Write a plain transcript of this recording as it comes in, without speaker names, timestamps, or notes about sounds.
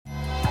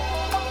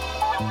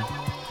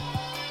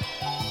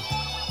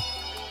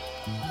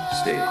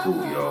stay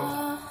cool,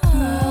 y'all.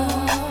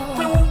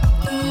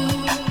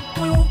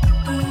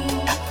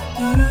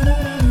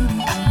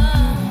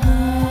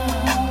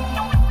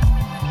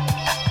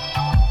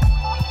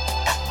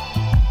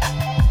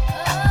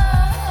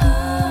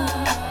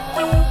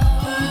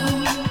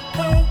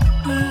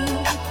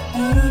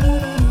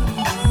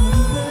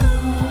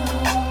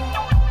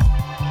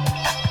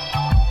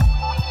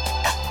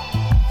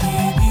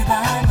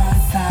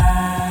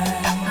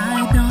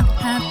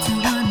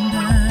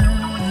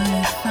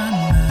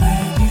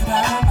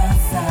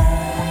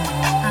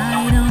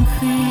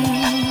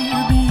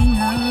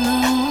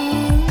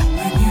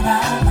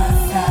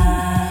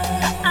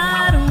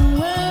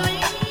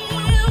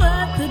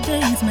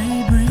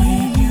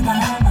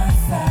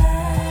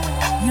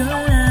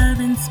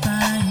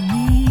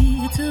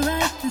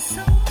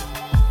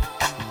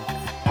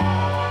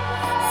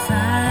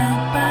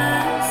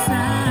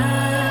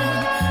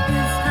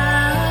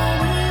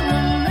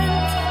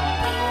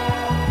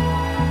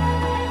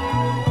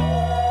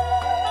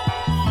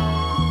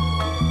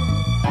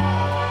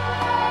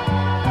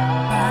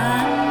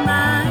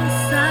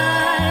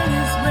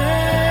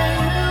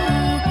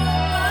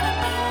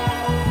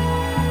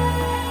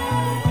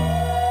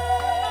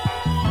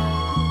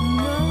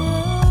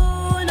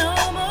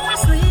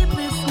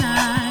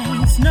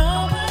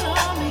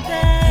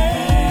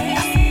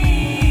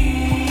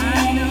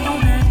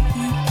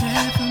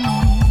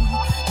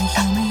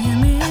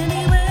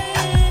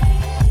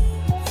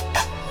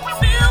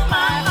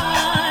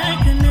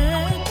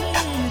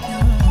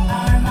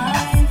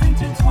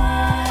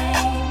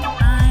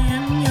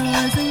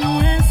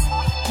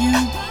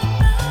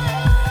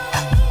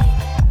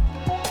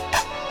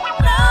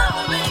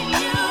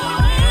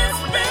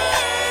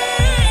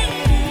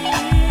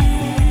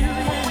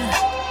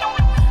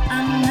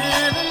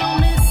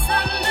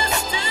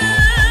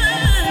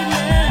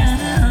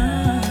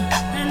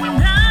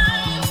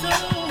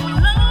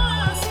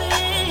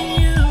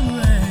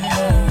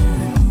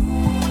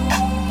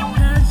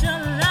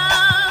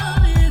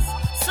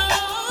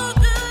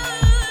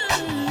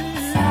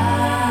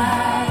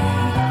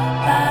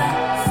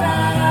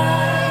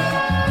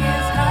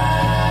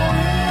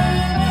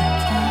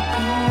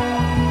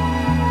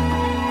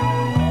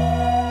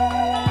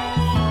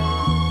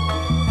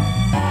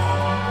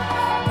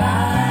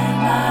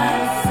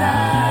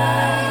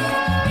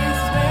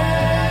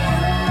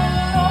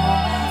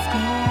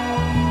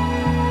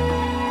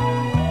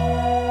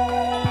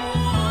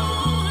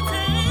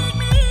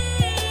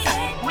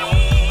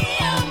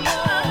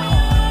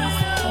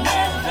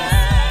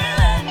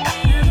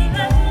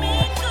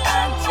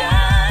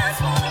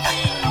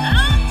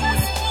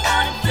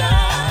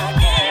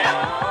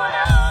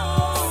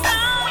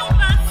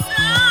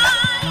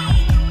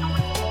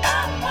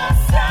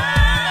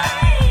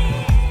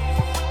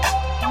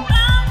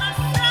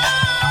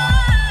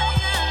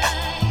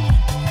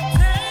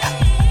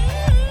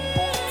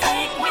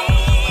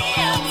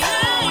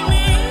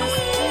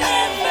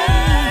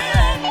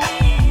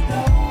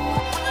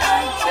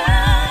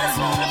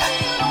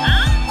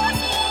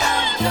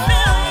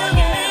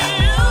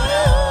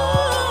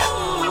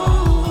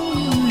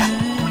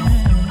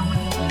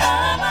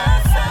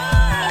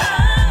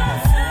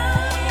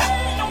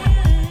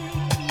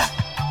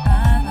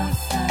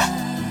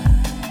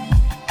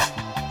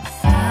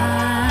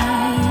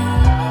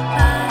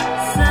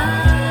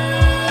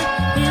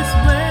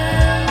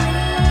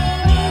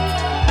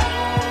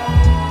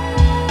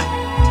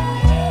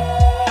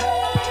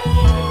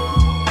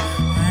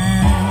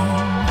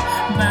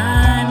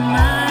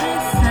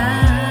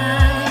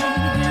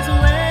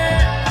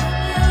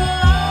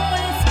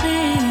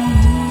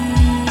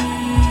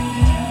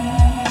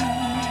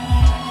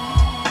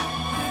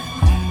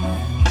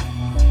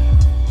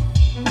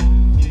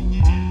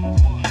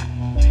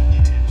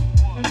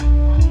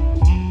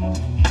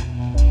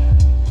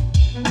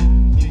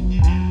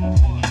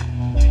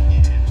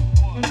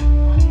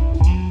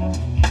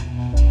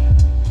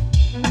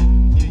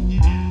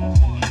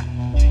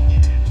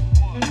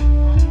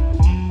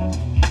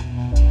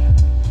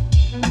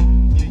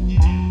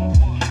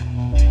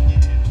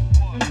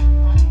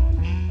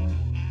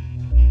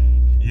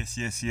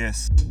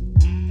 Yes.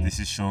 This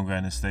is Sean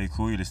Grant and Stay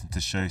Cool. You listen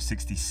to show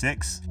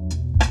 66.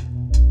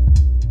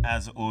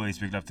 As always,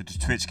 big love to the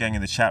Twitch gang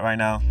in the chat right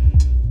now.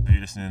 If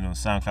you're listening on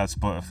SoundCloud,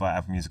 Spotify,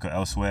 Apple Music, or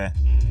elsewhere,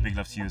 big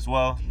love to you as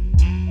well.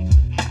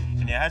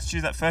 And yeah, I had to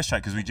choose that first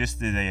track because we just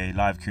did a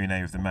live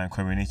Q&A with the man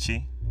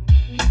Kwemonichi.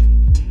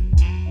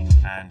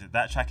 And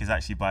that track is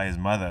actually by his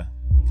mother,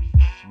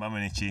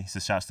 Mamonichi, so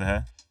shouts to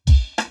her.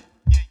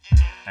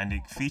 And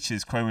it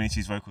features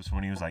Kwemonichi's vocals from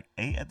when he was like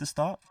 8 at the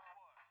start.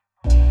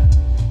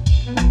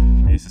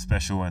 It's a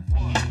special one.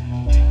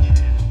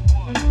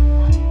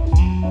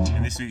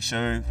 In this week's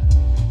show,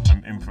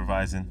 I'm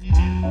improvising.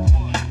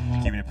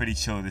 Keeping it pretty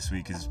chill this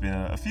week because there's been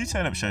a few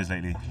turn-up shows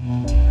lately.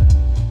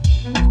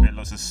 We've got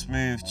lots of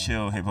smooth,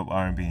 chill, hip-hop,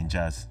 R&B and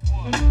jazz.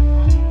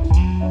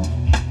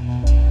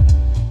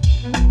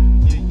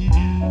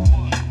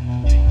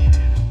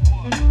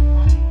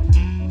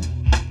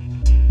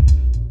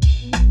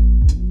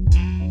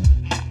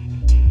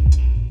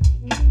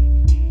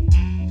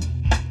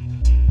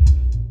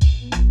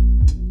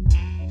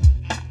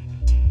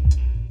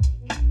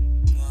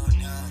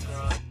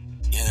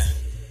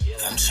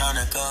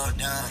 tryna go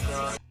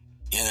down.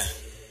 Yeah,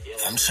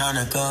 I'm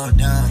tryna go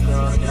down.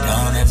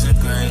 Down as a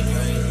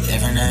grave.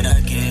 Every night I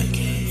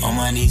get on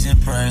my knees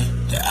and pray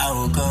that I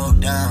will go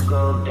down.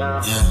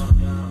 Yeah,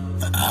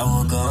 I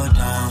will go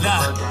down.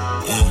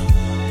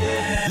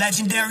 Yeah.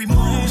 Legendary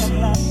moves,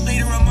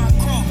 leader of my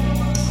crew.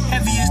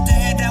 Heavy as the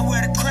head that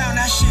wear the crown,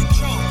 that shit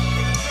true.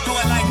 Do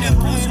it like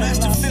Nepal, so that's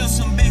to fill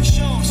some big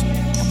shoes.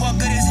 And what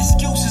good is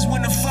excuses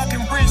when the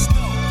fucking bridge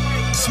through?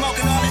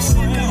 Smoking all this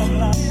shit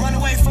though. Run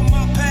away from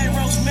my pain,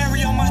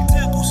 rosemary on my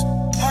temples.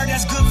 Heard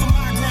that's good for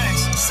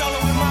migraines. Solo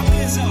with my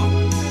benzo.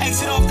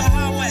 Exit off the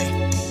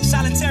highway.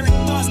 Solitary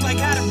thoughts like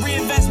how to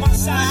reinvest my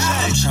side.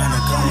 I'm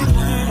tryna go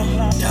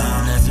down,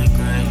 down as a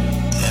grave.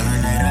 Every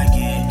night I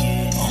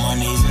get on my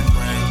knees and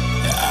pray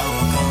that I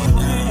will go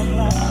down.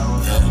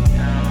 Yeah,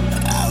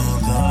 I will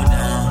go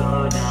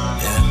down.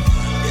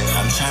 Yeah,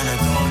 I'm tryna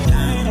go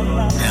down,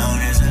 down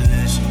as a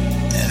legend.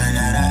 Every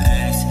night I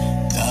ask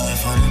God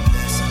for the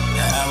blessing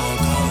that I will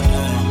go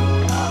down.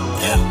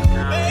 Yeah,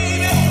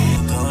 I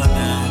will go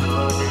down.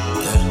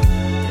 Yeah.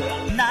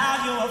 Now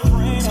you're a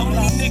friend. So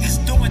many niggas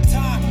doing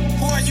time.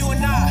 Who are you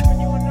and I?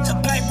 To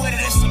play with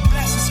it, it's a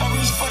blessing, so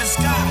reach for the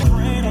sky.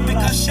 Pick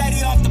up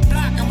shady off the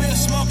block and real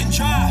smoke and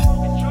drive.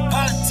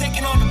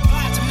 Politicking on the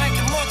block to make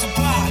it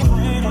multiply.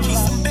 Keep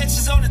some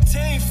bitches on the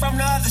team from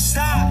the other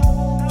side.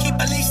 Keep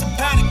at least a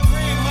pound of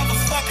green,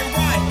 motherfucking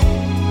right.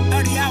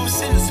 30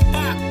 hours in the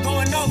spot,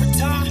 going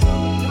overtime.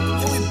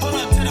 Then we pull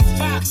up to the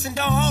Fox and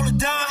don't hold a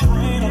dime.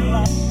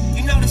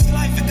 You know this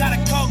life, it got a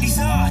cold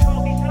design.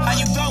 How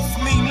you go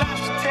from eating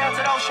lobster tails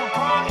at Ocean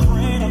Prime?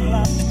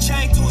 The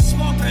chain to a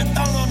smoker and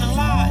thrown on the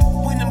line.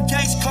 When them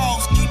gates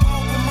close, keep an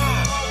open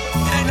mind.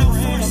 It ain't no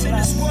force in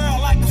this world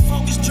like a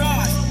focus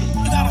drive.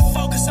 You gotta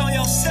focus on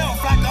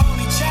yourself like an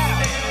only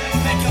child. You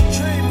make your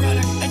dream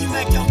runner and you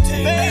make your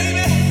team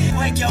better. You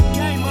wake your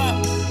game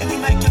up and you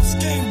make your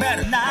scheme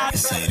better. They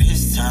say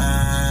this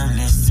time,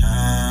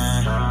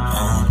 I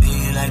won't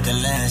be like the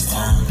last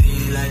time.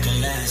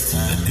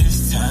 But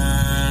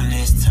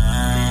this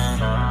time,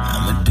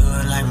 I'ma do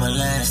it like my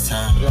last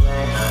time.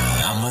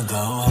 I'ma go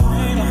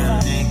home, my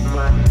nigga.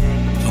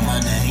 Put my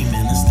name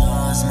in the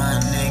stars, my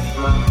nigga.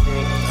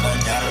 But I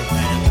gotta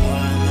pray to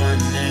God, my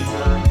nigga.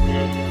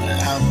 But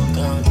I will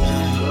go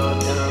down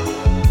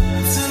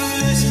to the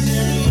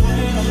legendary.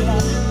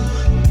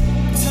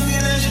 To the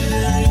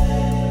legendary.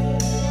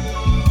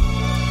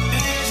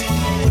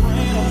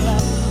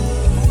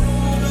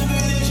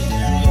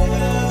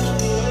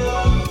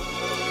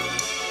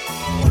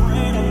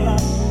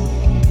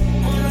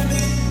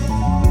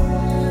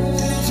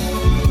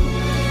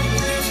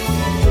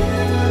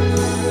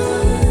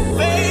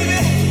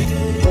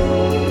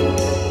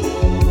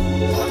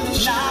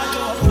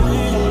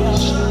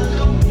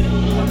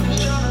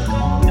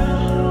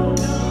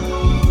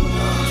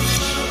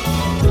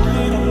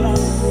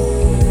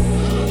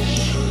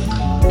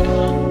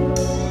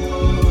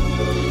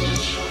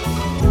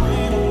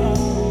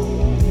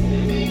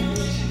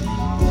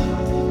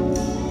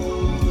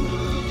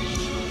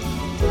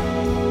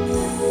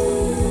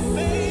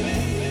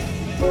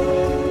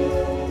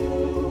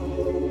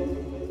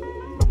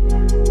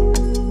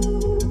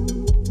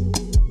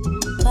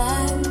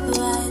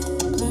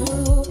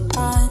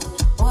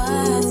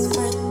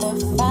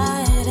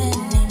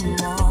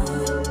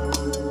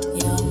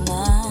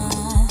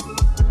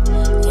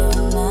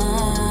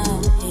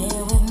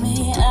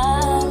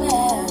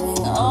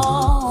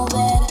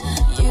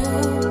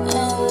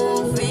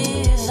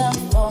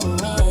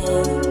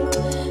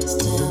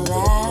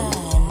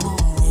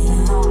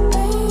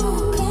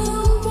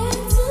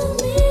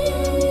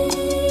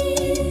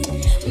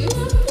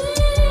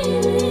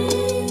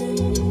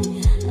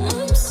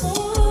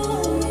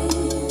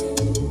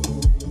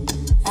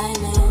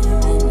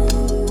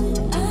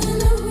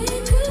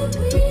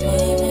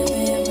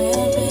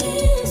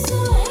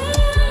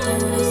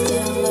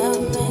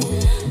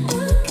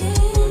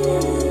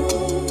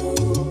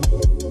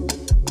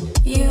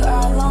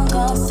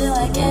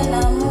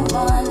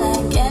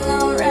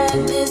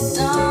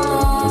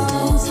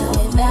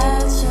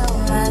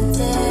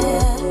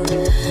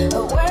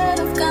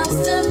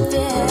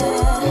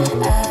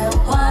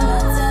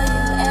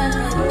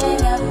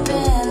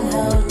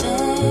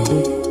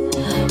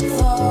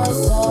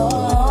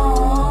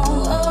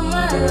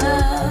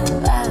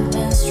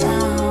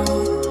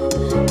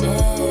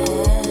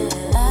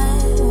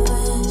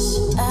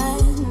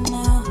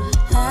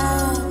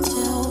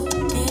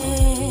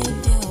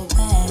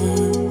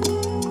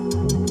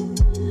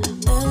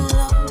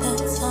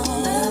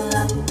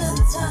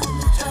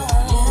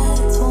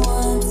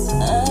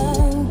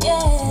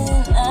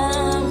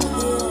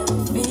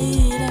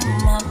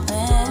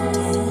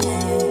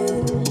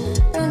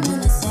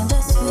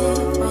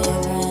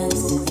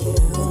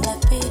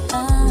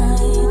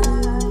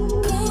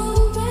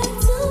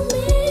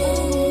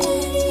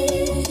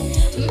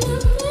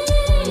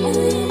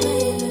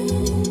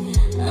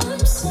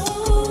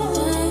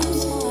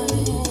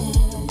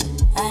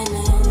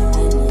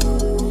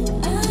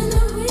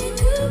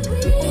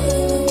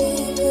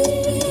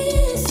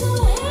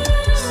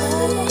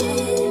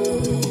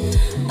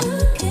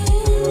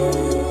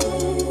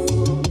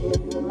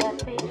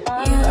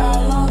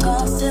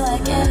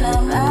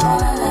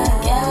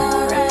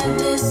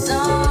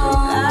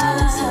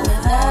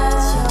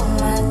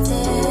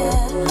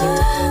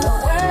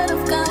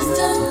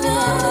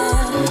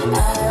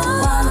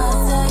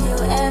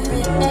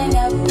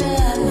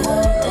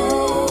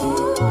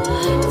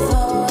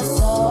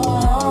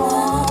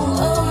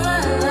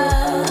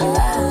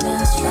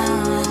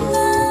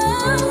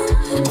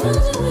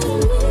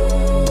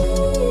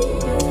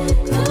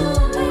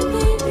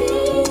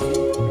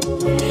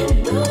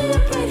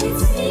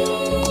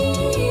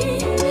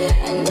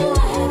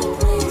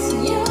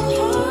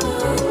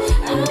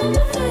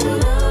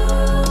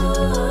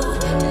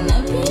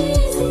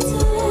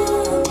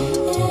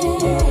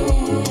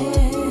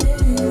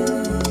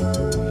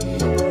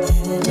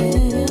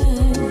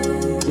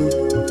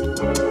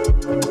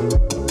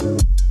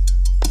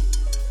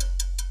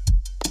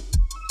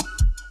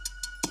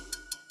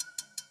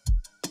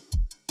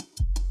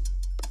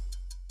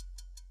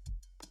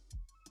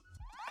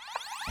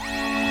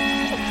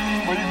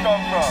 Where you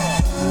come from?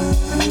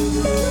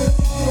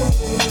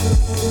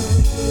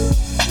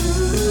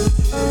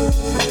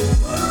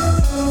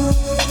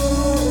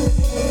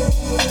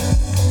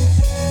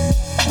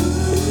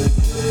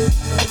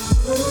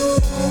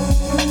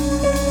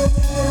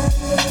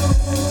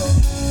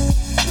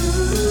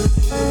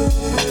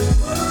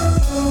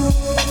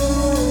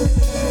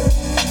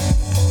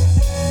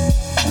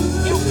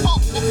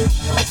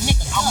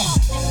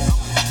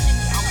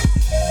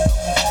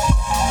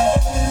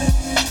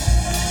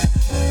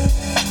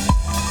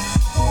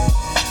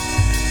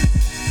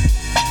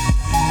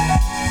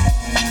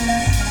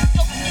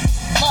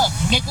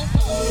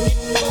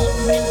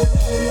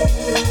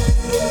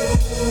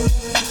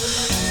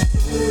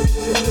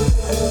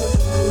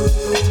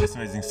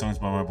 Amazing songs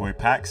by my boy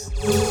Pax.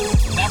 You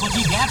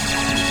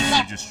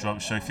just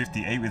dropped show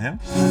 58 with him.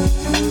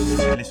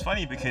 And it's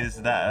funny because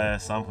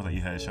that sample that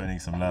you heard, Showing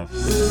Some Love,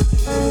 is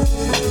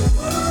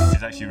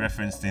actually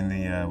referenced in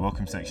the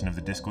welcome section of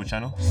the Discord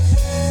channel.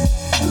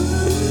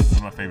 One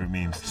of my favourite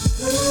memes.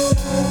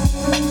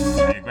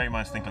 Yeah, great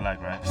minds think alike,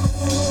 right?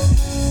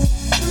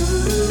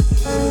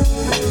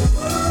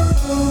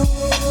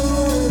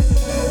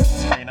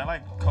 I mean, I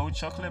like cold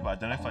chocolate, but I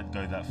don't know if I'd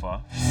go that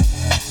far.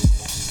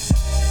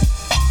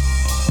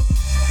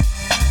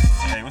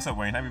 Hey, what's up,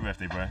 Wayne? Happy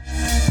birthday, bro.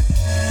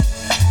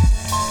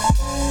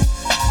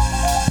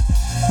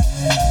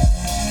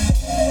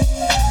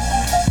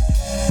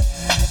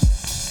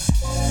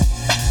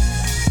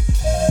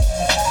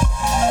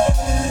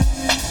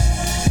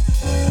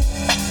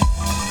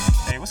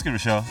 Hey, what's good,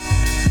 Rochelle?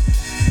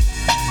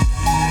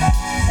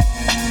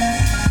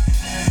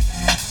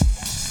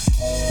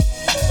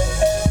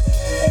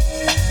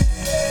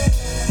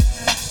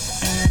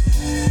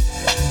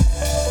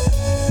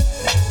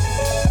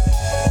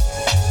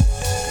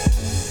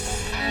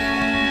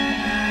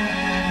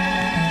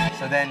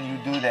 Then you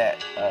do that,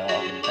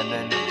 and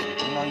then you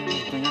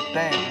do your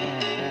thing.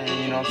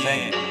 You know what I'm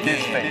saying?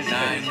 This face.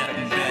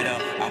 Nothing better.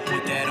 I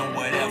put that on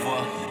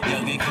whatever.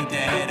 Young and keep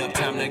that head up.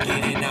 Time to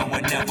get it now.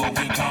 Whenever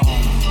we come.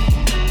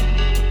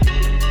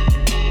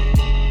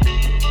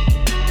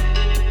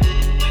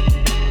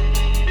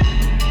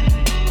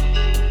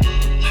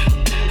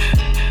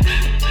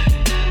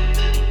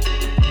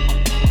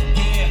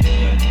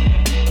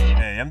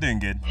 I'm doing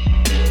good.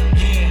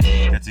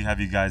 Good to have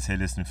you guys here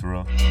listening for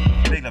real.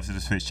 Big love to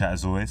the Twitch chat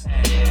as always.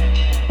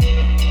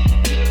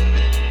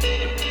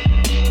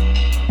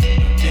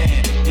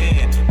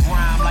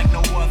 Rhyme like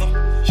no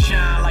other,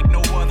 shine like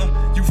no other.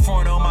 You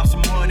front on my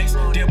some runnings,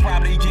 they'll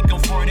probably get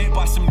confronted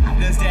by some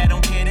niggas that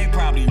don't care. They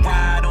probably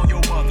ride on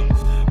your mother.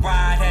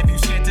 Ride, have you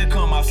scared to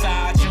come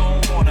outside? You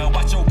don't wanna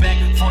watch your back,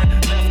 front,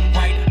 left,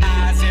 right,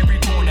 eyes every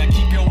corner.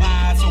 Keep your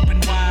eyes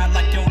open wide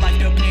like your life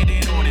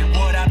depended on it.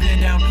 What I've been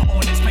down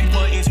on this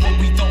paper is what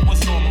we thought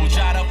was normal.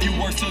 Jot a few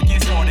words to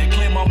get started.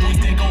 Clear my voice,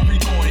 then go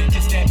record it.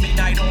 It's that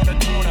midnight on the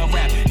corner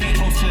rap. Head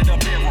close to the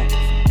barrel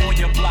on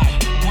your block.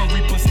 One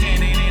reaper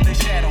standing in the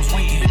shadows,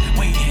 waiting,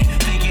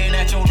 thinking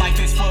that your life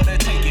is for the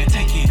taking.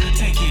 Take it.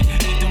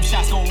 If them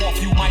shots go off,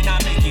 you might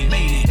not make it.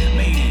 Made it.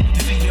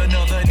 To see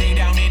another day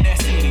down in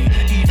that city.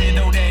 Even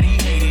though that he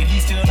hated,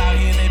 he's still out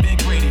here living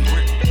gritty.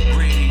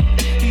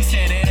 He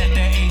said it at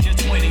the age of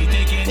 20,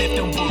 thinking if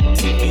them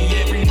books hit me,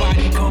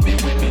 everybody coming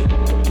with me.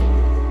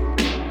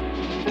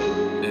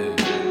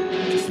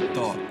 Just a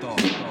thought.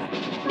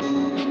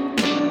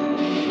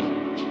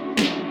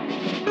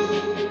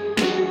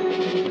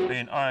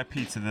 Saying RIP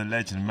to the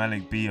legend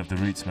Malik B of the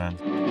Roots, man.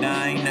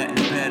 Nah, ain't nothing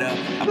better.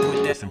 I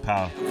put that Rest in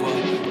power.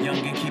 Young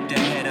and keep that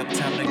head up.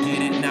 Time to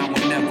get it now.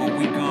 Whenever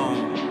we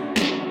gone,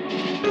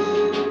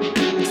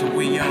 till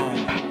we on.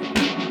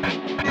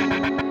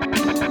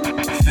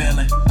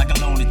 Feeling like a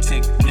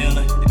lunatic,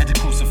 kneeling at the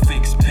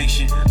crucifix,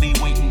 patiently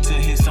waiting to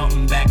hear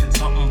something back,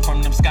 something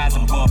from them skies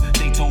above.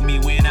 They told me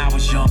when I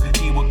was young,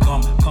 he would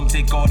come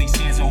take all these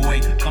sins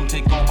away, come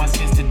take all my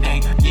sins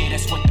today. Yeah,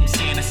 that's what them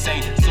Santa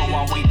say. So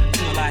I wait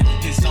till I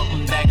hear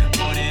something back.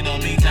 But in the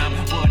meantime,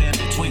 in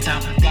between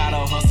time,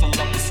 gotta hustle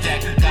up the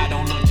stack. God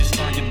don't look, just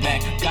turn your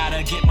back.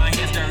 Gotta get my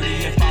hands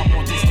dirty if I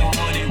want this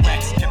 100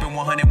 racks. Kept it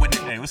 100 with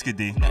it. Hey, what's good,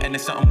 D? And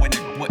it's something when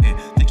it wouldn't.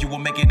 Think you will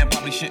make it and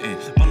probably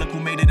shouldn't. But look who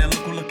made it and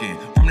look who looking.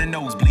 From the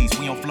nosebleeds,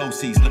 we on flow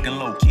seats, looking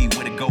low key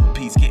with a gold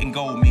piece. Getting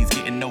gold means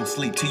getting no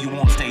sleep till you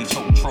on stage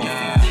holding trophies.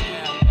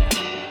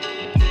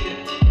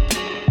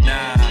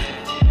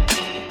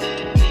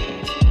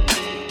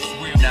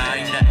 Nah,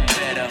 ain't nothing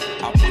better.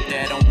 I'll put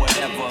that on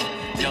whatever.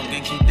 Young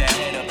and keep that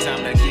head up.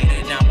 Time to get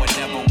it now.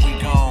 Whenever we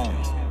gone.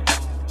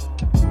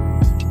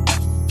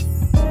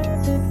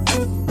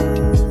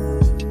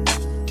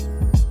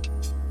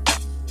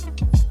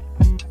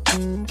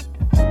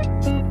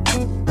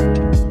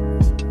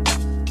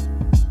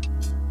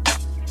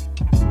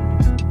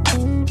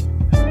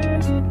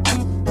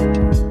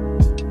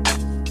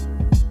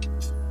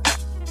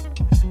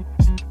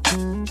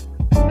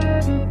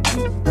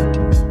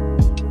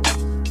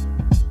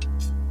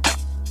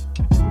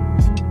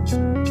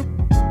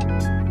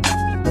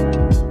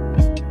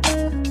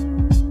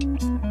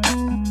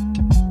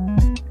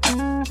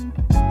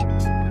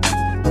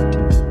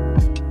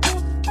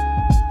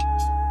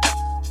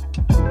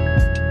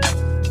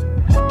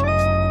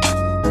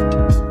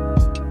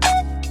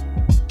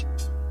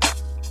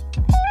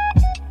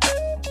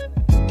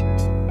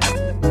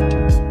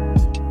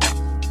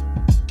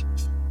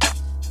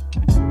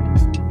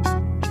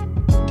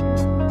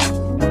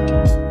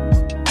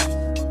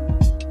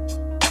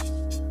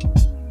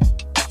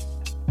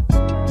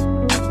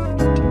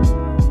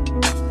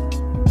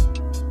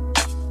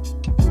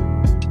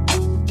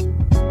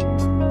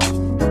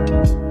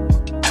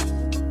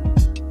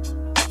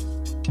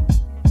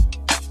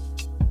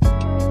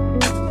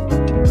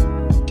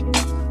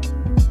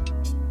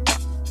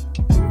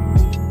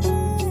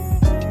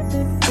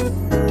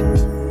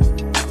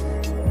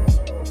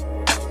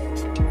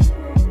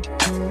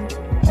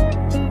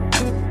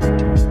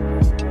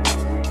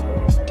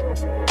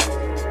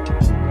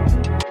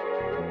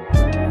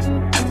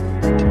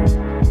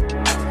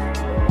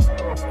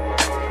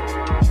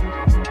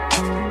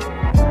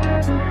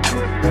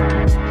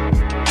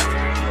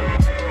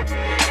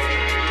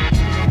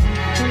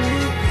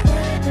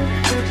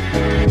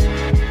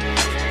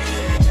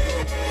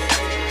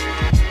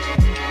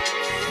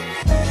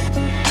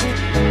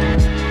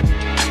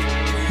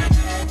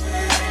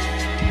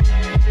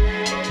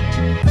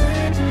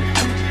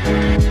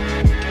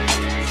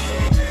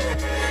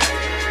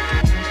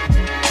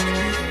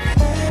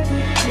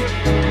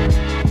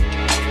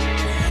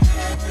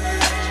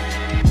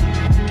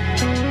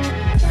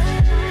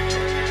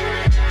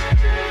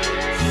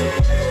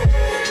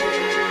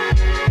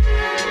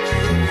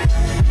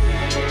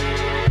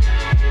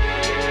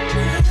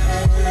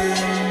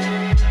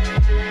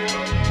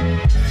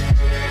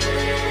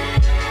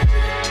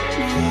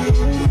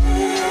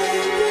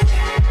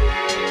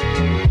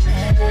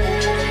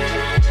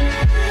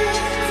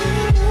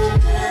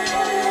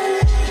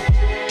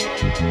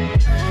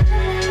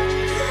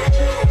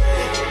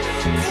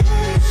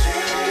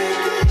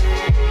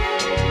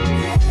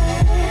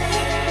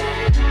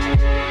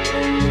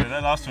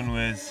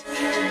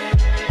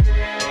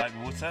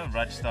 Instead of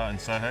Rajstar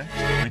and Soho,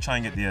 let me try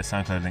and get the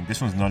SoundCloud link.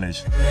 This one's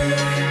Knowledge.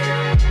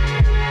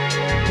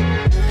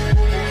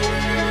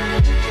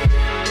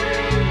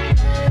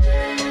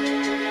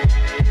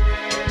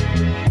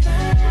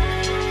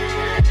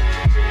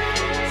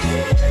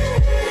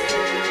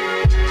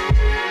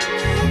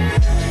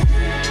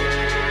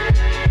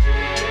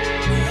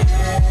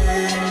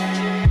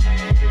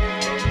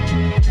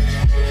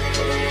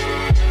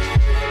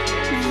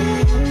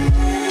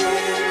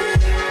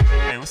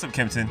 What's up,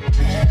 Kempton?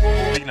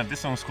 Speaking of, this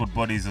song's called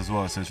Bodies as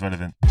well, so it's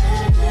relevant.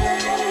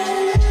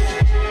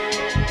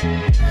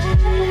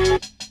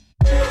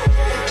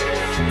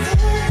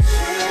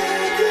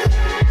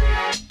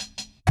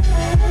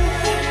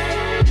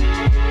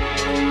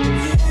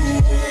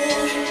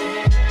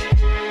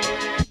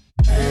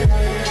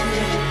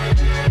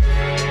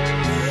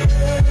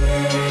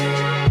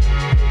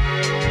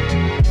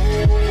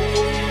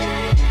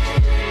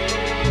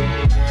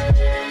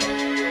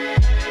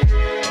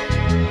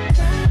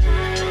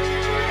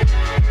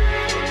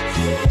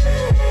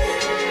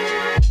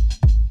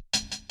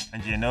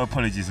 No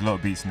apologies, a lot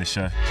of beats in the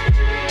show.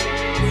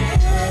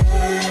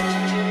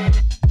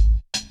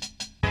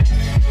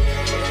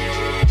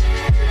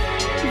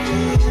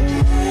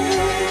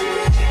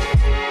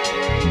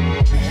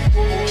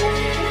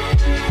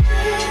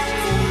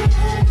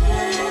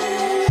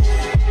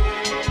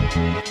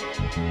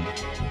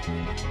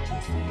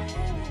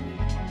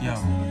 Yo,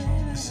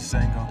 this is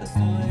Sango.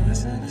 You're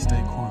listening to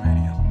Stay Cool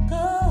Radio.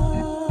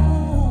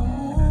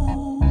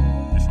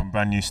 It's from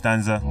brand new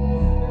Stanza.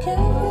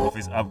 Off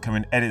his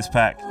upcoming edits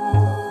pack. It's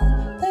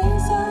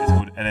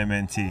called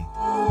LMNT.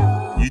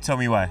 You tell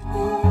me why.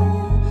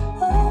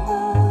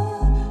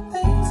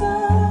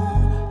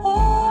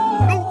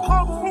 New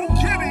Kung Fu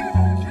Kitty.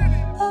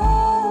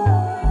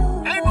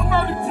 Ain't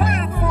nobody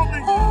playing for me.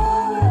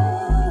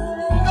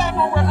 Y'all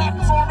know what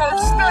happens on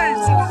Earth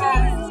stays on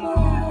Earth.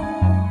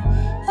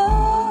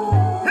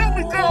 Here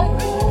we go.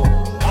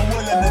 I'm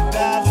willing to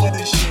die for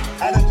this shit.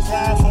 I done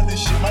cried for this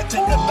shit. Might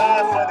take a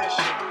life for this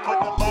shit. Put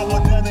the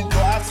Bible down and go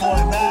out for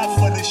an eye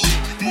for this shit.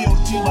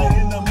 DOT, my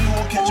enemy,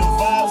 won't catch a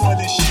vibe for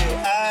this shit.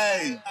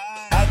 Ayy,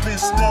 I've been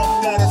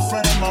stuffed out in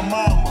front of my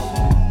mama.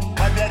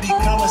 My daddy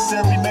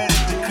commissary made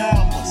it to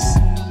commas.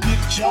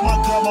 Bitch, all my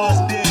grandma's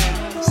dead.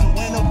 So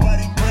ain't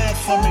nobody praying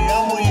for me,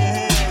 I'm on your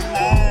head.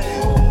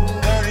 Ayy,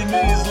 30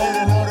 millions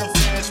later, know the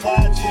fans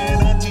watching.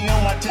 Auntie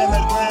on my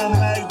telegram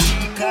like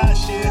we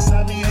cautious.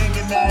 I be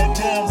hanging out at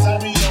Thames,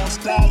 I be on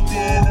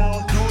Stockton. I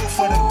don't do it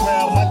for the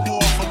crowd, I do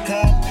it for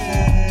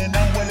Compton.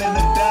 I'm willing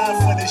to die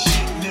for this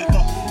shit,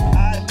 nigga.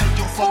 I take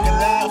your fucking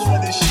lives for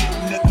this shit,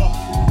 nigga.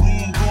 We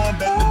ain't going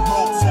back to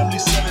broke, family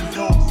selling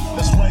dope.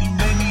 That's why you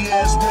made me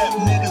ass rap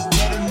niggas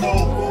better know.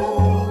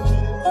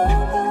 If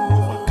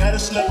I gotta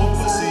slap a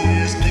pussy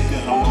ass nigga,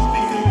 I'ma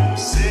make it look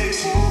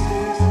sexy.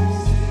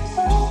 If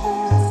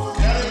I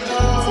gotta go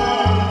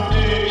hard on a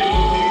nigga,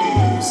 I'ma make it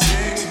look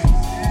sexy.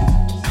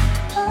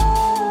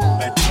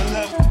 Like pull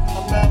up,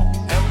 hop out,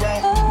 and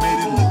round,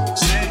 made it look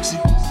sexy.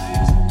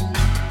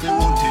 They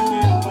won't take me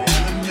away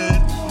in a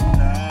minute.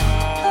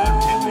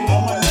 Nah, take me.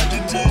 I'm a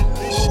legendary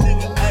rich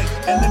nigga act,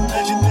 an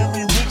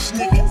imaginary rich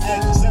nigga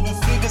act. 7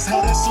 figures,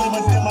 how that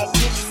slimmer than my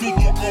bitch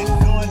figure act.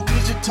 Going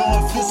digital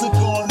and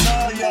physical and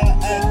all y'all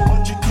act.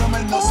 Bunch of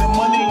criminals and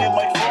money in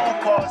my phone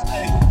calls,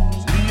 ayy.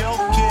 We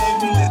okay,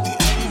 we let the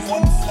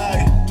A1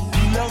 fly.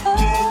 We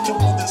okay,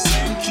 jump on the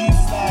same key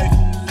 5.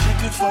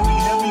 Check it for me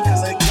heavy,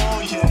 cause I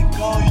go, yeah,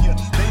 go, yeah.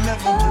 They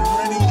never been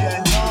ready,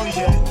 yeah, know,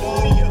 yeah,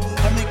 know, yeah.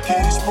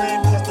 100K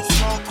spray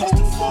across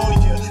the floor,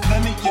 yeah.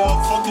 None of y'all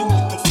fucking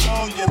with the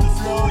flow, yeah.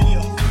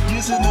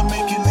 Years in the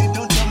making, they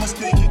don't y'all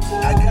mistake it.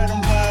 I got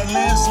them by a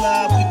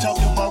landslide, we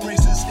talking about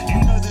races.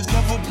 You know there's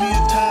never be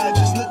a tie,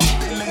 just look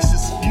at their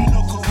laces. You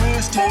know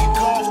careers take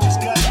off, just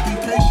gotta be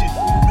patient.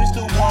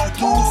 Mr.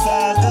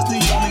 125, that's the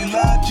only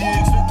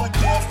logic. Flip a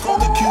death,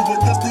 call a Cuba,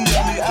 that's the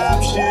only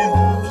option.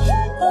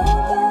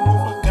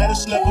 If I gotta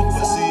slap a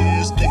pussy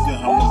ass nigga,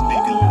 I'ma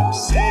make it look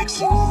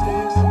sexy. If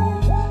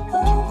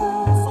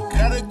I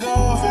gotta go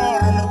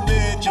hard on the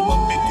bitch, I'ma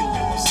make it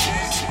look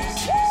sexy.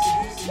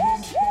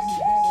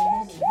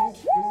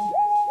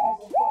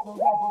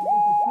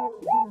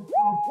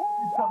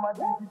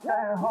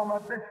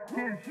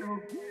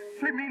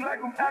 Treat me like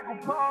I'm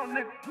alcohol,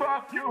 nigga,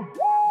 fuck you.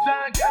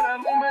 Giant got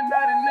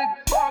Illuminati, nigga,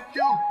 fuck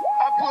you.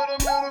 I put a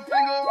middle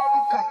finger up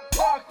because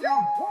fuck you.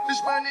 This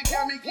money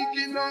got me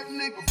geeking up,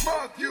 nigga,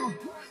 fuck you.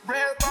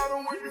 Red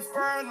bottom with the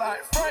fur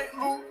like Frank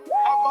Luke.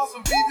 I bought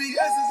some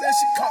BBS's and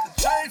she caught the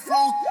chain flu.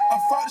 I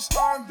fought the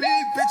star and B,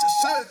 bitch, I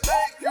should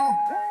thank you.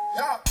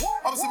 Yeah,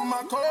 I was sipping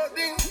my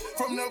codeine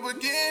from the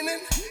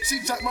beginning.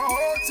 She jacked my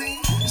whole team.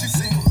 She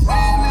seen me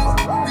rolling.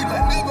 We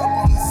like live up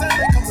on the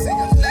Sunday, come see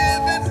us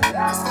living.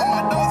 I stole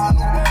my dogs in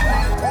the world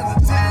and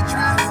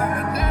penitentiaries.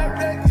 And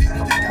directly,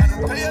 you gotta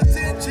pay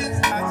attention.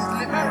 I just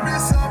lit my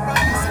wrist up, I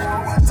just said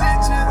no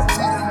attention.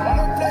 She didn't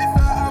wanna play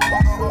fair, I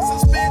bought her on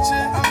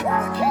suspension. I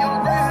bought a key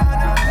on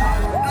Greyhound, I bought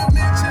her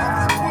dimension.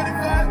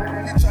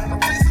 25, you tryna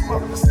taste some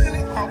of the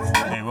ceiling.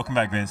 Hey, welcome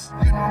back, Vince.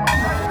 You know my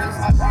purpose,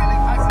 I really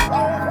like to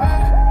go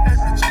high.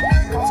 Every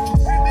chicken costs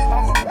 $250.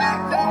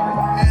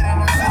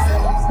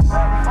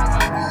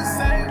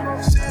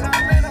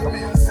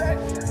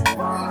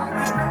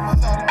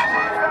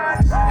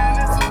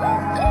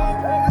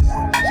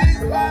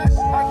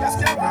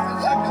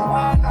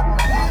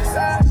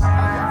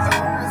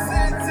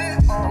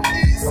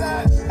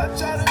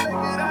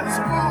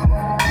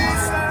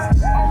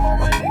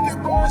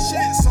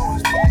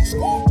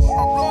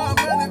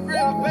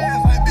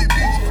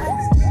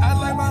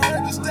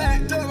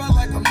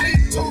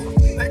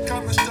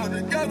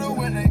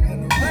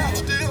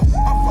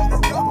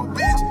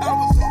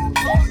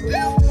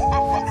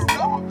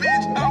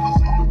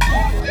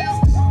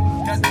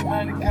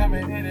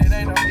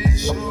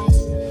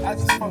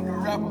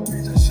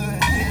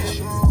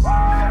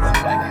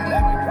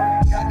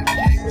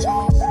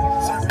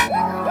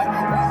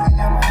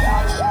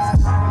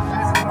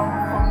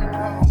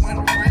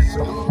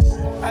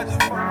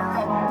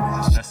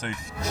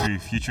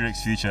 Future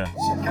X Future.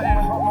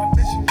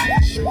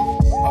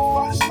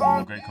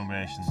 Great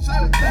combination.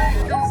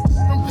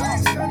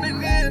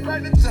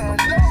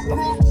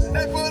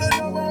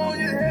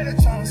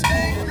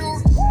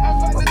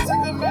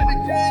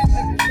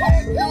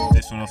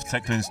 This one off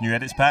Techland's new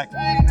edits pack.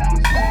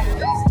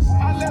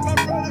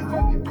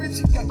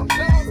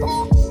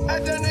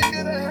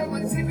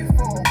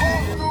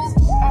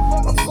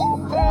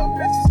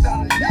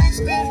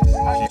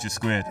 Future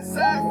Squared.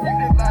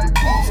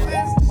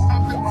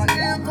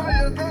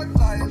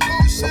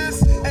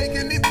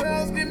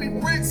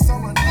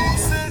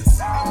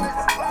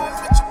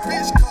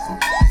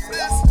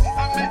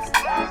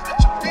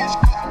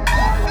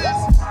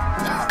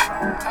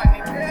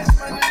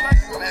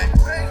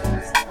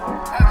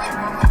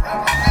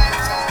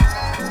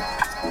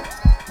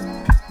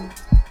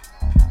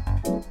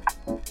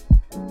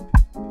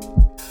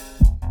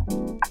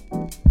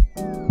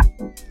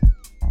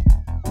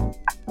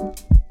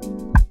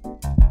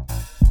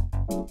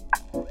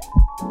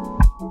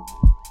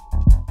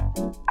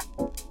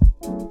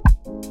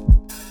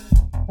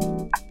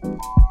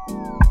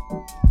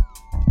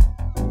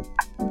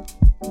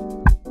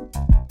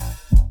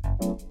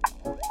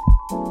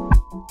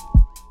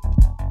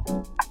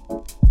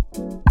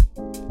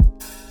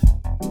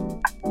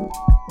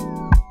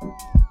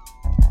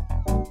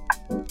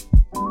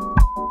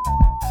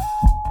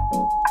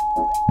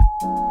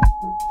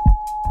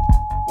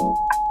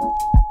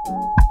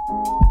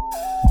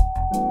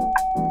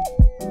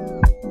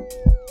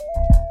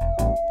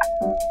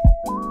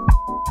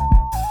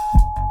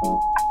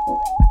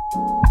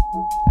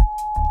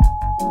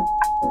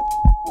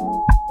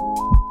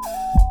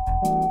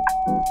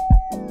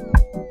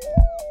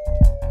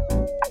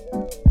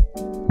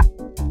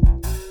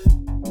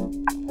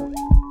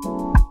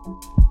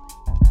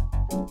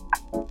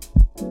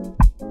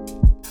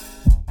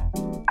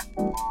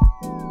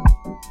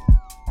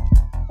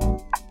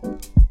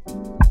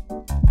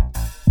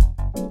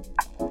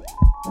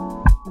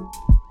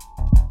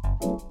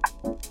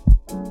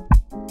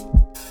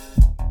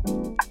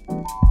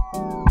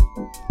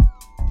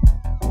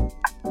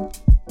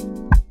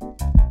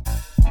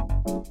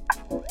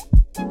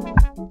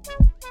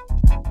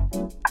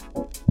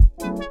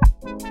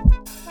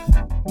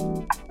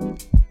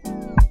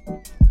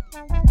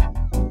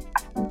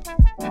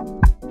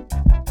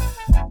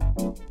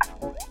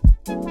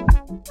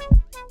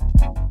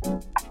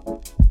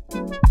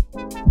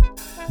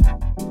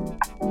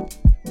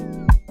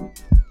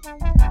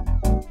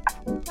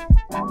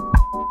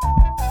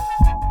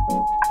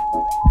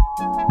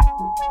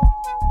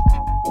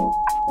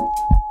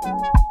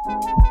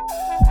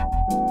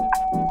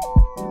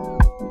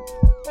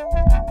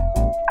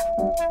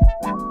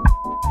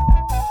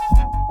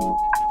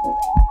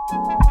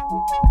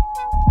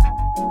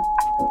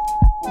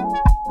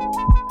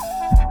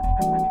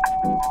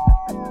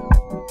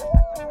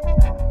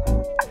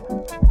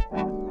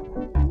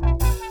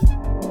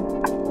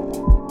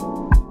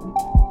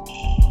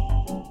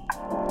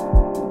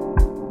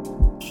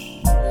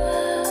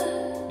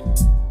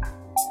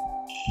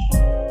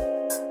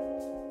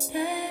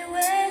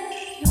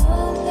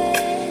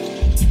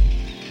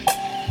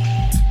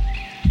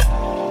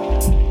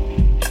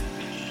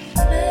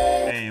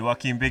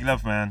 Joaquin, big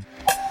love, man.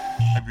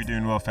 Hope you're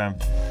doing well, fam.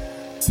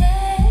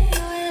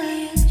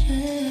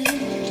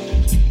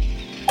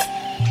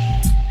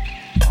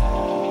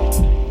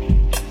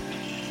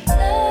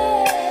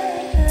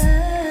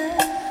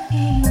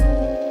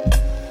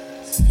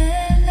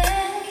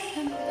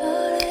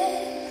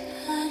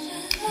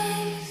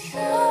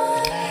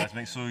 Guys,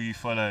 make sure you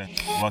follow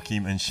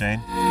Joaquin and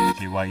Shane,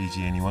 YEG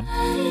anyone.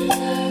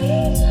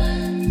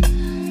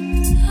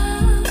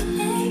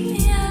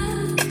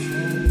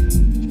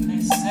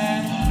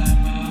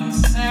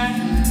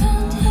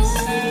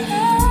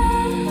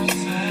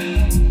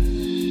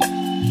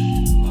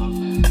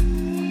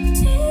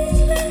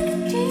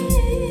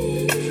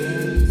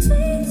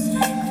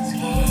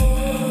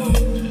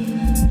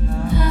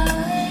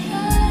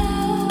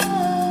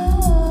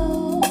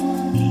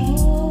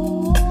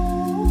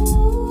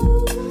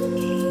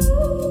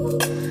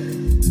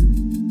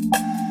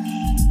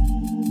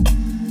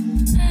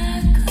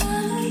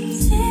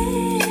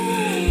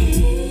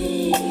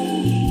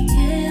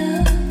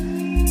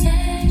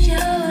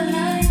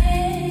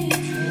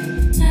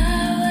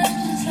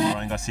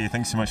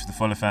 Thanks so much for the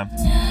follow, fam.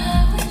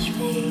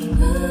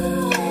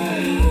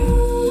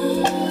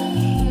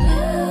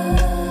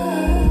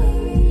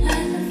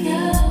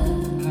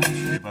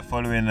 By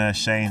following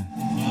Shane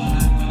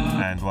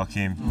and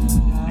Joaquin,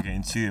 you're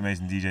getting two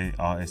amazing DJ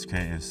artist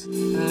creatives.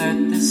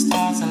 Let the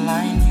stars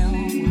align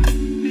you.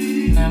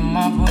 Let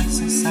my voice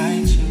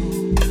inside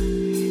you.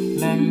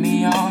 Let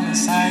me all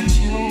inside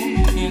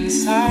you.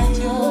 Inside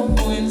you.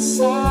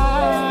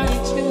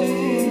 Inside you.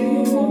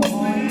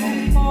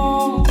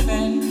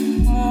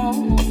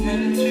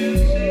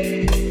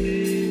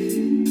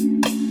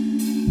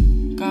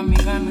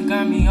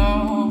 Got me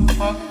all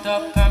fucked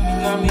up, got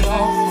me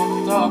all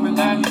fucked up, and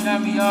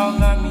got me all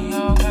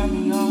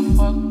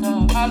fucked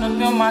up. All up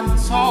in my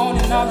tone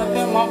and all up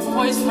in my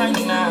voice right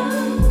now.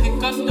 Pick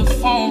pick up the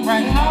phone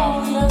right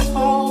now. We are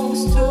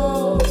supposed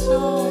to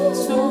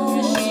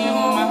get she in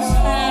my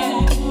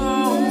head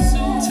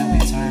till we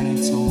turn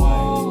into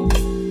white.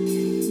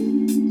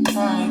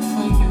 Right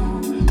for you,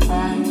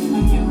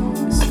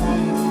 it's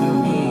right for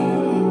me.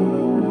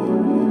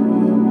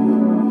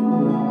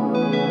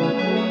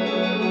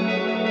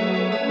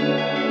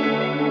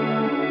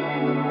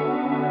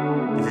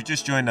 If you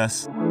just joined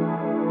us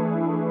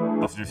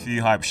after a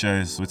few hype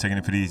shows, we're taking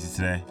it pretty easy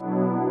today.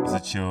 It's a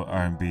chill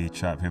R&B,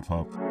 trap, hip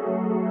hop,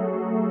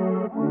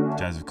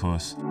 jazz, of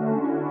course.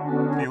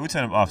 Yeah, we'll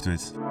turn up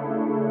afterwards.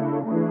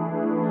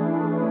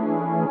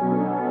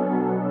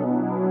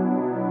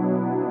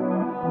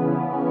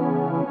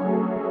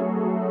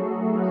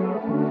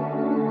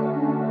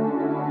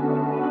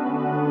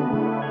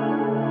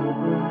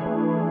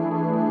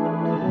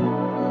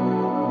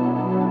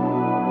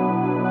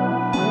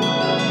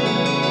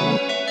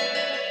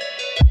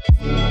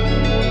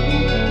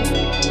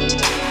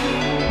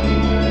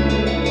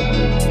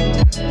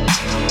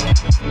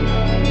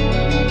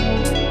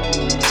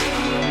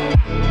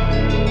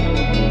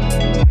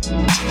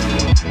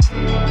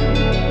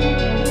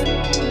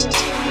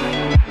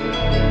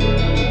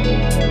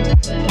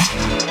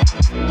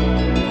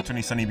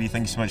 Sunny B,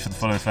 thank you so much for the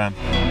follow, fam.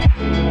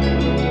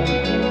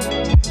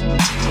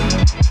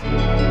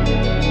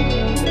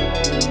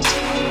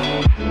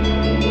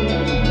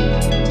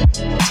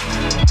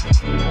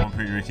 One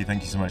Pretty Ricky,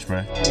 thank you so much,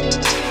 bro.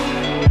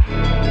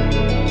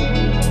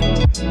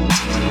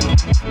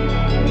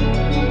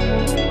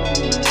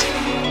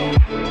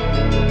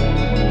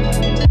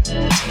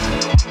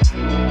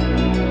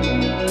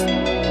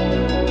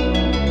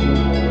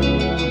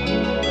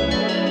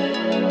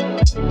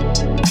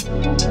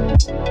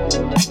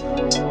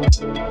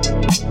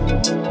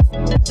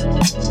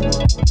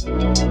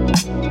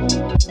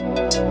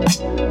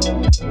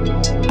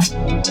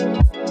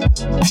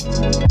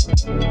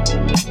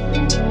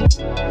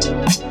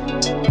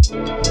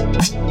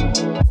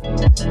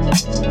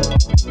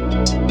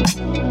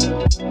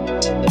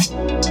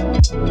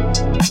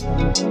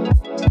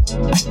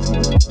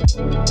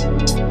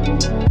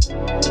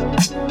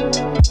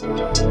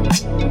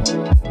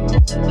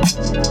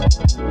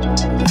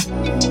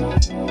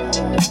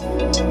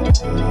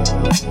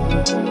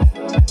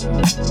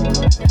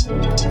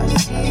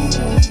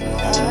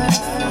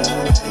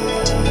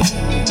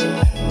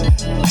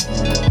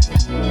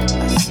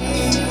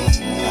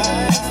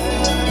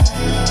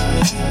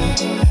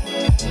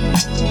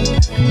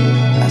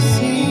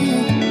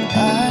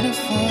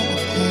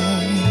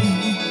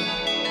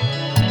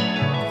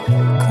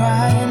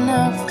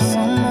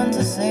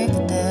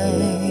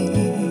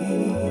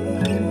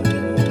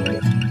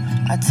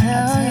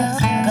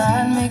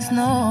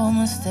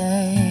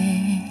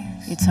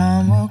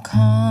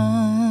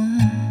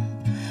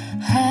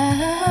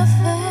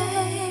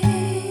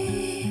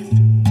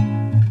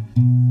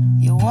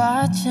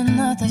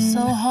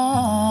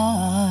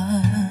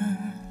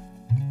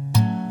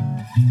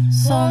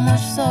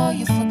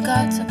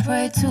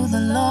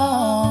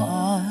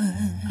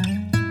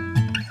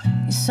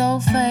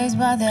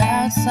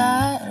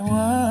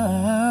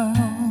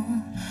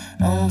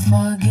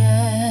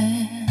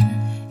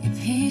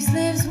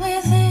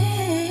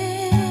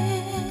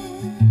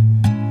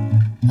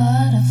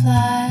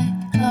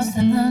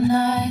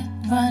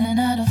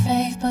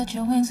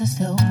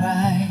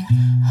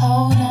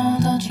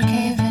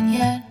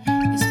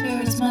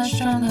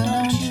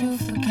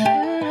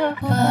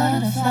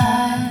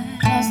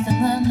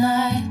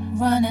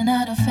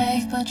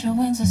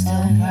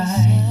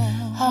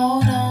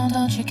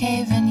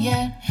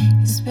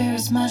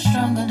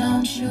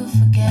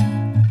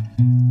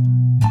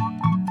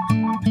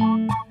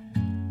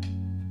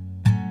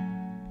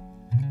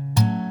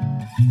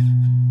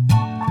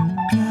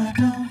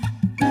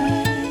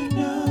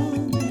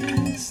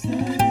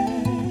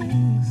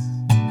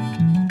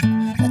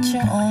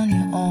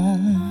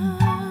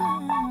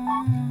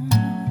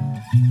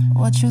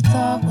 What you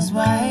thought was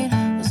right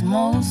was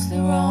mostly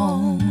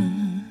wrong.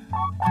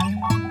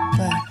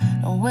 But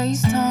don't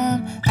waste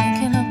time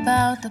thinking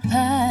about the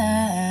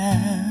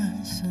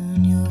past.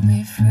 Soon you'll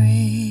be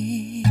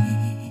free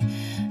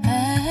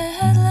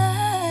at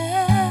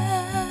last.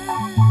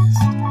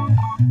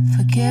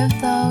 Forgive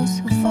those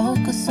who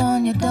focus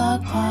on your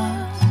dark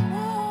parts.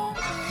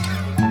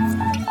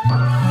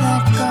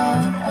 Let go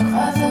of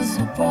others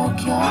who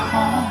broke your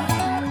heart.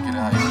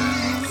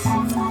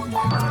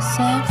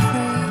 Set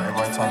free.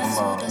 Talking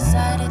about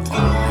decided to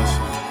watch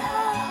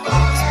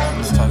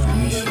this type of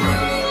issue.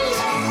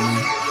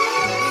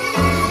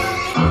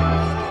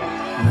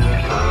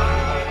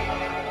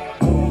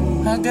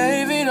 I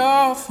gave it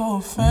all for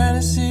a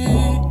fantasy.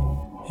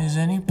 Is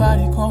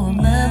anybody gonna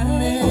remember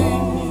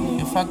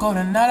me? If I go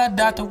tonight, I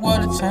doubt the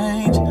world will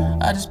change.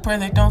 I just pray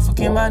they don't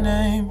forget my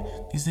name.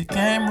 These the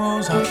game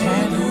rules I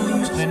can't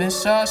lose. When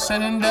it's all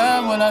said and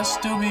done, will I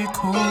still be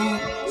cool?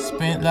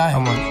 Spent like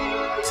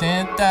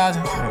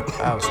 10,000,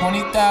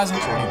 20,000,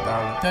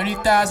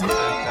 30,000,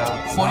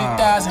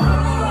 40,000.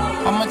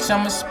 How much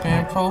I'ma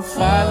spend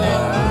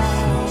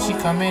profiling? She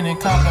come in and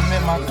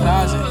compliment my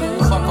closet.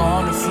 fuck her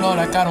on the floor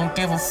like I don't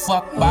give a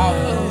fuck about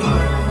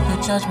it. Your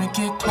judgment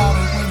get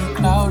clouded when you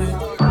clouded.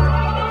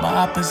 My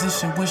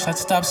opposition wish I'd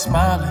stop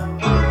smiling.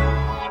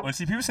 Well,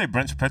 see, people say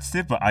Brent's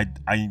repetitive, but I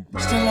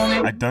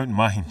don't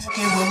mind.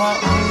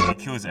 It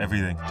kills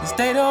everything. Cause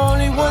they the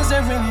only ones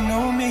that really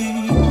know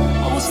me.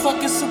 I was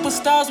fucking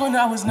superstars when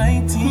I was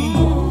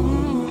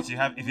 19. So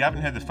if you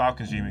haven't heard the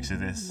Falcons remix of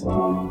this, it's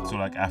all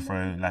like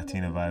Afro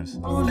Latino vibes.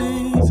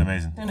 It's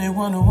amazing. And they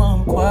wonder why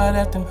I'm quiet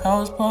at them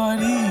house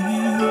parties.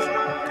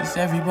 Cause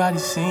everybody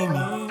see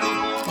me.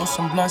 Throw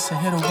some blunts and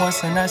hit her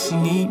once and now she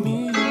need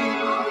me.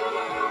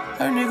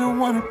 Her nigga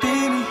wanna be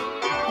me,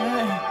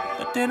 yeah,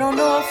 but they don't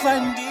know I'm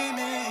fighting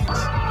demons.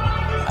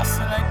 I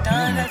feel like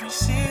dying every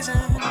season.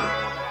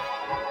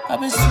 I've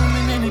been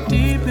swimming in the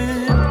deep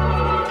end.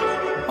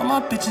 All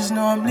my bitches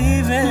know I'm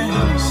leaving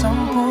at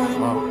some point,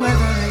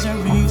 whether there's a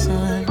reason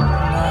or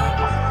not.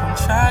 Don't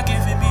try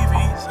giving me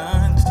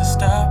reasons to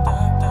stop.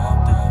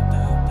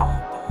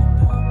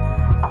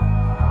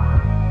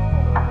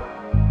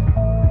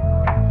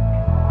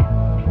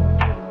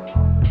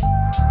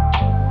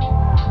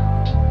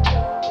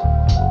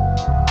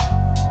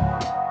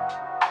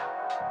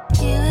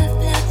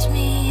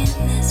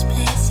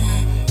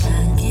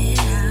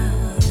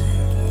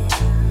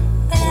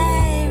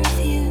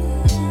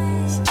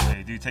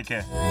 Take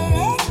care.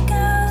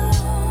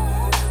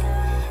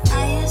 I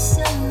used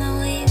to know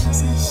he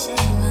was a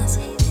shame, was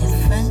he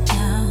different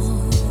now?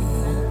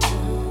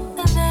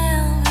 The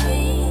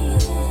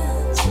memories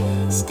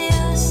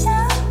still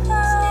so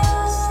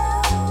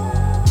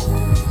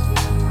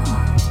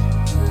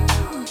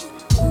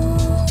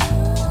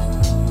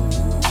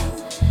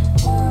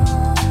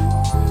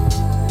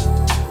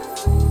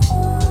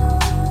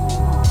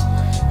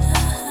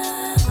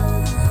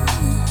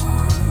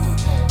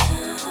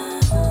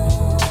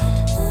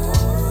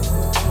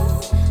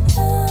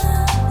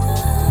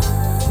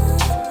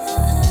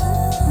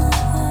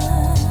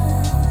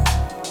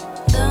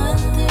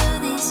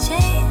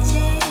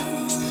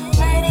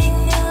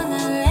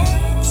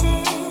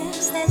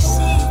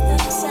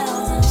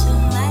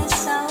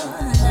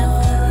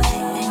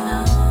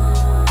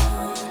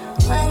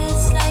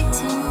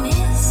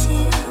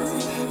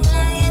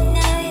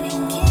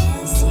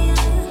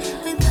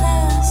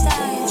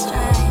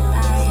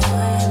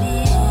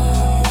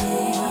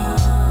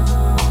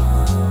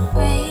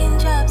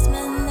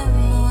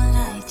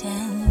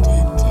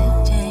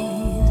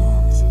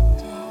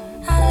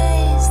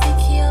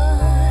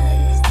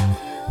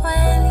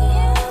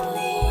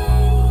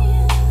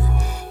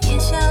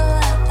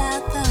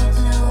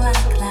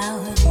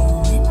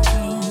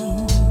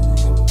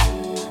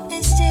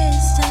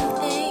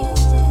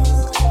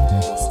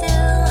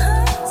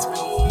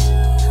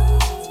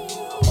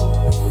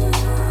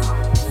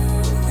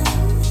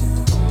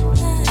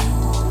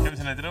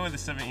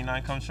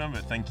comes from,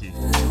 but thank you.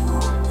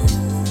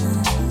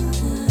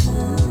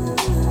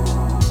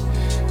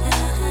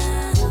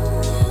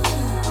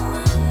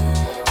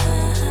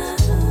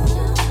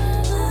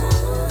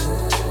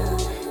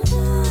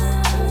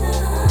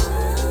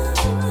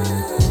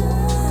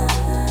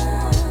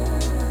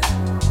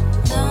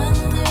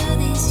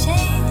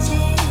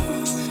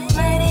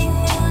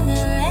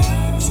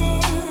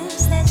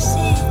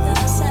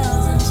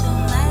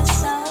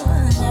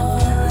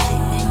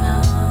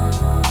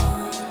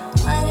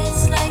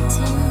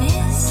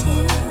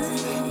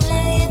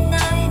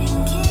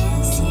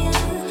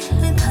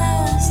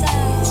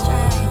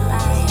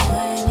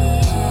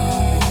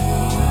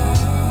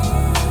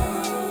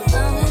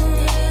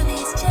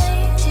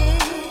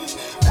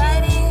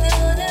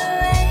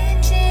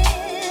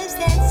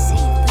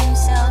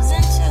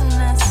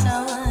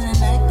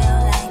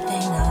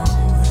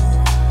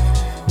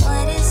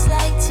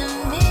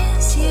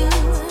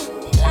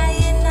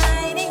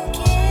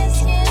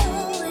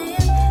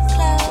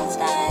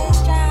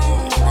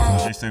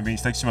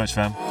 Thanks so much,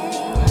 fam.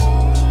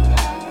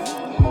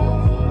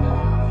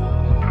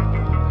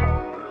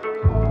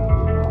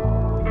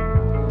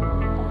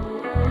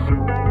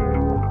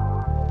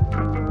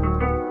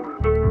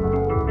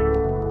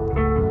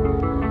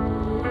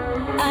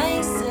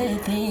 I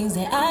said things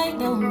that I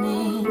don't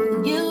mean.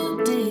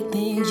 You did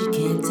things you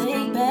can't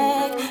take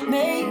back.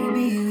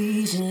 Maybe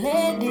we should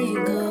let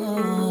it go.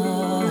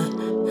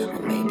 Or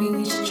maybe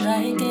we should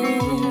try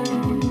again.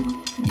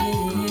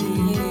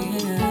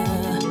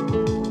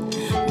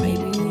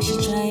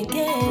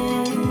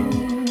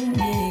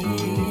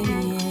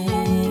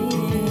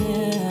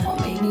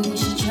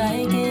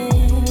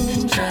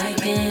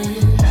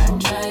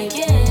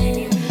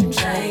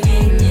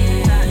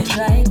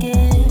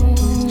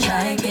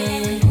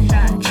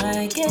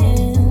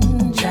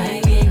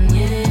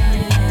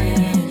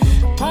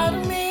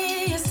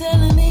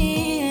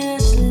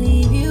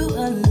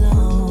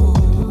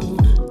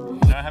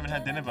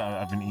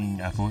 I've been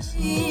eating apples.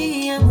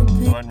 I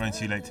won't run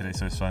too late today,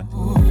 so it's fine. I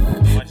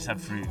might just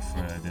have fruit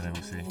for dinner,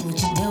 we'll see.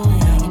 What you doing?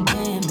 How you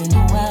been? Been a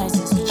while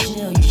since we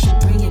chill. You should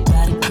bring it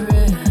by the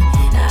crib.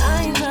 Now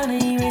I ain't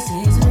tryna erase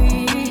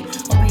history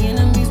or be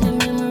enemies with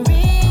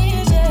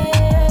memories.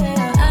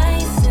 Yeah, I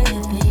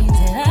said things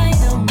that I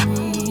don't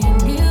mean.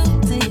 You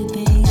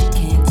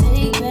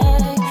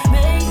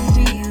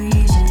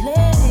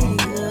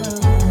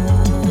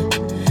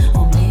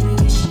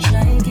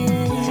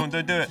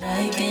gonna do it. Try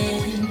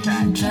again,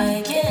 try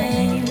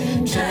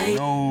again, try again.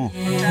 No.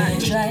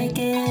 Try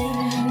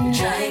again,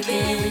 try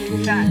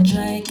again,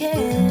 try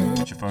again.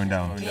 Put your phone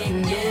down. Try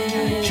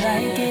again, try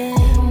again,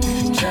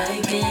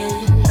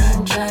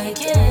 try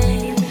again,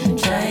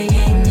 try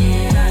again,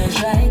 yeah.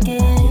 Try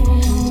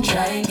again,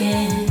 try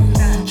again,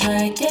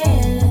 try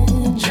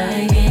again, try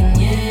again,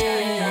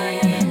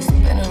 yeah. It's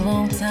been a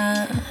long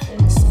time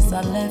since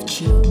I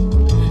left you.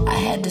 I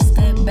had to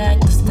step back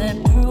to step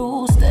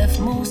through. Steph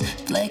moves,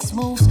 flex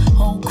moves,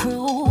 whole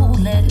crew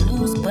let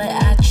loose, but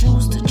I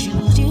choose to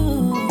choose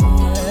you.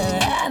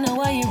 I know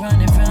why you're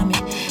running from me.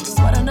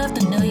 Smart enough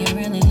to know you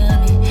really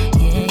love me.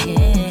 Yeah,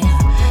 yeah.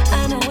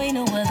 I know ain't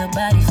no other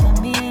body for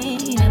me.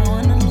 I don't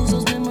wanna lose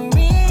those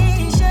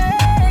memories.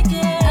 Yeah,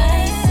 yeah.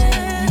 I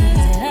said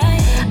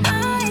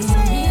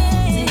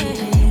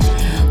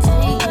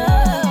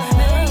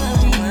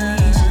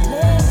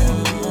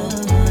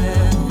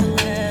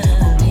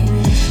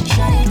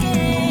try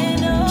again,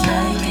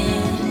 try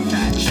again,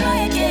 try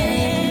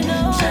again,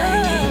 try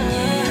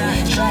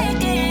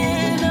again,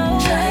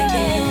 try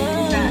again,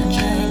 try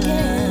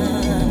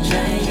again,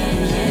 try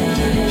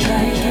again,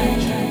 try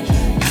again.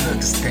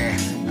 Looks there,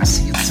 I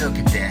see you took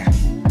it there.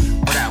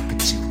 What out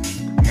with you?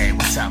 Hey,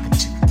 what's up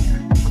with you?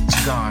 What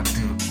you gonna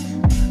do?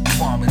 You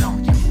want it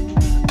on you?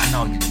 I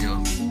know you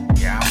do.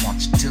 Yeah, I want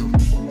you to.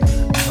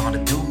 You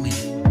gonna do me?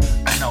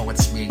 I know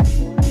it's me.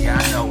 Yeah,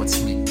 I know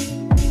it's me.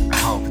 I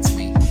hope it's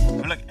me. I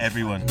feel like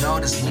everyone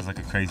Notice me. has like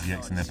a crazy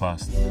ex in their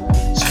past.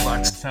 She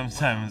wants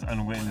Sometimes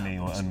unwittingly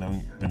or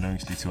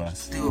unbeknownstly to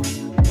us. to do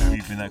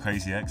We've been that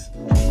crazy ex.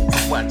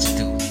 what you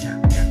do.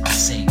 I'm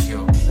seeing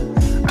you.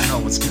 I know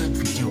what's good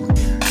for you.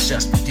 It's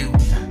just for you.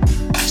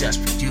 It's just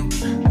for you.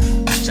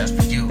 It's just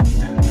for you.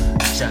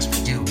 It's just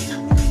for you.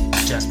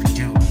 It's just for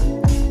you.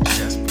 It's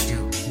just for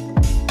you.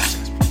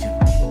 It's just for you.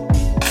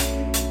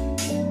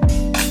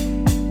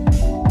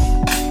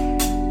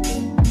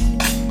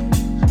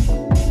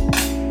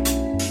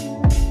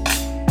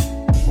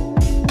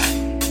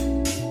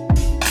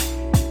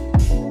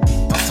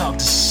 Don't talk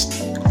to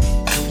shit.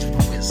 Don't you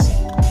do this.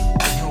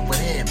 Are you with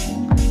him?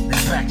 Then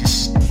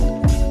practice shit.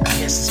 I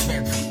guess it's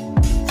meant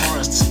for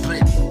us to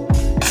split.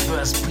 It's for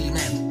us to be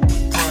meant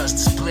for us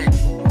to split.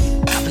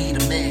 I'll be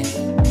the man.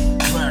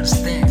 You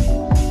understand?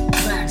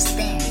 You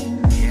understand?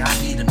 Yeah,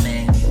 I'll be the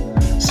man.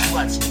 So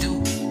what you do?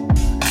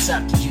 It's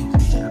up to you.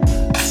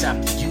 It's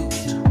up to you.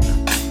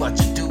 What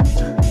you do?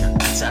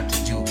 It's up to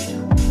you.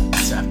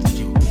 It's up to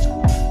you.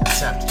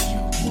 It's up to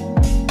you.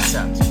 It's up to you. It's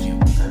up to you.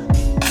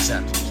 It's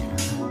up to you.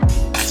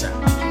 It's up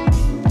to you.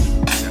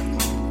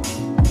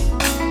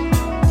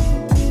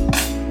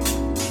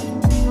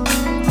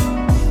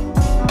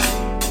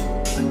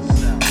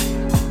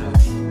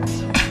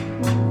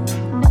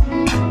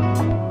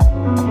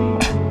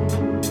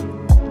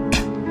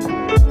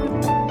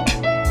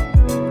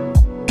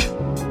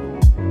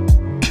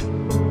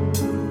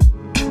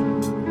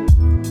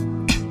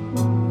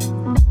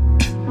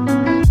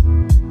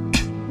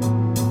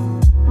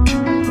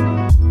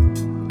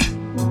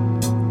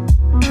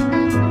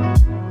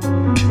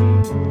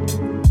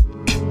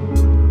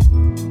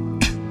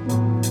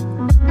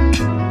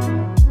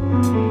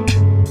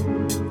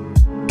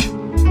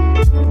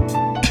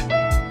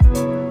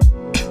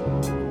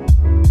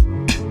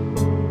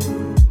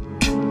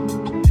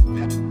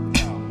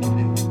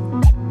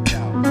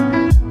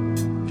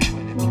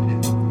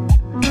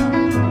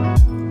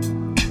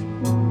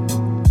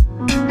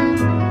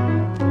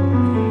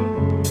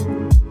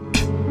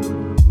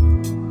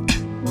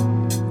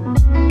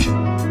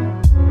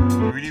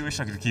 I really wish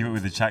I could keep it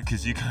with the chat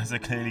because you guys are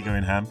clearly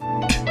going ham.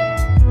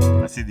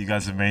 I see that you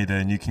guys have made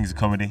New Kings of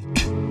Comedy.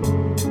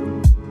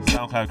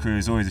 SoundCloud crew,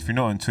 as always, if you're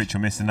not on Twitch,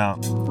 you're missing out.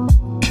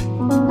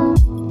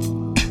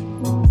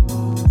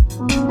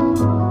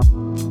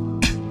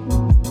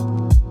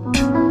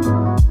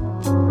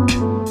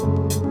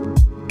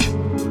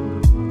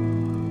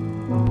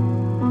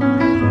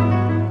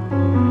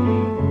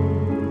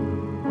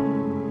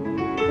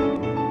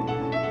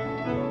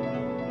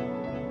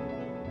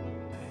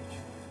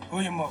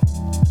 William up.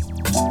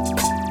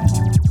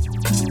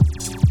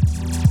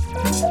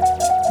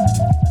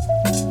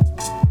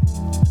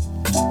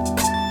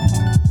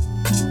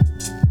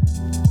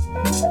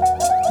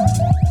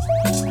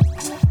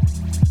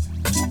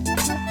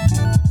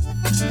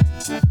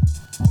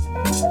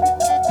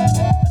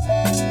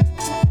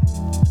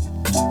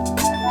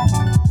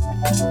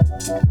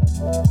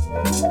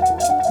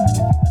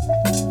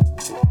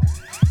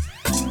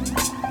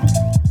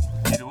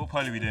 Either what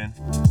party are we doing?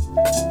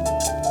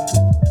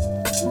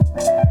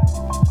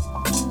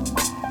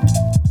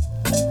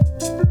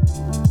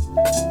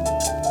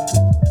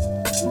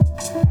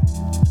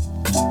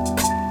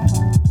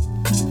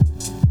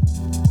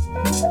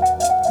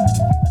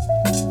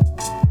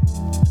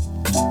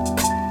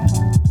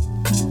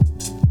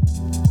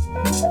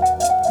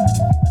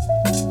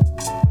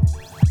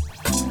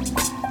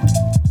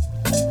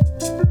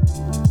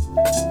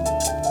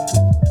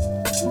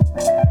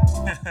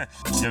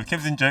 Yo,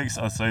 Kibs and jokes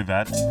are so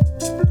bad.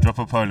 Drop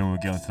a poll and we'll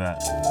get onto that.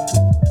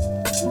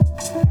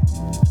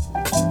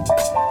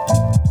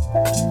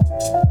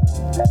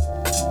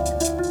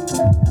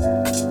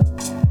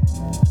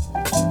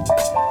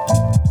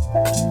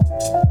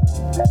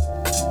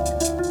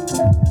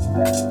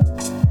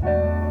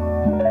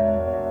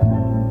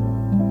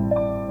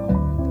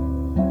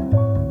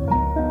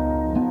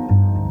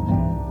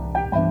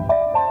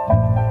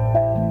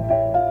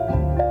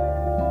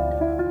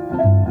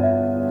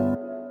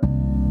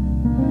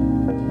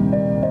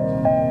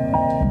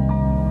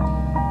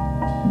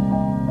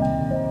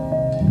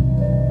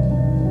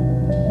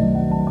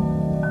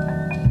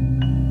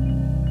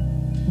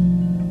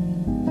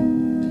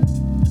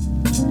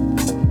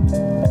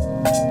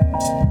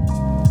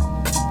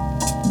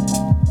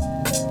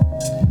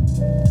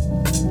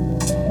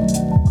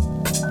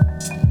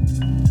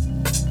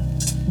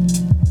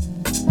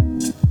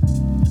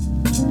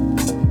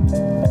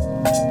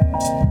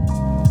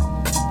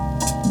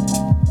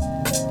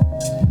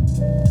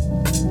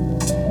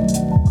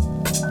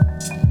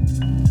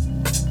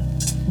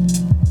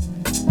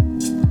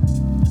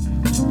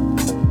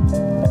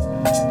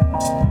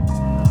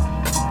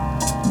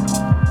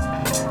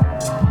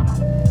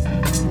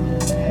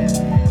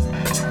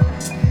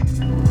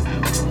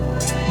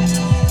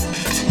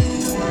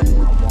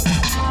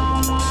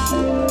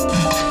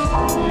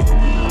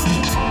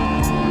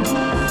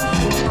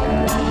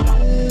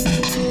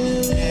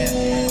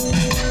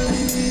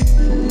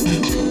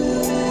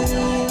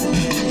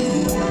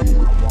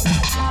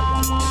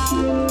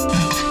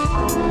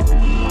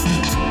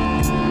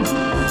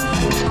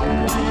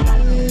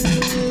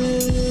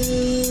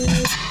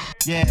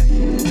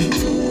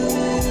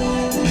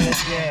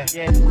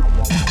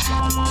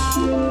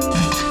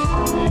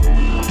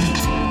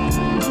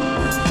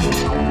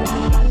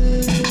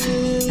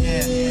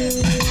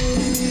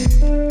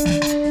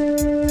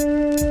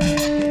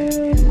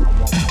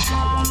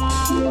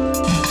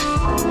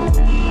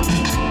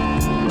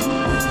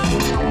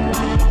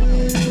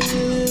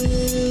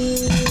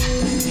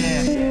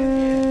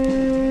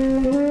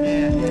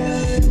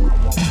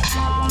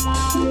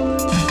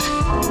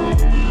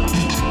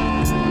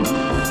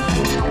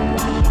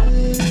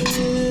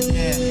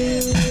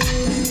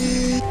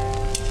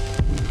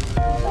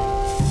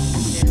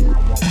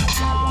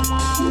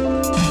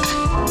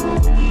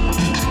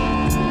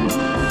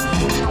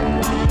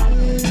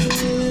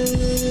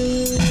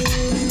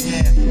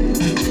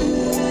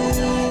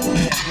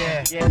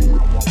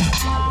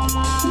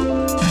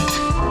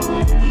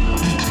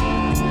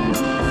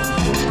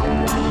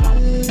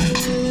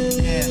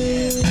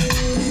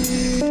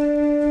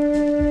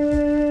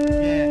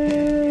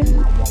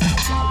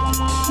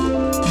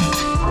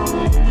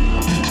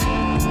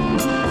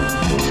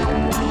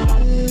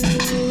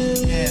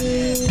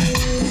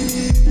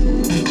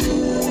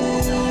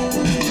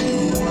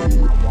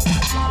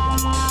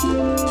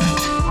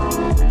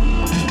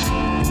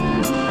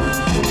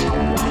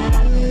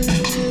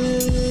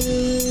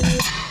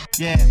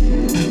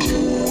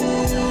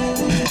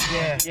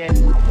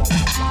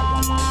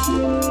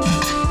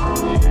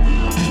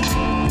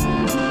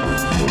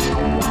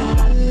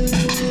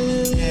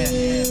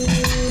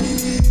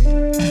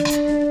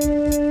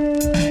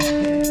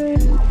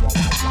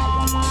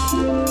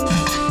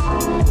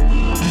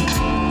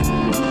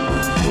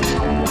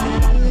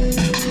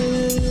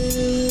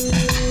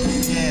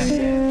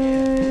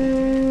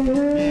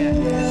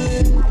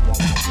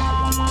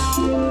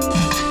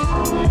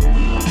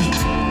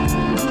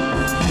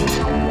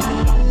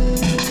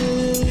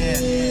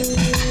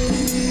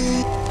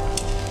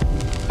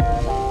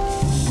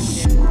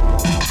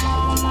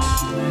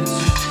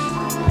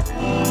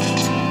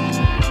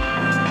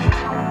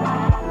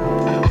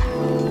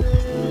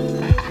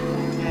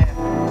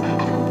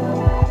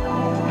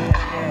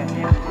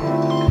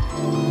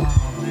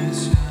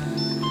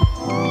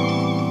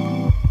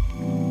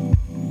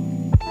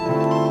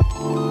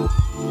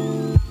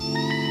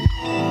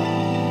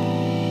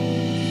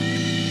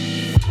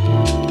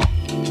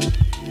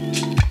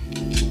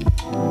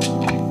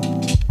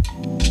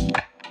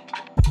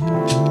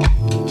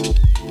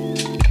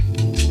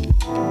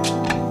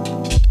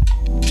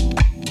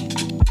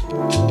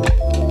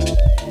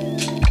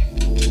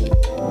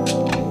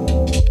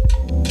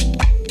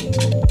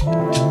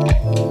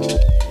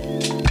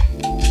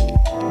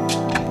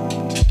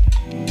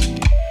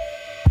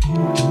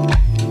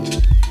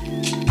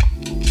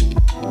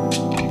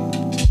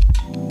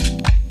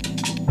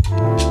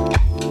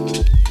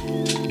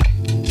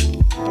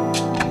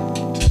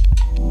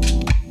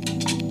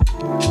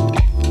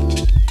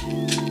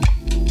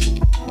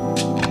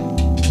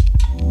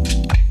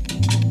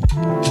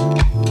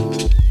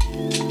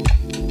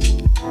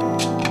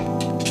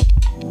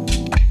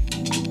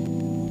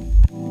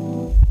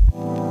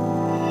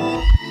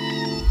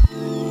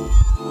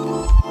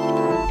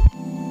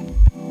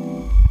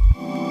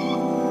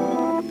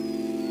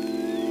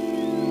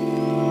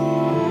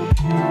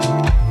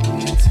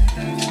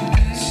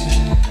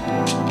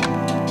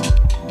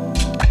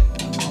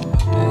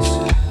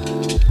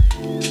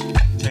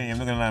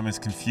 I'm as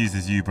confused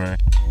as you, bro. I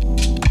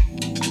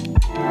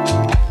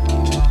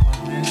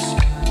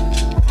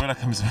feel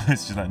like I'm supposed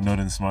to just like nod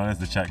and smile as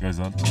the chat goes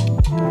on.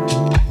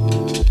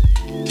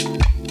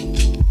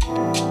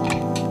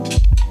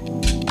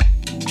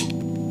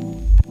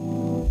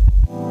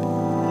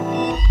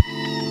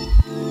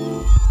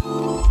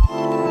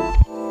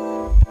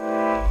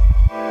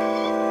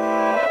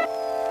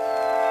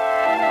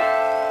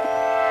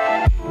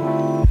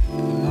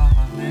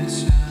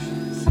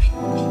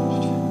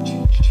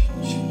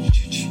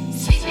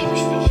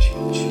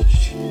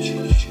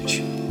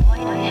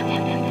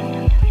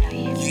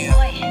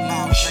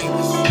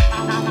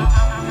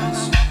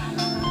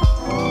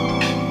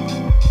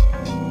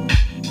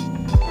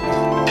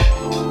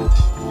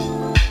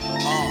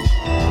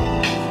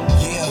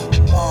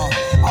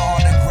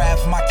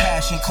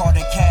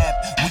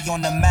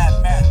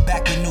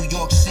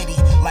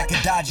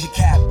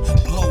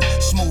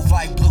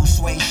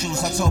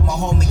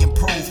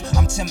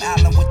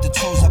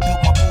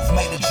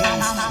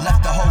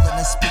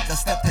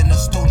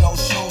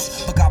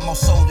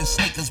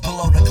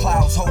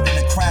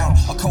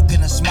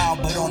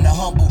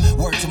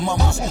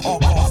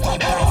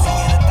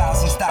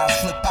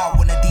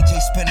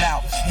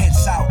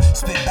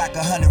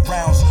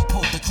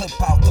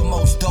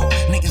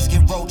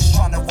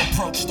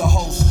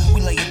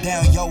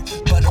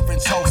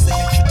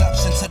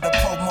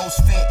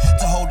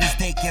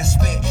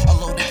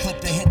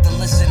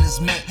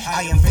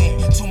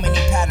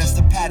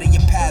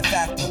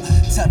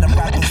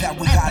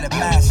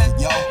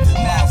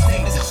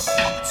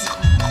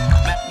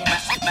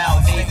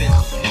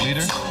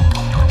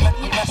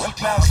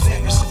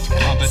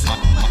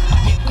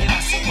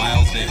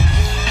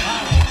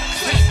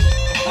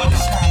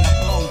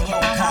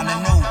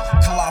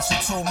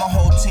 too. My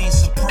whole team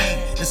supreme.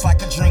 It's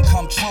like a dream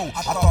come true.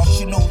 I thought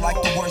you knew like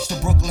the words to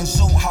Brooklyn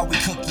Zoo. How we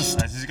cook the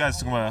As you guys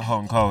talking about hot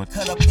and cold,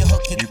 cut up your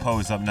hook, new poll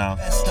is up now.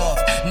 best of.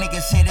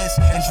 Niggas hit us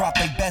and drop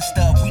their best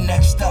of. We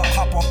next up.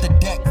 Hop off the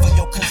deck for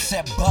your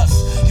cassette bus.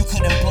 You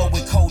couldn't blow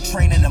with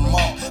Coltrane in the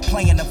mall.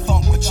 Playing the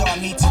funk, but y'all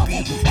need to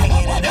be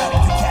hanging it up.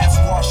 You cats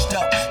washed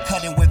up.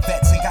 Cutting with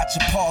vets and got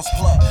your paws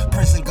plugged.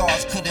 Prison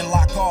guards couldn't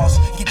lock ours.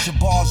 Get your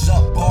bars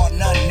up. Bar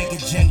none, nigga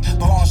J.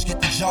 Barnes get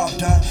the job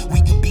done.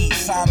 We could be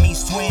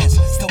Siamese twins.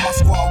 Still my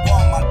squad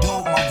won, my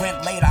dude. My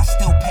rent late, I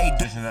still pay.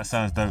 Listen, that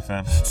sounds dope,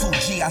 fam.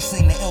 2G, I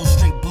sing the Ill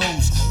Street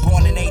Blues.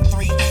 Born in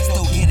A3,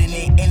 still getting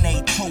it in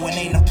A2. And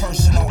ain't a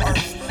person on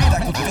earth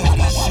that can fill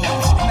these shoes.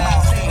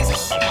 Miles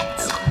Davis.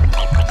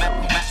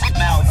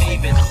 Miles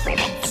Davis.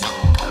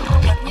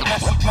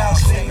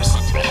 Miles Davis.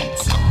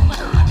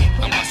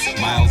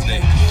 Miles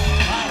Davis.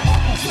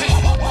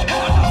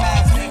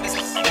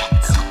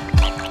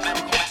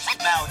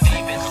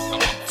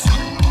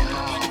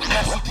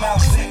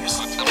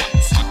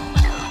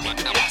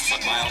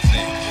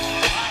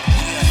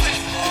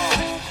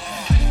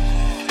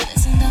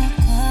 Listen, don't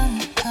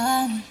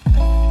call me,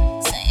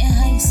 saying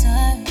how you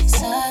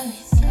sorry.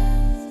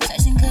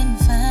 Searching, couldn't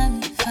find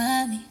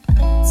me.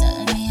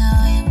 Telling me how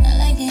I am not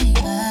like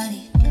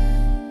anybody.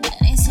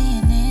 And ain't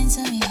seeing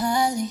into me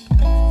hardly.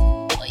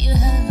 Boy, you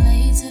hella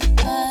late to the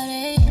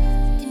party.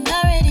 Can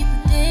already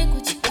predict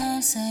what you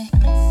gon' say to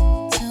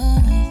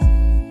me.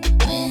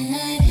 When I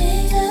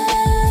pick up,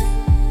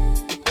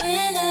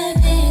 when I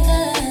pick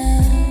up,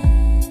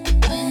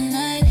 when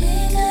I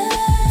pick up,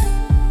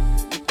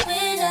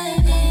 when I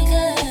pick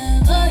up,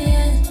 oh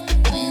yeah.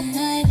 When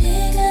I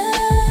pick up,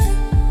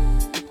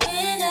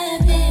 when I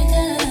pick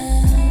up,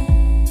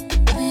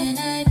 when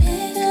I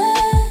pick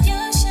up,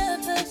 you should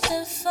put the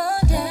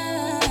phone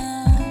down.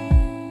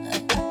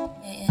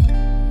 Yeah.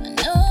 I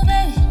know,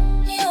 baby,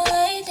 you don't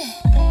like that.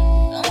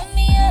 Roll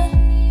me up,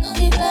 don't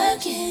be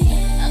blocking.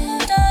 I'm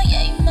gon' down,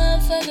 yeah, you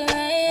motherfucker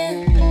right here.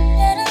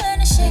 Better learn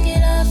to shake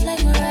it off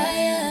like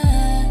Mariah.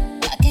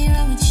 I can't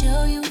run with you,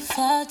 you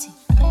faulty.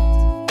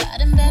 Got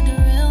him back to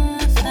real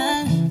one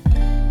finally.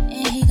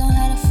 And he gon'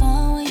 have the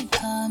phone when you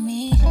call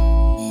me.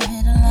 Leave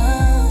it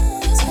alone.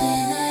 'Cause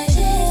when I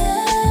pick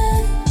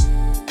up,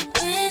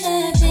 when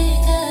I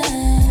pick up,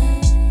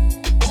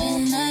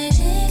 when I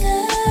pick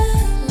up,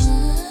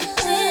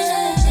 when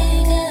I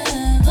pick up,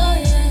 oh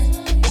yeah.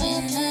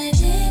 When I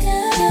pick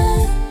up,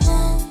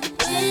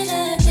 when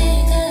I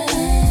pick up,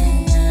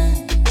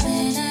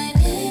 when I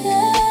pick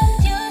up,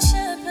 you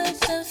should put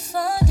the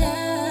phone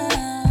down.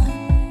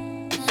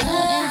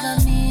 Don't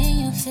involve me in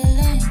your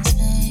feelings,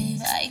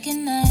 babe. I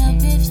cannot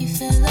help if you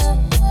feel that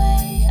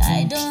way. I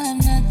don't have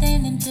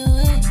nothing to do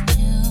with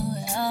you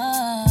at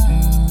all.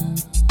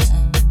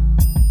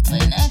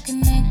 We're not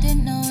connected,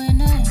 no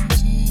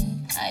energy.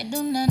 I do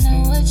not know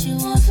what you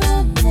want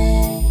from me.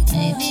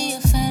 Maybe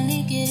you'll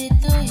finally get it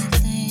through your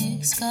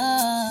thick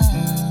skull.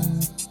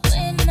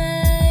 When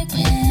I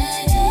pick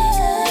up,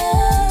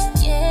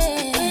 yeah.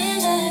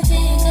 When I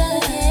pick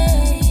up,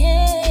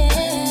 yeah.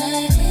 When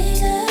I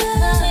pick up,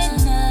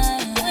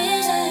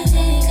 when I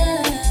pick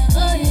up,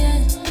 oh yeah.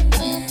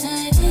 When I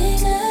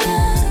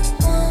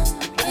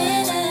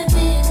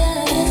pick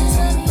up,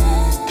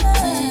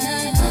 when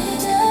I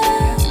pick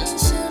up, you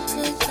should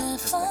put the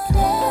phone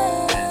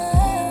down.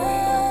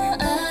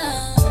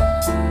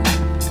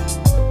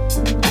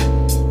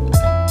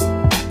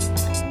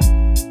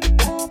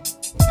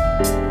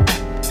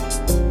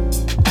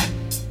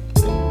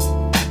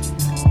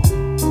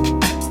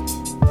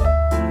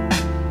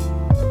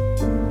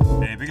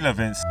 Hey, big love,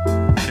 Vince.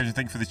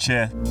 Thank you for the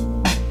chair.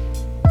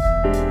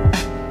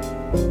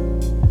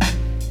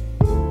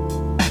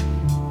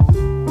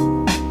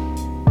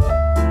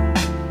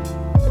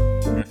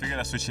 I figured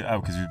I'd switch it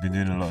up because we've been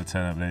doing a lot of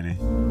turn up lately.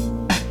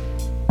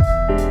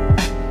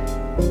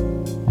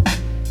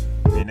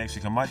 Maybe next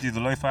week I might do the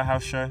Lo-Fi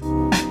House show.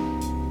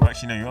 Well,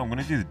 actually, no, I'm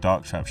going to do the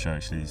Dark Trap show,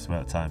 actually. It's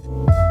about time.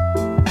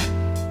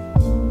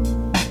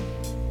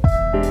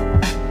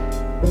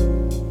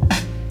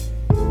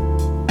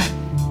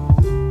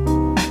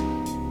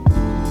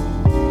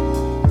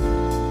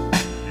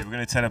 Yeah, we're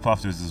going to turn up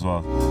afterwards as well.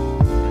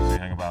 Actually,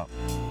 hang about.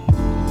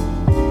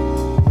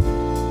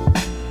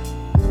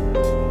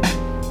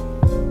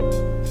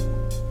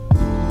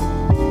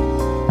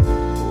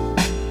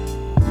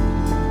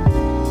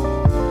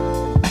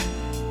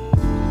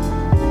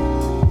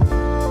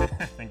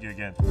 Thank you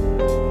again.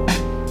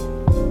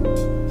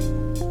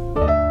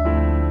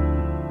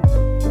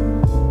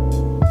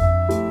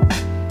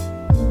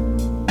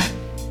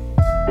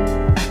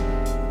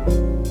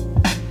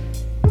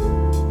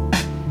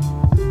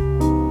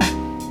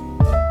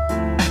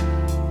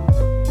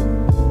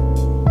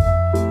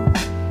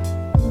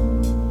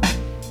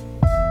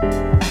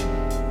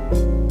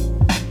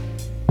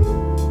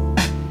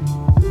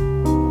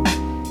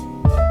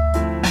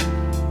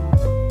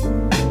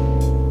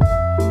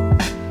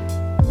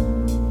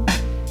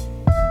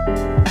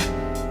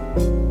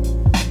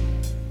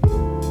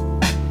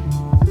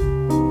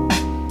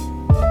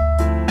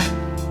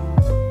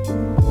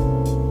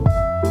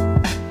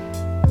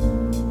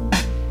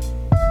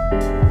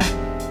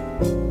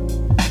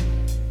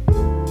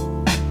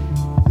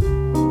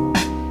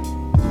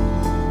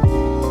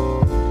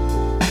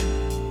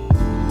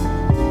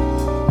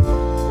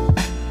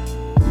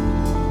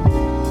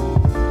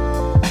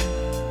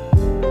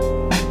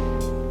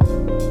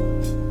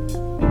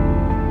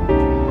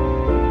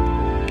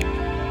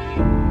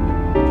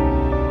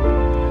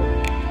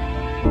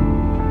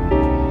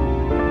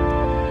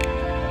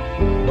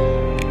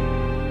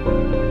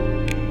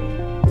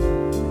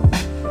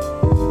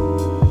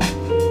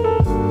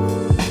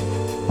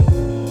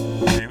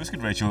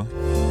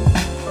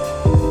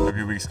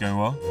 going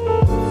well.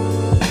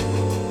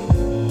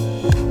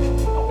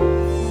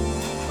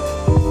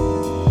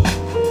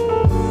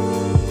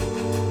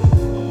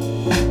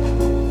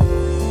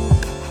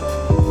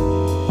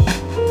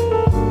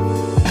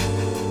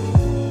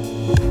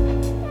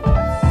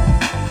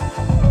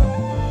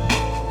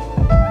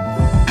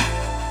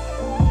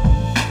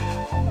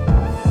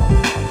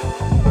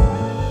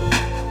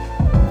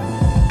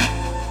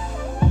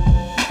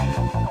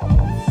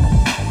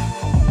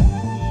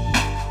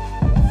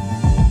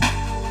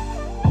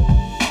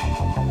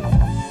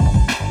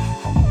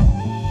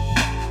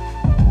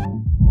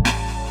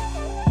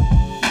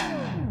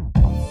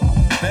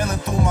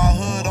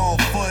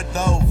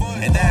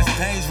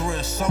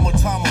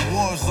 Summertime a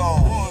war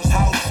zone.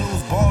 House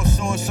shoes, ball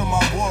shorts in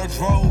my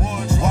wardrobe.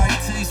 White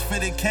tees,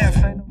 fitted caps,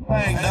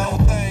 ain't no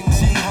thing though.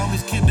 G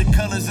homies keep the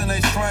colors in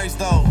they strings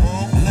though.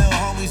 Lil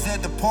homies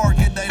at the park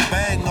get they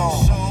bang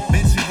on.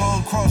 Bitch, you go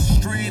across the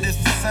street, it's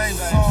the same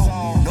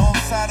song. Know I'm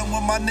siding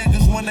with my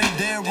niggas when they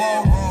dead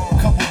wrong.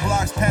 Couple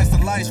blocks past the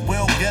lights, we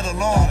don't get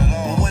along.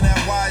 But when that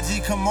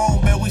YG come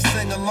on, bet we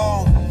sing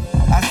along.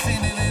 I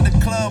seen it in the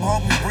club,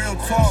 homie, real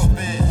talk.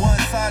 One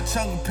side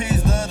chunk of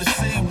peas, the other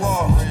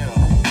seawall.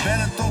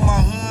 Better through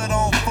my hood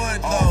on foot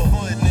though.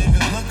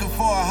 Looking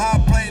for a hot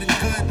plate and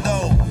good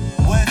though.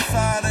 West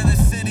side of the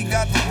city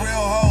got the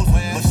real hoes,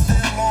 but still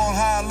on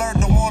high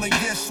alert, don't wanna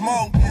get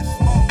smoked.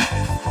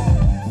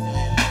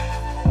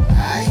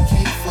 I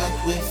can't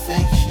fuck with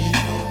fake shit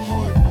no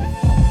more.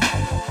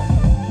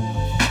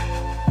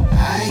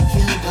 I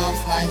killed off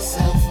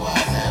myself while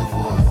at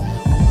war.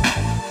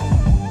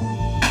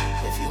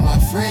 If you my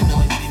friend,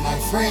 always be my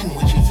friend.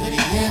 With you to the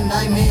end,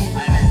 I'm in.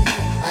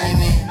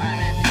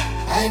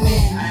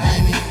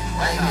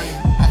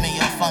 I'm in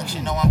your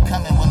function, know I'm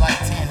coming with like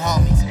 10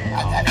 homies.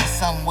 I got in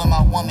something with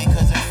my woman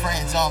cause her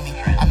friends on me.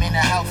 I'm in a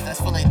house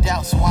that's full of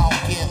doubt so I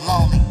don't get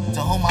lonely.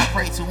 To whom I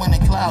pray to when the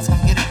clouds come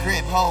get a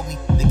grip, hold me.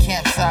 The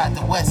campsite,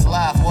 the West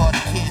Live where all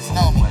the kids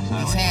know me.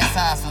 These hand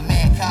signs for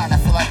mankind, I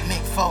feel like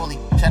Mick Foley.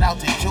 Shout out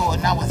to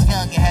Jordan, I was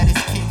young and had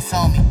his kicks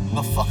on me.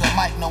 But fuck a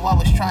mic, no, I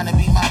was trying to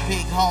be my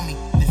big homie.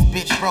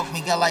 Bitch broke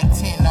me, got like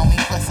 10 on me.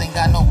 Plus ain't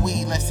got no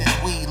weed left since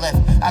weed left.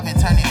 I've been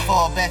turning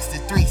 4 backs to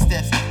 3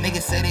 steps.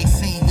 Niggas say they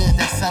seen good,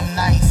 that's something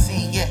I ain't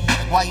seen yet.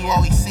 Why you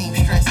always seem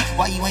stressed?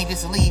 Why you ain't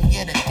just leave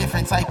yet? A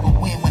different type of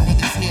win when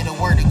niggas hear the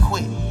word to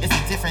quit. It's a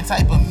different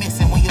type of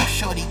missing when your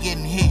shorty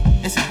getting hit.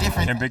 It's a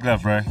different and big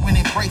love, bro. When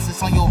it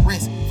bracelets on your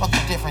wrist. Fuck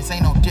the difference,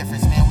 ain't no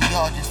difference, man. We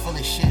all just full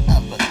of shit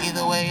up, but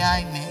either way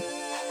I'm in.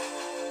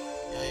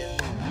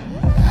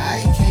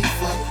 I can't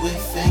fuck with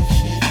fake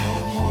shit no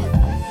more.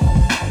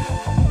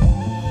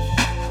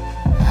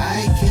 I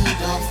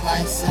killed off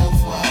myself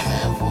while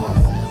at war.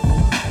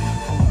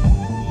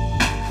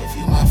 If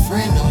you my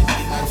friend, always be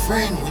my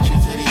friend. With you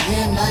to the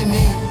end, I'm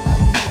in.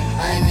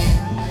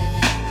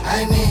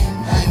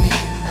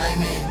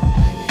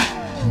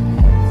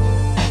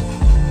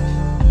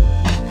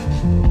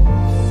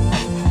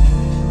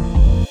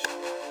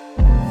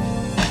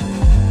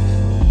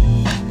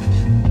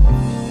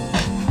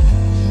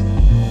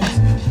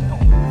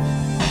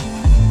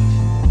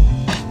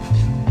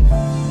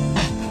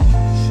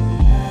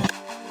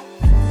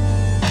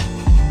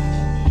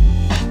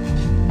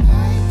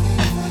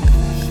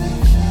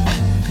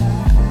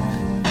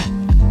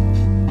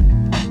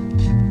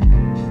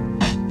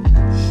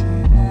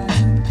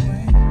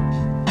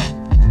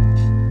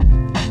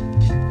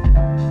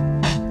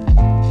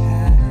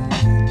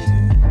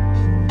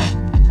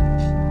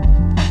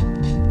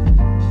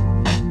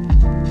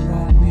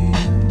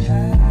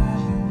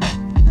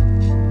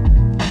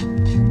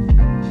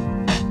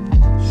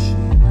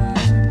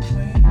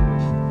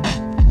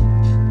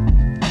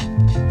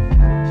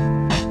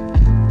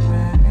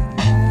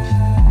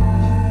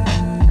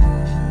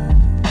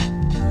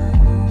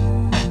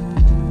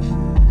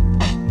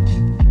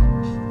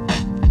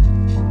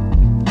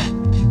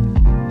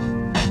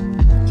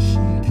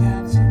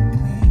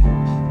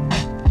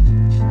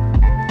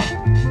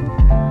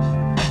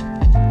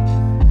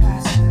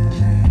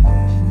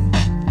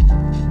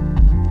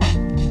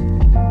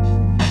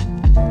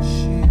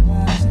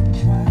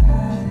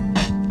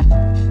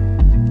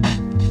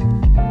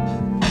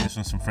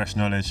 Fresh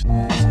knowledge.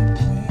 Yeah,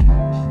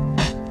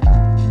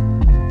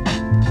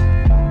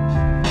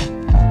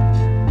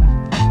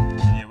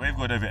 Wave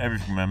got over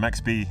everything, man.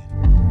 Max B,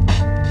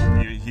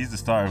 he's the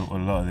star of a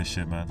lot of this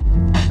shit, man.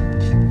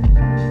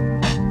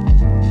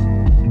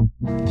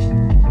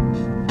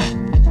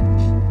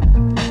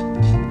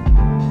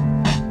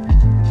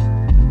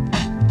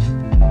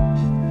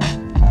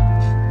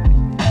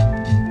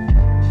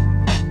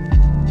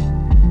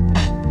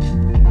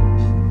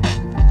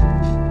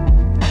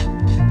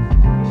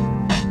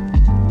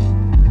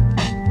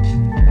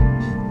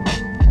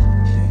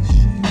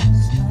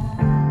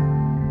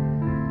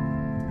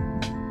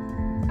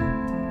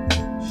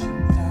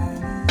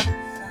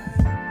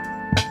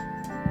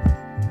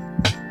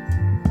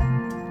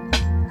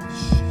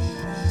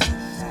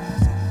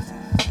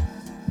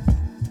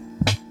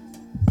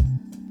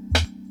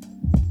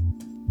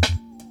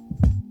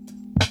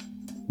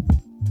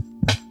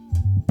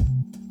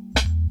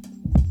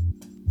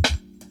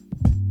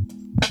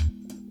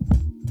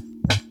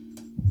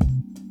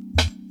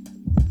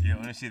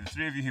 to see the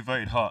three of you who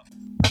voted hot.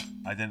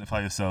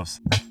 Identify yourselves.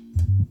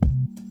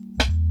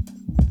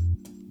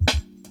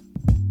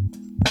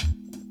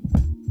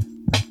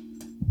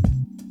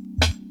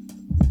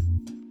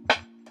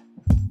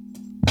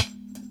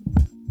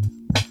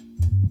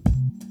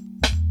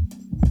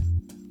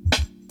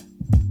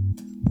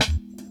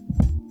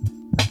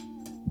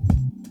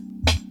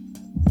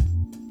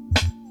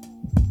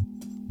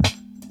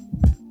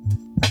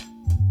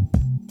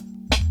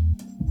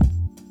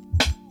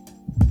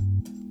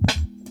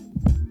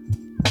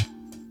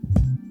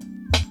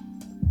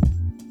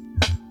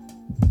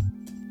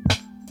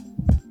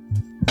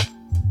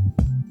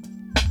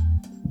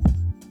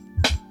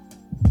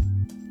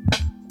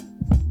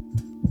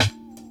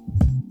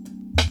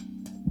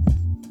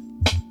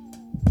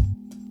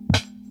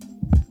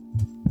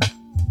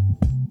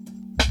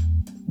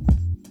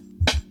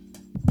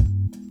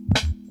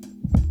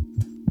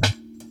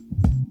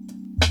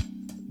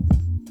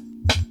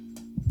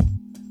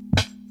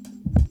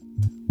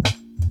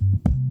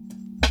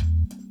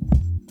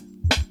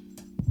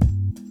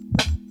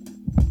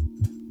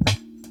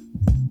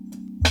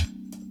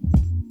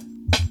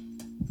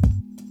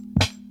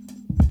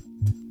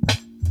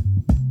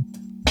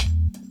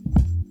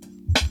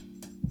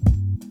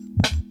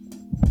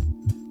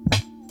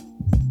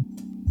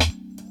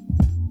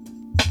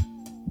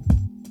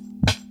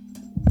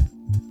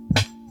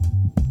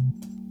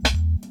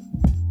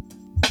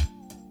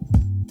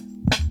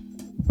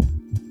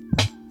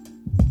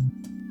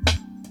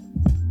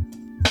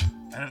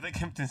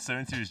 Kempton so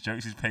into his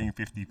jokes, he's paying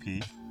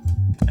 50p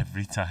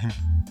every time.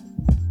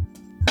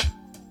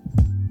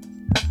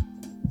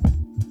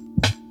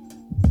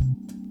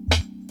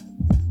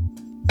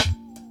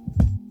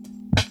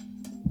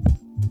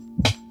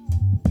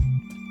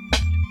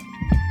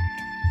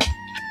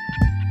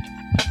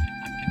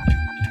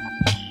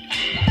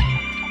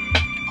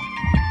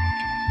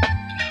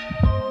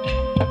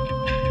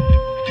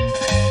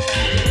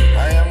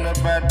 I am the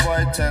bad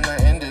boy tenor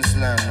in this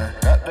land.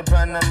 Got the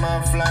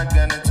Panama flag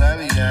and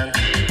Italian.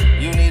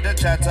 You need a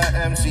chatter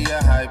MC,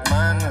 a hype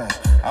man.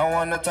 I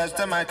wanna touch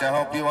the mic, I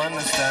hope you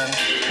understand.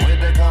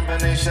 With a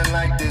combination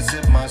like this,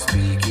 it must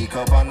be Geek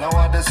up on no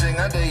other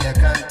singer that you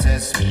can't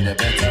test me. The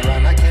better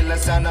run, I kill the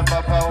sound and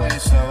pop away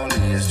slowly.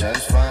 It's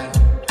just fun.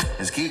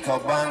 It's Geek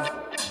up on.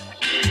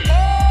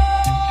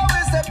 Oh,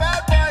 it's the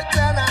bad boy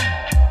tenor.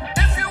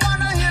 If you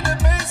wanna hear the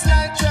bass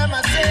like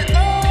tremor, say,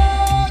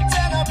 oh,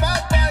 tenor,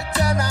 bad boy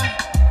tenor.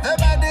 The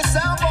baddest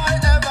sound boy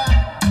ever.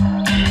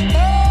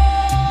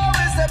 Oh,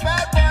 it's the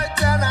bad boy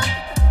tenor.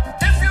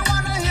 If you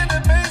wanna hear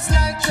the bass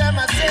like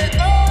tremor, say,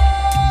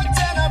 oh,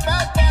 tenor,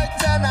 bad boy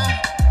tenor.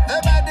 The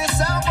baddest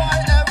sound boy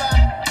ever.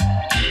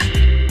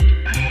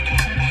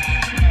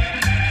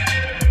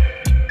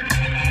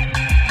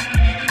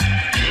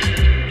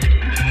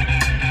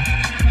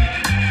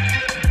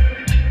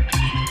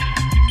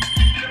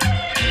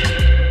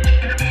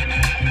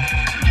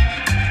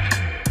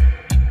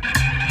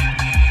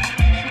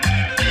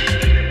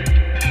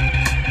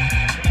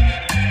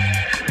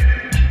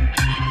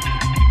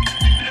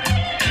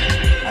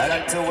 I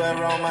like to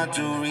wear all my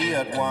jewelry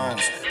at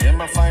once. In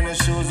my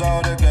finest shoes,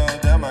 all the girls,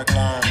 them my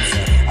clans.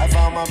 I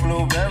found my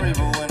blueberry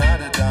boo and I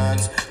the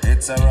dance.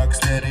 It's a rock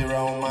steady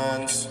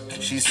romance.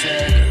 She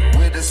said,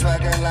 with a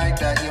swagger like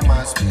that, you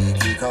must be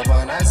Geek up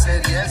on. I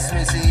said, yes,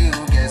 missy, you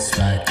guess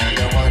right. I'm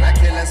the one I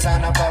kill a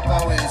sound and pop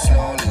away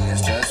slowly.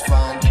 It's just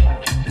fun.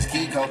 It's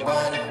Geek up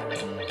on.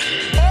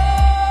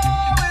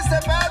 Oh, it's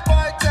the bad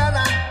boy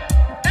tenor.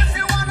 If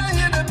you wanna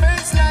hear the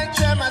bass like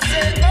tremor,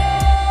 say,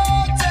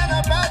 oh,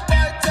 tenor, bad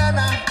boy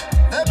tenor.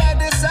 The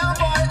baddest sound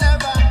boy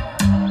ever.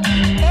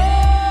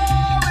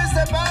 Oh, it's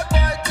the bad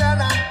boy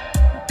tenor.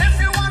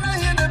 If you wanna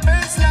hear the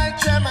bass like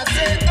tremor,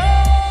 say,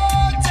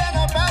 oh,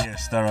 tenor, bad Yeah,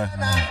 Starro.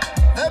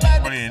 the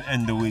baddest. Brilliant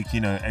end the week, you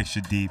know,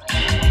 extra deep.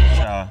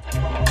 Shower.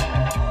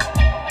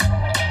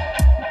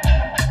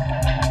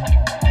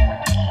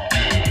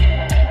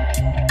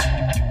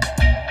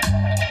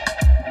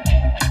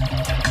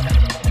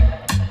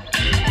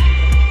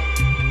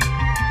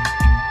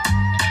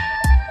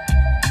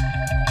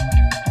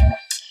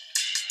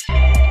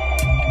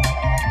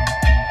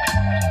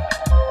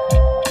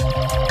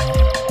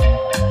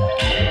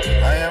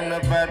 I am the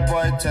bad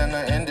boy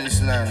tenor in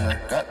this land.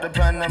 Got the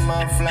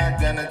Panama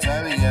flag and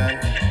Italian.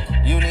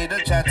 You need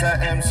a chatter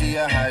MC,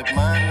 a hype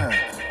man.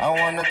 I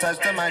wanna touch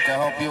the mic, I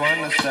hope you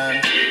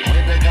understand.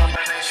 With a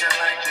combination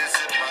like this,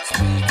 it must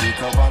be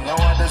Geek up on no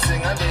other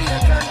singer that you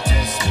can't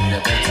test me. The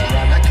better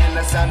run, I kill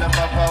the sound and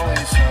pop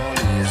away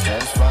slowly. It's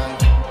just fun.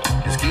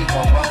 It's Geek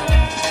up on.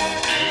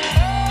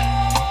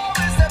 Oh,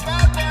 it's the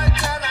bad boy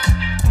tenor.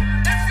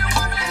 If you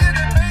wanna hear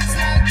the bass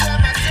like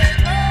tremor, say,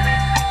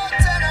 oh,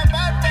 tenor,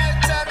 bad boy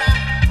tenor.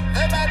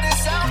 The baddest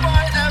sound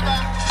boy ever.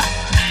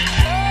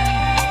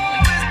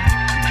 Oh, it's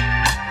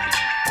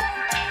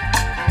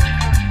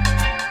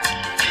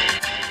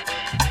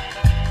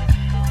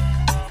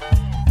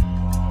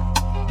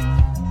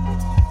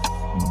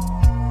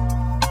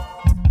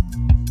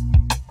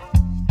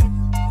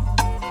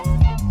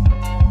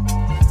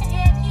Yeah.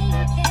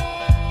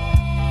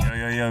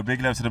 Yo, big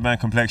love to the man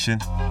Complexion.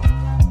 Hey,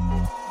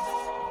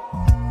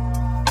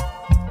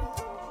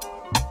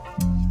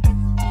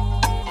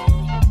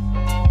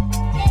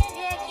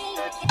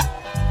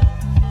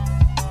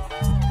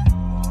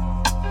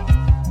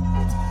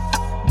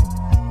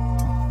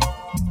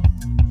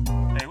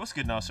 what's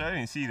good now, sir? I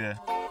didn't see you there.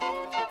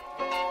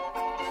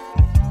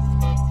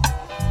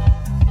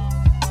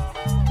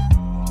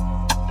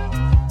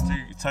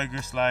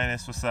 Tigress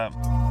Lioness, what's up?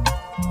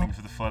 Thank you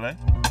for the follow.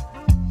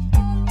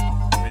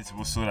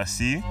 Invincible Soul, I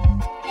see you.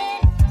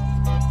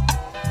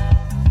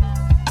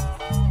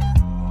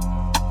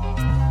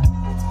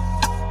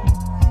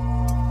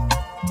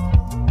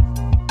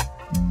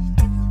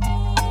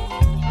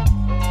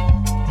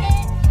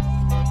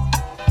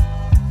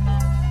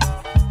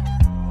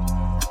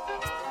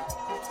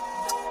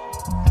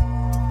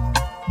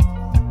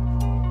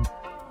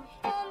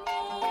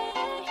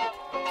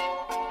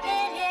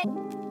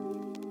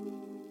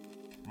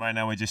 Right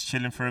now we're just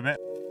chilling for a bit,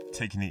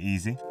 taking it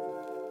easy.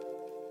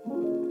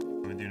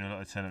 We've been doing a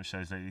lot of turn-up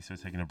shows lately, so we're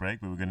taking a break,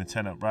 but we're going to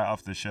turn up right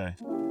after the show.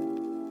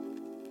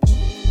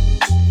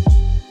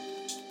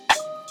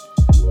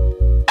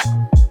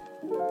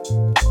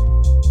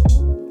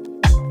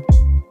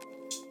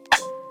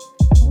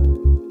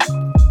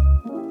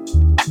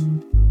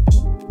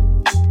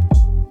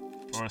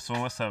 Alright, so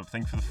what's up?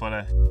 Thank you for the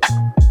follow.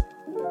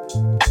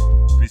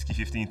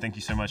 Whiskey15, thank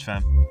you so much,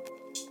 fam.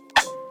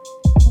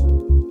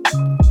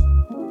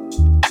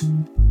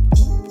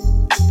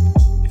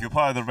 If you're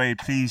part of the raid,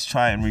 please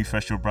try and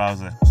refresh your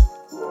browser,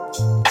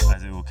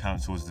 as it will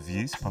count towards the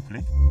views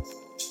properly.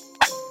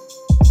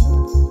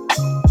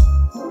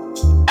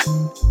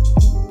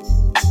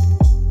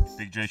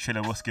 Big Dre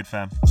Triller, what's good,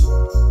 fam?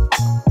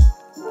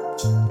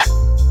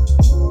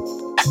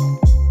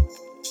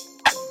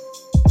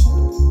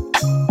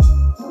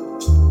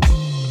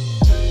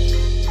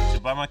 So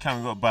by my count,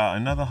 we've got about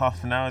another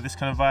half an hour of this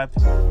kind of vibe,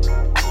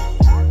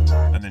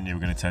 and then we're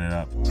going to turn it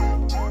up.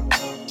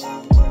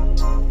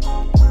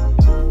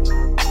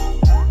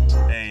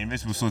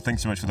 Invisible Sword,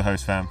 thanks so much for the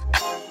host, fam.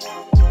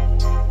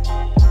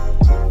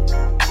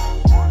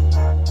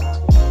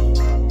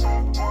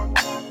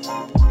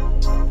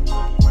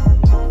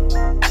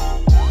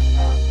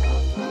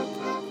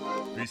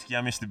 Risky,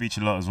 I miss the beach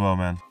a lot as well,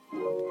 man.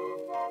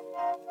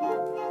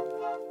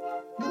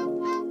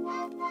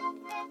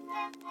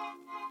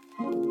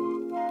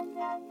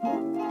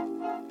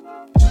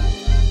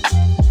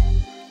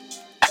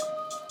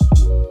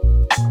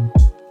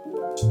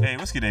 Hey,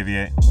 what's good,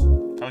 AV8?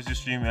 How was your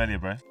stream earlier,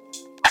 bro?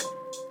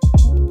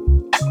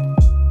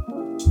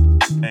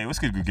 Hey, what's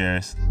good,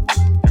 Gregarious?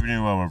 Hope you're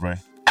doing well, my bro.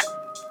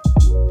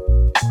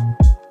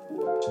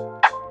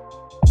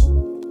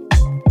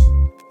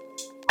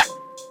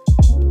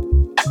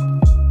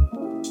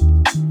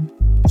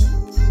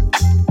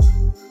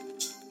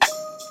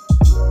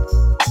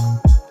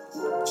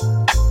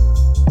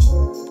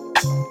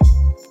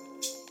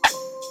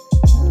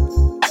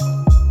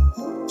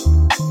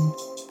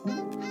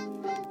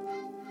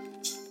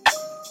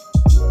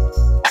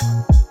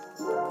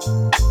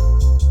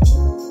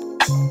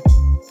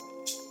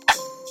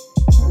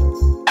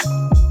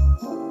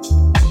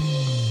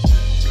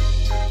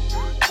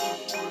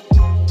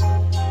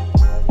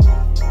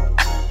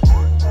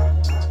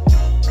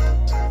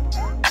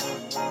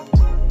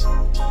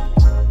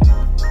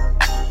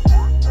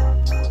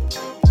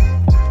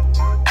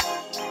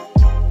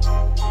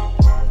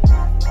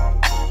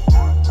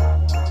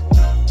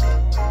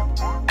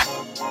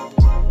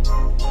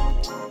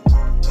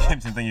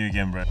 Thank you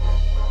again, bro.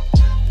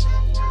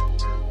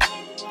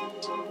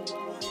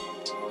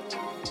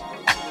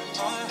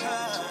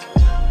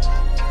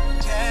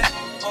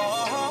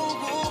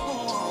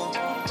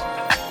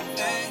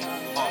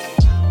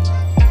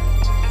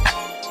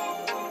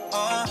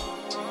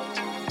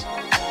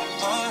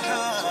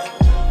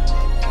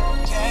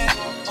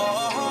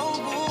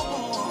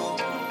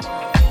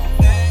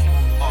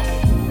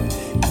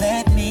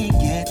 Let me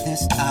get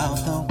this out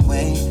the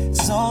way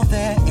so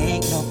there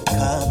ain't no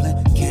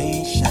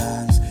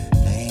complications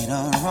later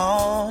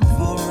on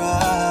for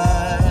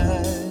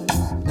us.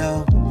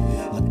 No,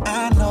 look,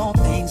 I know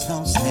things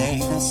don't stay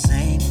the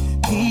same.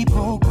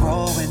 People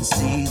grow and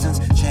seasons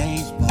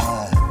change,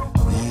 but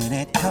when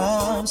it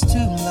comes to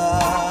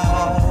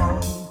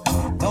love,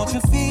 don't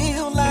you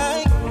feel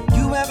like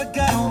you ever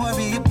gotta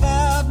worry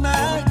about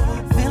my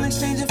feelings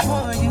changing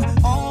for you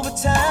over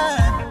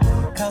time?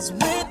 'Cause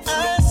when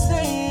I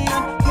say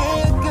I'm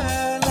here,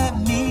 girl, I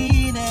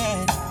mean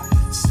it.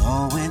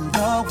 So when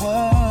the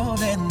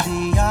world and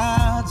the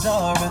odds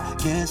are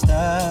against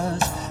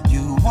us,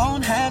 you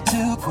won't have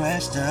to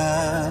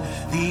question.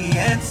 The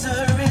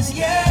answer is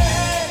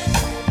yes.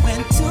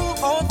 When 2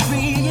 or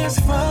 3 years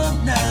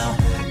from now,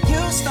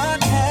 you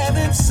start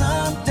having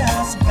some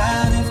doubts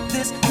about if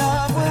this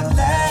love will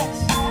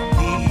last,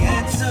 the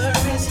answer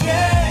is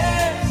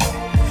yes.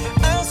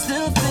 I'll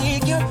still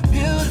think you're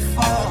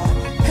beautiful,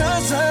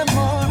 'cause I'm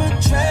more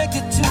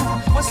attracted to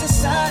what's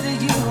inside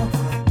of you.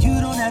 You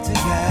don't have to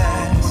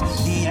guess.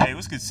 Hey,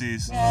 what's good,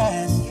 Suze?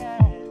 Yes.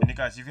 And Hey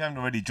guys, if you haven't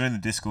already, join the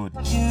Discord.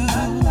 All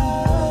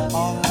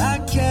I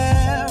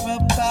care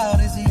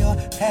about is your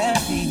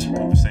happiness.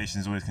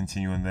 Conversations always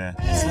continue on there.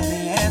 So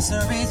the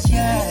answer is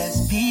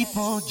yes.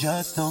 People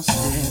just don't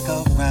stick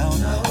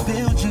around,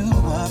 build you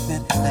up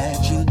and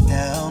let you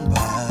down,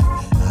 but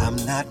I'm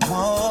not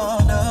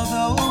one of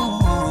those.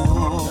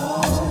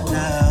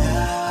 Now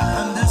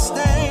I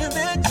understand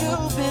that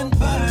you've been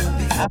burned.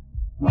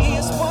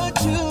 It's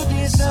what you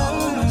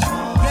deserve,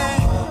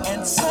 yeah.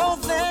 And so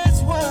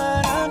that's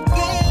what I'm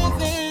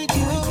giving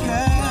you,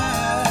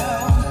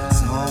 girl.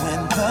 So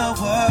when the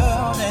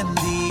world and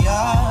the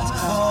odds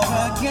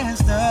are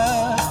against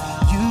us,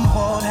 you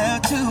won't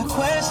have to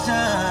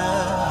question.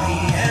 The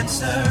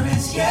answer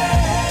is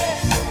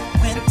yes.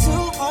 When 2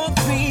 or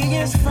 3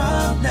 years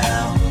from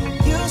now,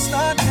 you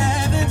start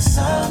having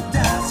some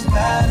doubts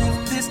about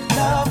if this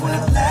love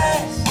will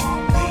last.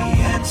 The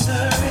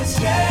answer is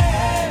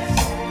yes.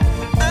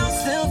 I'll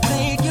still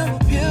think you're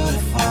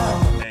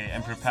beautiful. Hey,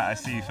 Emperor Pat, I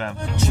see you, fam.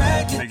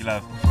 Big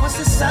love. What's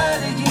the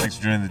side of you? Thanks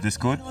for joining the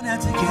Discord.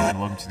 And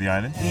welcome to the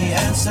island. The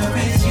answer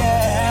is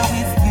yeah.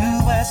 If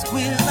you ask, will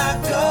I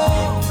go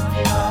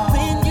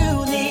when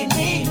you need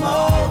me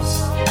most?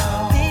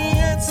 The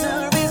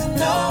answer is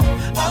no.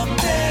 I'm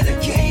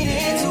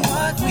dedicated to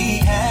what we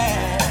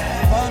have.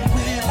 But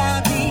will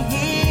I be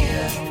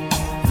here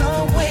the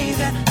way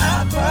that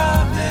I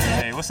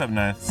promised? Hey, what's up,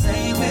 Nath?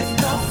 Say with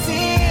no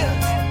fear.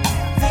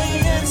 The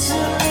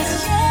answer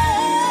is yeah.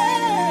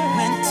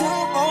 When 2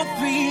 or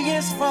 3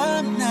 years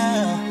from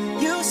now,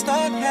 you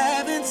start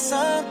having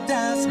some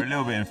doubts. We're a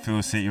little bit in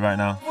Feel City right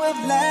now. Will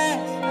last.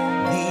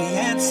 The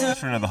answer Just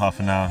for another half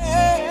an hour.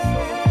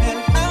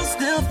 and I'll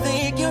still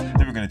think you're.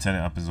 Then we're going to turn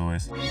it up as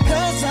always.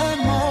 Cause I'm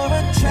more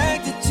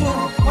attracted to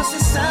what's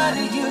inside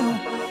of you.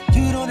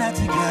 You don't have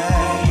to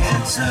guess. The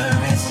answer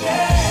is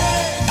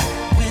yes.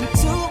 When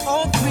 2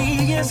 or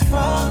 3 years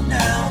from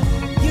now,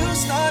 you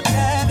start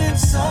having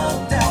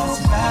some doubts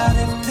about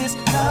if this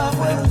love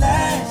will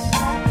last.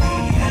 The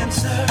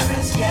answer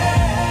is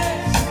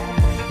yes.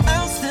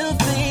 I'll still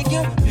think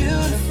you're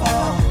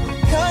beautiful.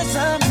 Cause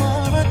I'm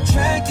more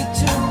attracted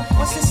to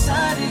what's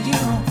inside of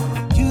you.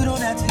 You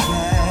don't have to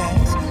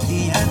guess.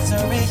 The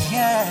answer is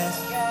yes.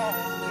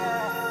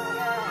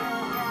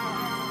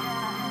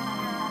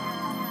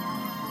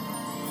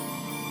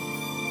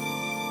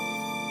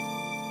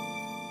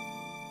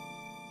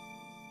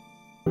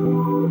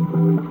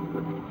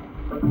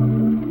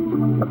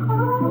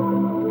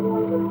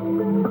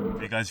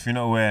 Hey guys, if you're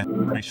not aware,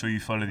 make sure you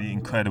follow the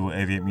incredible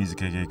Aviate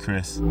Music, aka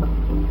Chris,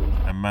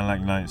 and Man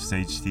Like Night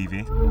Stage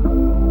TV.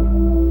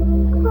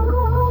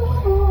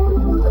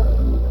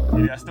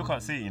 Yeah, I still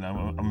can't see it, you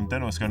know. I don't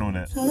know what's going on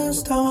there.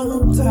 Just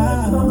on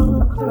time,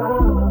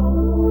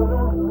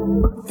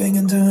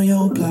 banging down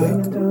your block.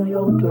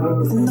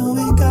 I know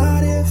we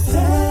got it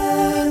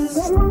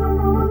fast.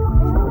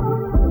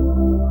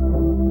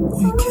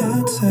 We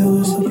can't say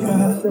we're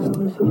surprised.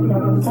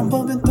 I'm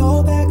bumping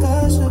throwback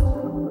Usher.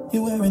 You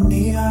wearing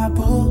knee-high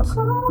boots.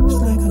 It's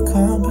like a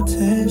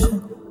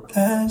competition.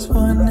 Last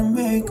one to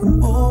make a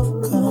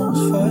move comes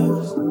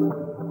first.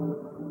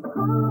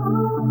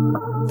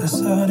 That's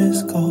how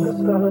this goes.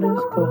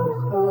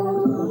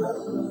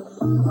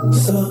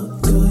 So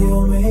do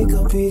your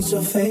makeup, beat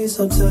your face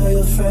up, tell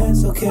your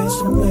friends I'll catch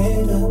them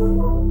later.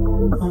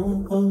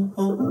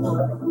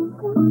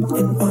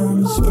 And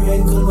I'm spray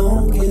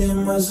cologne, get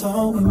in my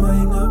zone, we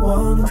might not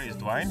wanna. Wait, is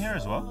Dwight in here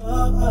as well?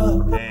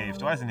 Hey, if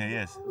Dwight's in here,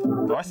 yes.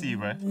 Do I see you,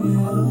 bro?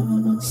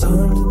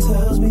 Something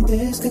tells me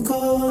this could go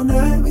all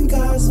night, we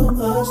got so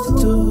much to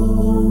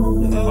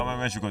do. By my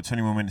measure, we've got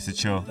 20 more minutes to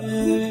chill.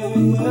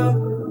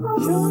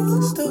 You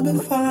look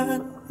stupid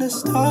fine, the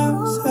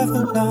stars have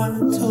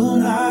aligned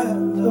tonight.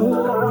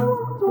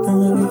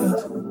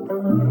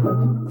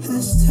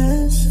 This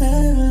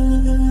tension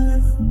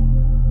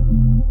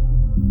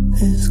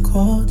is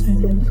golden.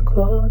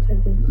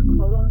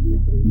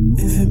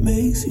 If it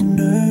makes you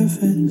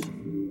nervous,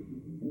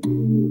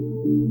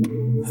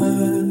 I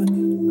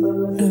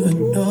never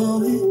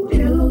know it.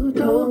 You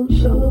don't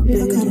show it.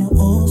 I got an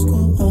old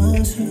school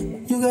Usher.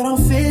 You got on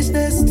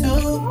fishnets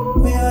too.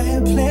 We out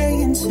here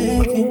playing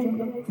chicken.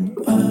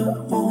 And I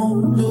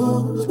won't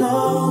lose, no.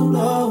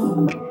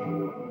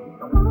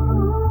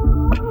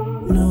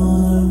 No,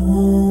 I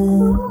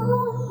won't.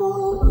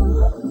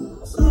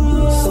 So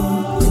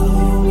do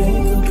you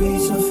make a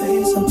beat your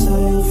face up,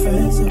 tell your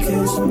friends to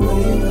catch them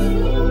later.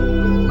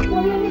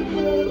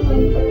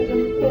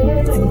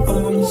 And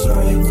I'm just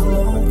spray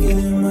cologne, get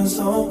in my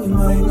zone. We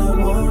might not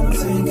wanna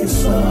take it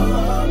slow.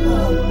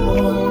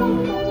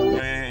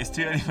 It's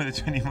too early for the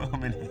 20 more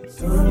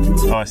minutes.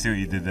 Oh, I see what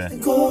you did there. You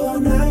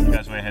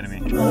guys way ahead of me.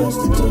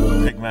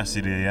 Quick maths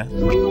you do, yeah?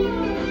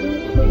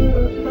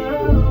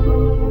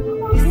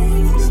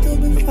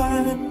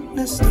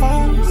 The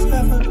stars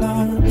have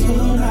aligned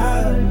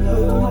tonight.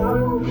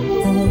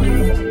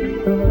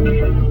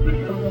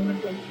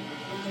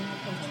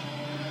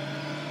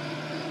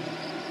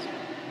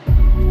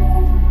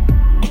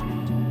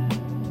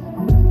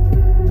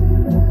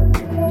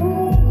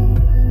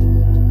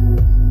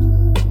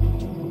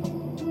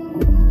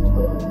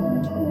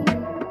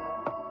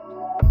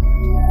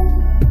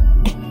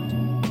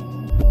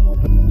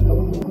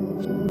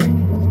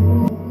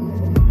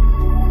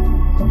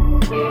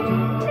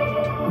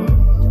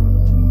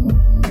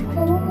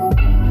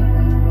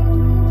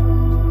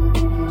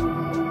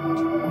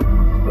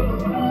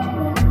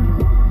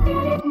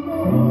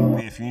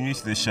 new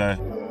to this show,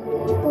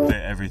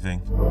 play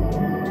everything. Some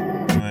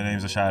of the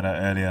names I shouted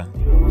out earlier,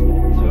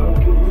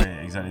 play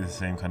exactly the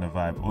same kind of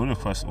vibe, all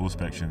across all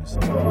spectrums.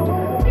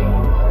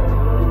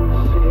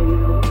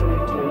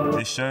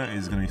 This show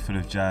is going to be full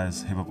of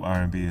jazz, hip-hop,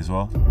 R&B as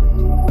well.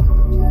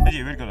 And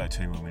yeah, we've got like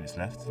 20 more minutes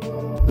left.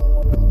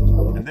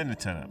 And then the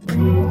turn up.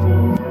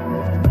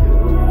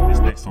 This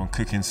next one,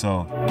 Cooking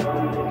Soul.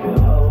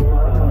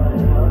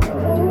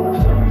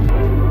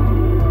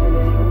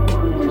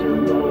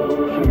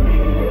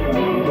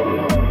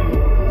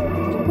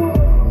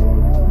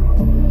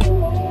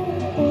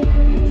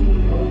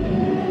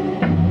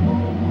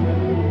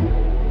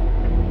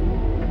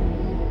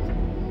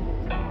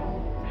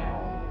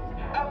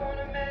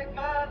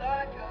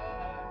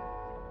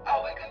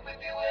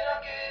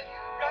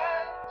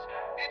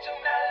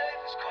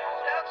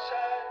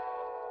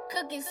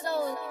 Cooking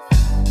soul.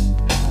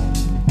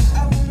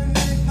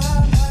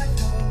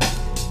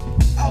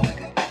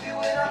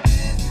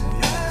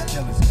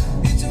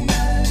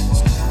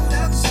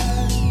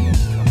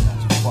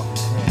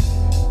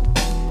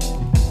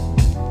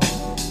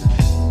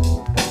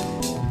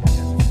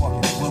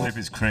 Flip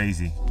is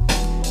crazy.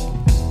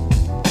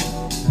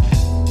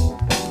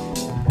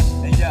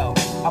 Hey yo,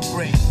 I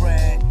break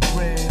bread,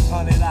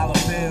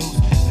 $100 bills.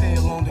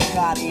 Pill on the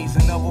Gottis,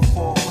 another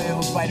 4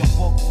 wheels. Write a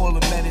book full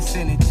of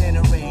medicine and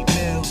generate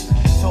mills.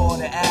 Tore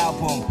the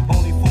album,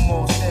 only for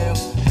more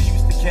sales. We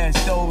used to catch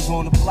those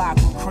on the block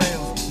with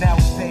krills. Now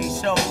it's paid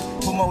shows,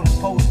 promoters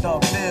post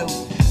up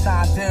bills.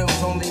 Sign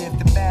deals only if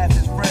the math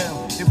is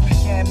real. If we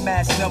can't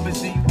match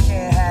numbers, then you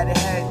can't have the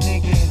head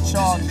nigga in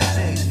charge of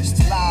shit.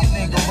 Live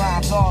nigga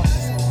rhymes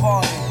artists,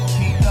 party.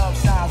 Keep love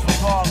signs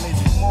regardless,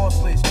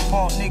 remorseless.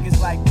 Haunt niggas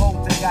like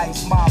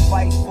poltergeist. My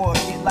advice for a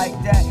kid like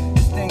that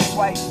is think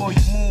twice before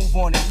you move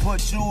on it. Put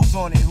jewels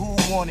on it, who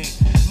want it?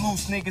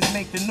 Loose niggas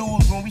make the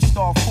news when we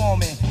start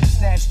forming.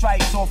 Snatch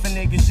stripes off a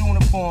nigga's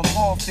uniform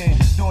often.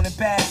 Doing it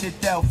bad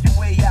shit though, your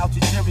way out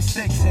your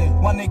jurisdiction.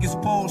 My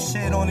niggas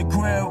bullshit on the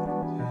grill.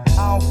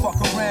 I don't fuck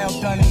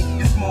around, Dunny.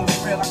 It's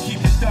most real, I keep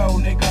it thorough,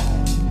 nigga.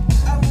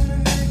 I wanna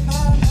make my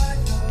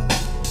life up.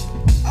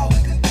 I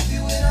wake up with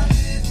you and I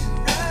give you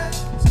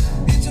rides.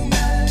 It don't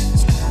matter if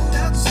it's cold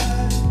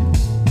outside.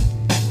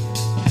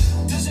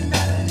 Doesn't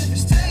matter if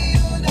it's day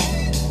or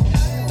night.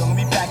 Don't let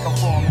me back up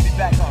for him, let me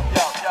back up. Yo.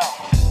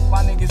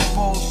 My niggas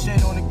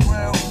bullshit on the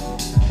grill.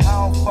 I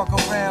don't fuck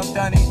around,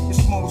 Dunny.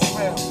 It's most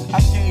real. I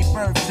gave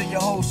birth to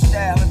your whole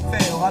style and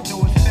feel. I do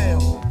it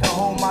feel. To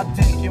hold my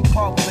dick in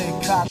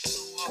public, cop.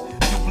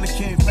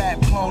 Duplicate rap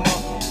cloner.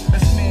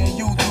 Let's me and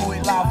you do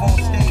it live on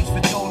stage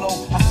for Dolo.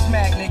 I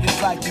smack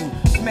niggas like you.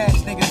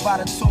 Smash niggas by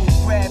the tool.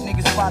 Grab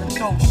niggas by the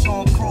throat.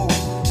 Sean Cruz.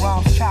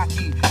 Rhymes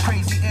cocky.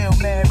 Crazy ill,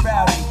 man,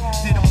 rowdy.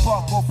 Did a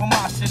buck off of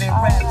my shit and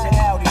rap to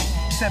Audi.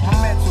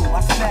 Temperamental.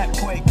 I snap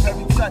quick.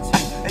 Very touchy.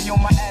 And yo,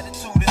 my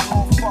attitude is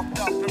all fucked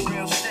up and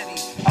real shitty.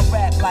 I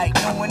rap like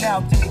no one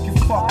out there can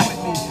fuck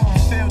with me.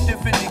 You feel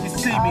different, niggas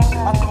see me.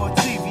 I throw a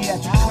TV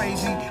at you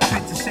crazy.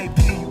 Bitches say,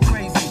 P, you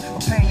crazy. A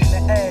pain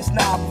in the ass,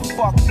 nah, but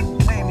fuck you,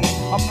 blame me.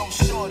 I'm no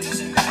shorty,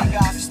 nigga,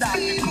 I stop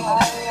it, call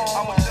it.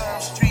 I'm a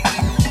third street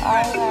nigga,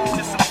 ready.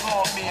 Just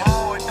applaud me, and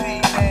boy P,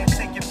 man,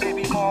 take your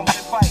baby mom's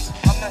advice.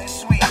 I'm nothing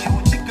sweet, here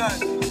with your gun.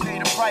 Pay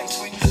the price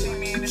when you see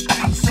me in the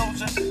street,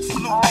 soldier.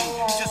 Salute me,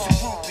 you just a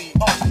groupie.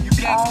 Oh, you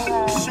gangster,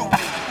 shoot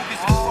me. Who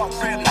gives a fuck,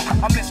 really?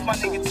 I miss my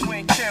nigga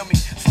twin, kill me.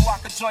 So I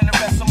could join the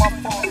rest of my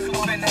force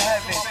up in the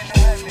heaven.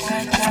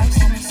 Red flags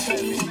in the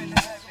city.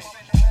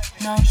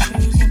 No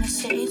shoes in the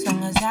city, as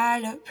long as I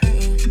look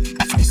pretty.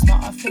 It's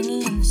not a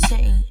thingy in the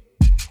city.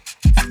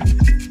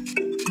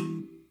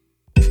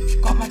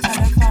 Got my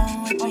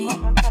telephone with me.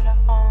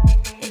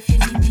 If you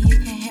need me, you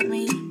can hit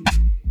me.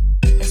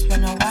 It's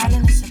been a while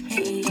and it's a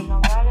pity.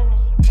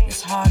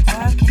 It's hard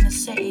work in the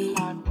city.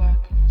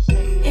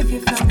 If you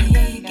feel me,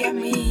 yeah, you get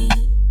me.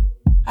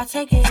 I'll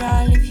take it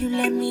all if you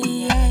let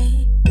me, yeah.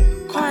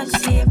 Can't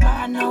see it, but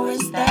I know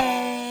it's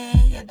there.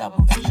 Yeah,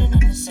 double vision in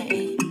the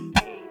city.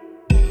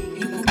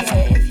 You can get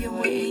it if you're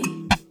witty.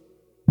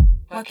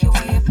 Work your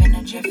way up in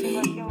a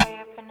jiffy.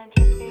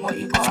 What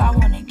you got, I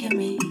wanna give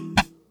me.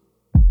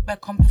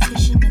 Bad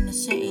competition in the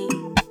city.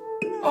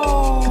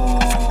 Oh,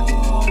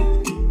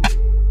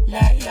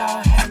 let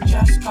your head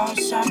just go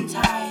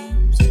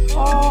sometimes.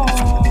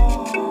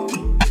 Oh,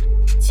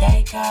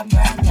 take a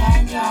breath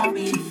and you'll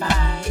be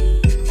fine.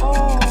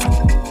 Oh,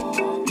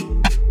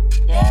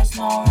 there's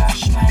no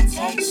rush, man,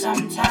 take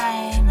some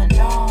time and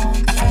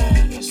don't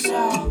take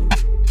yourself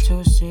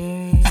too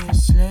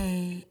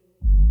seriously.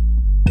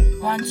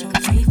 1, 2,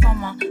 3 for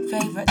my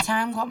favorite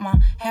time. Got my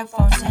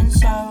headphones in,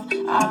 so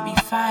I'll be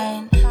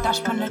fine.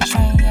 Dash on the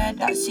train, yeah,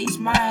 that seat's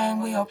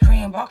mine. We all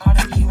praying, but can't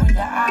look you in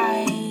the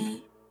eye.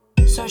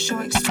 Social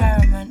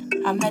experiment,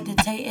 I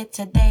meditated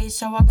today,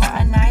 so I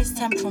got a nice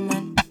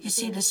temperament. You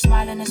see the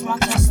smiling is my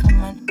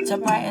testament to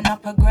brighten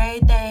up a grey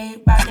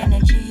day. Bad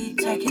energy,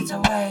 take it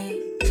away.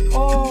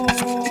 Oh,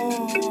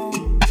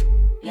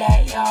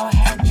 let your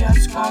head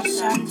just go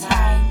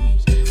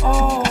sometimes.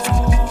 Oh,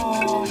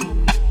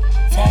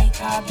 take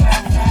a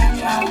breath and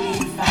you'll be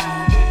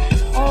fine.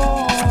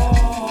 Oh,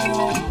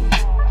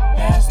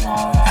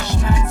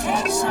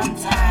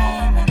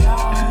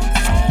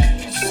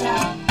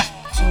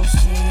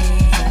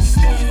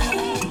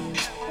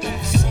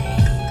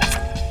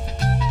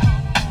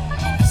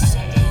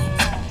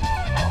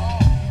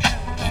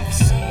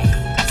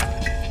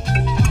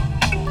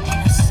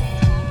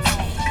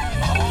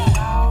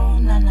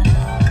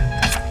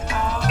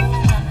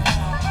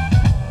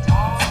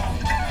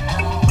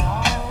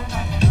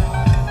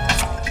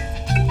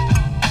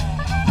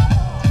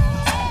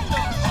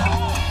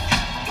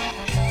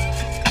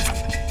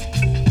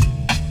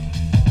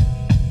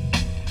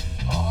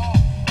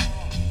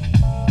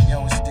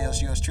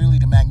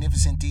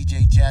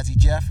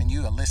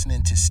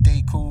 listening to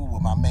Stay Cool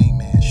with my main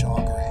man,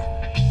 Sean Gray.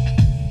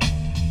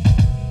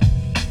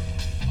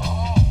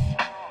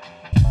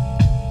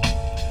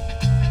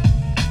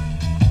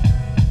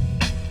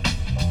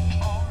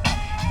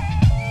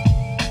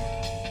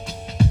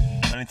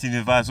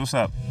 Valentine Vibes, what's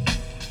up?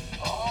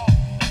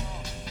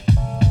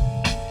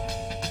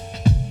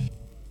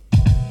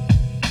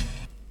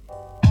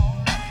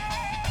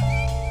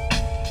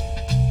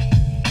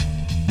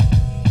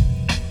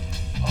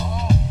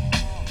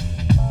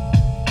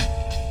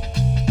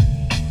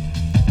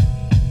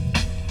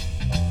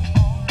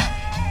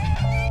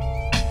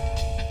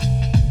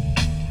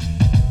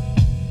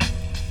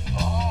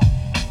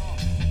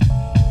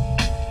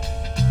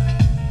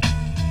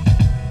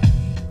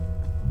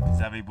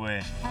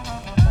 Boy,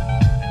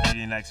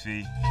 Julian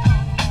Laxby.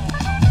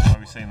 Why are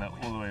we saying that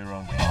all the way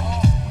wrong?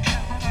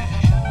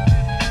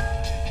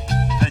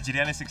 Is that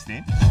Juliana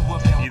 16?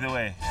 Either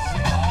way,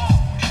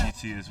 you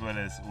two as well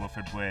as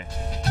Wilfred Boy,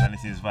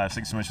 Valentine's Vibes.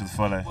 Thanks so much for the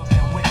follow.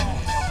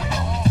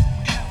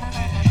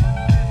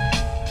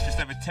 Just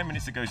over 10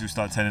 minutes ago, we'll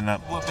start turning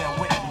up.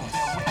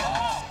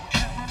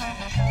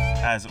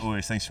 As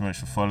always, thanks so much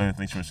for following.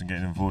 Thanks so much for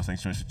getting involved.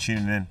 Thanks so much for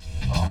tuning in,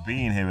 for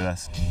being here with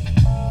us.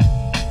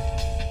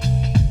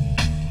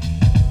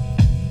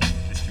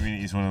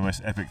 Is one of the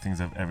most epic things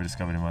I've ever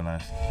discovered in my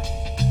life.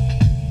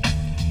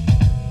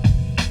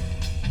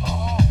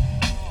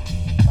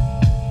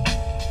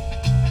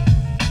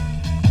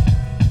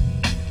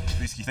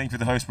 Whiskey, thank you for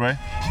the host, bro.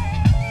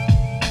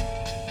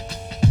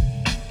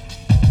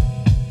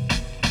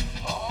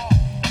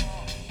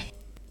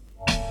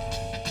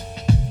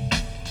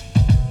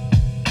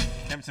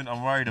 Kempton,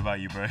 I'm worried about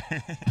you, bro.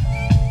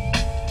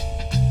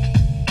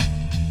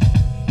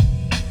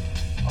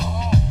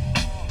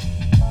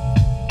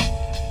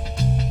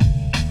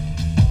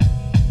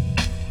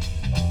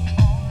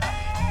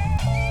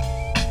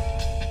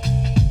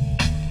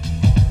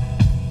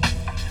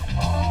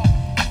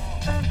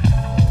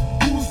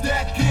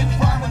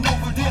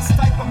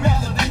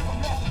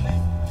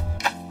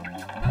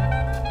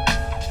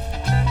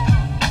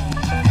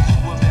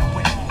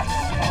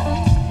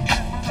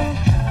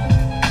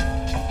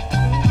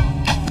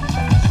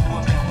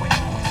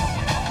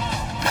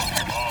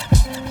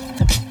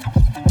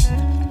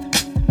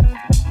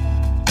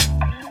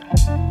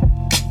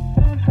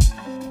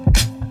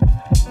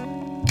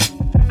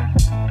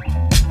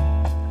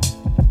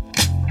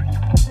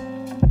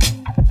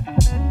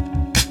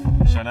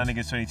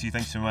 Shenanigans 22,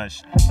 thanks so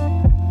much.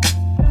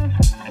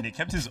 And the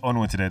Captain's on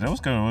one today. What's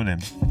going on with him?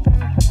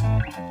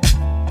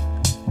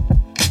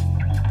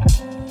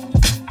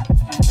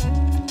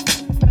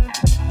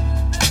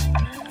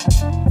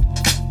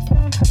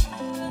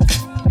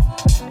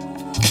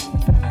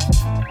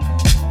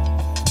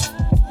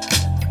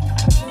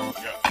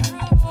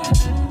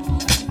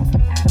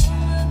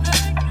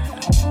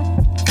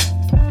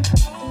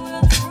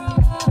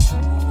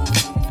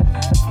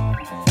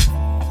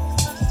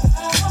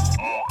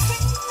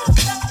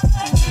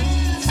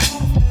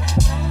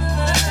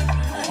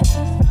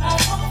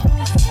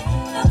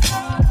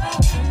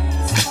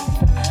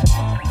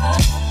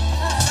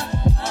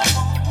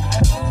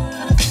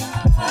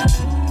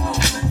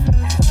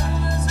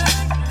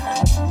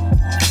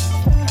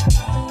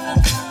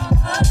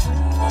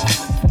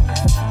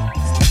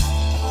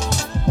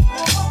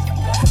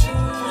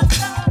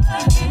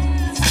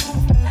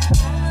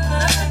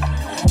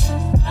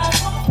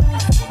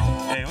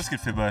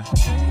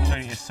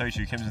 Tony is so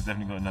true. Kempton's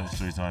definitely got another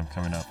story time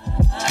coming up.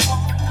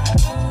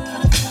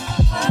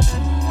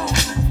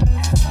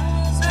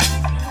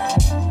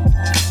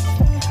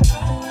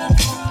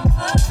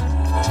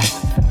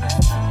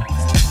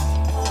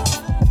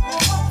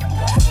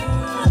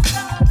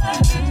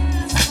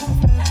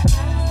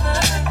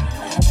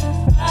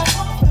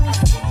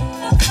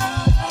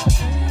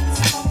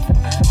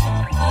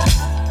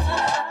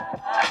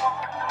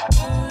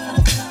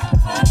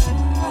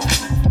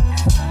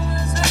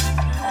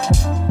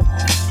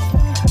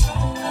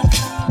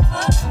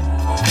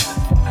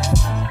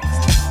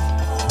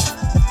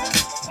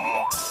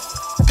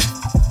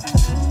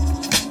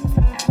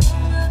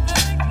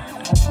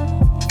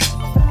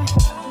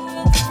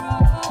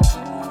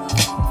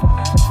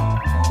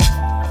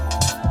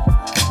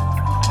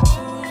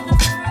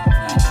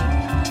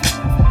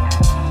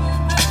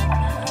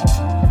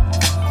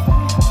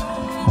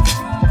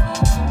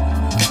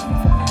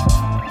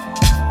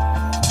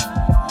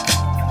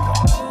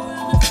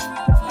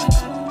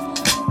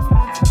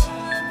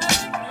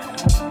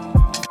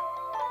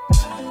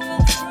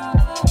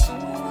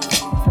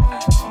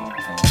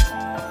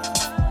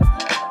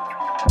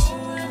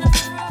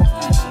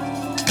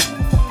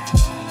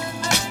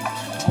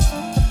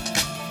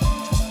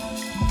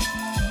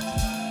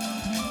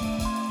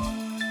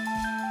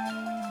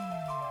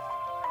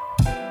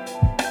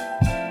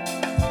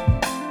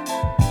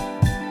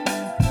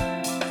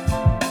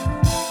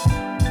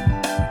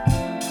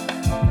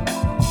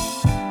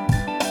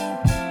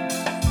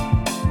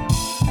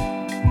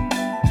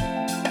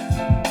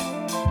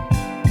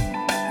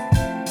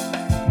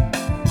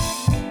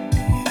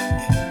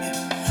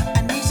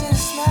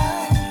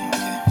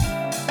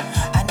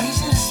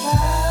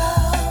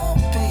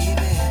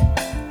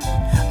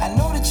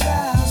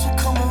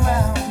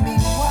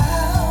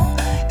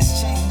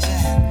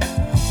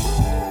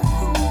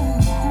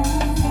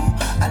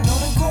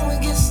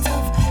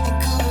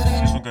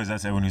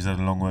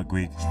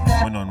 work week.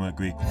 Or non-work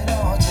week.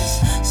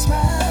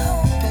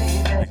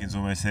 Weekend's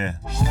almost here.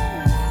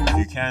 If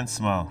you can,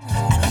 smile.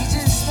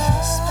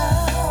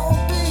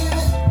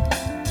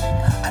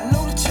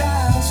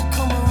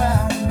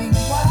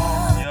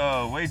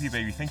 Yo, Wavy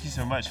Baby, thank you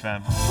so much,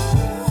 fam.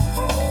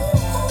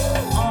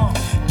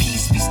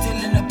 Peace be still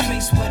in a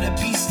place where the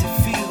beast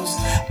it feels.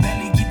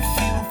 Barely get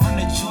feel from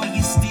the joy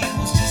it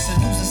steals. Just a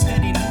loser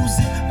steady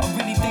losing. I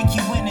really think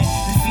you winning.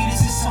 Defeat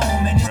is his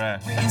home and it's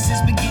written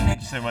since beginning.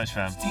 Thank you so much,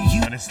 fam.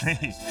 Honestly.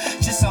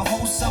 Just a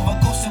host of a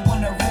ghost that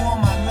wanna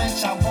ruin my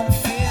lunch. I won't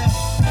fear.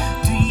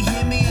 Do you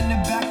hear me in the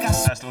back?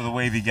 That's to all the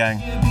Wavy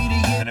gang.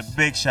 And a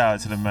big shout out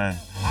to the man.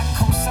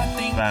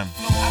 Bam.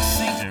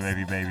 DJ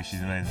Wavy Baby,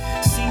 she's amazing.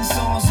 Sing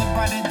songs of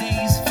brighter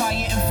days,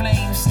 fire and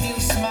flames. Still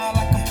smile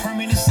like a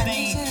permanent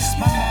stain.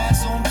 My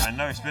mind's on. I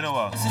know it's been a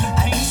while. Smile,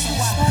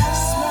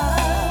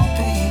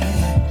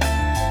 baby.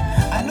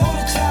 I know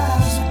the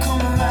trials will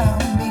come around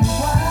me.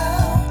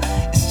 Wow,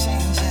 it's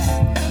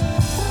changing.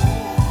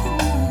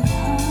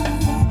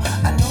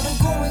 I know the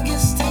going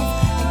gets stiff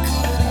and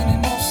good, and I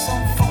know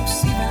some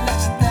folks even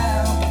let you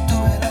down. But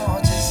through it all,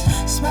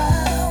 just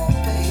smile,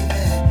 baby.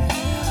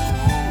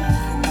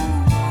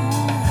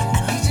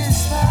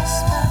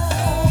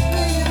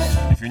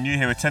 If you're new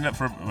here, we're turning up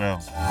for we're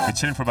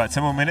chilling for about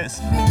 10 more minutes.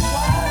 And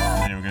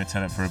then we're going to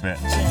turn up for a bit.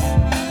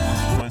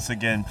 Once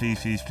again,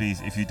 please,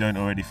 if you don't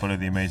already, follow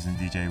the amazing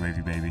DJ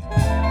Wavy Baby.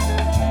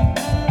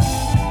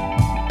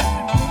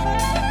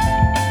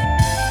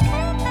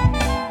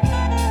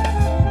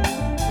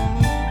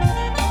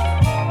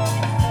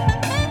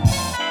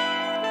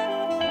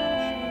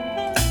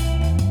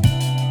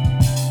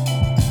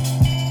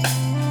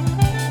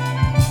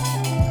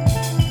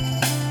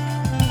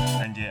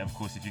 And yeah, of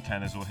course, if you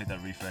can as well, hit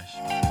that refresh.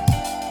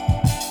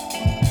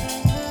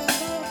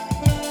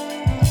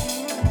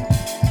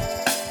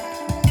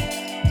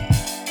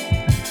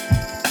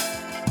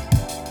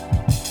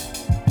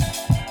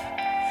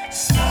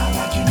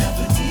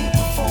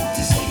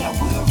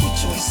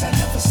 I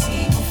never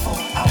seen before.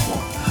 I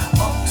woke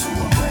up to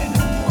a brand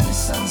new morning.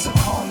 Sons are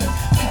calling.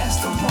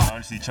 Past the rock.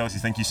 Honestly, Chelsea,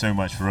 thank you so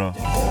much for real. On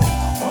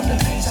the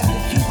veins, I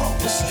lift you up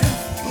with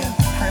strength. Yeah,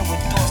 pray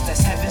with thoughts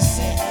that's heaven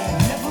sent.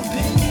 Never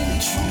been in the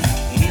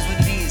truth. It is what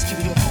it is.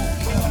 Keep it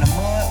cool. On the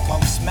mud while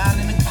we smile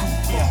in the coop.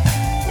 Yeah.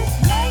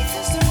 Life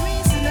is the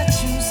reason I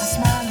choose to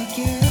smile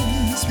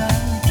again.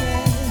 Smile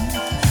again.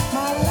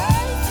 My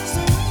life is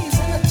the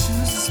reason I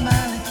choose to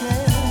smile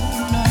again.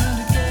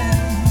 Smile again.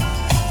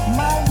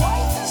 My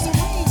wife.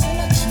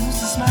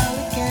 Smile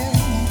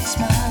again,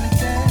 smile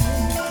again.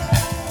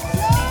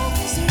 Love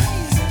is the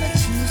reason I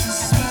choose to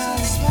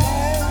smile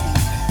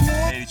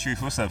again. Hey,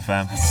 Truth, what's up,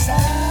 fam?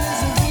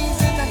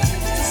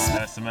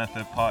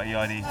 Samantha, Party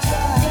Yardy.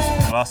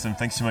 Awesome,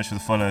 thanks so much for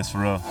the follows, for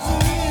real.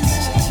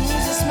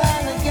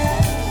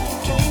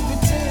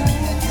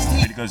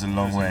 It really goes a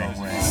long way.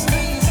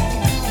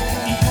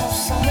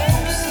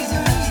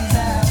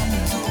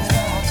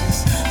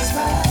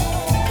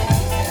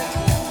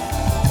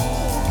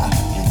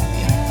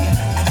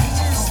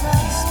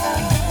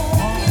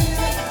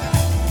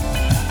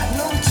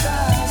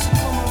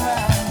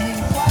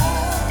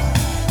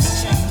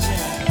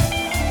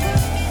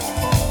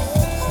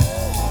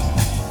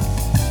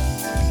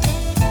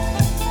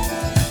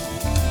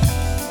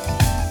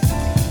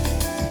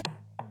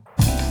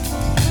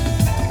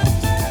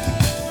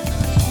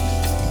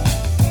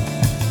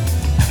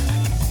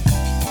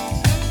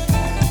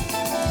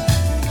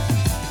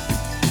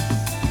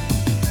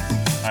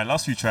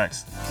 Last few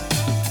tracks.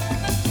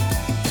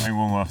 Maybe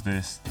one more after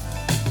this.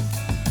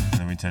 And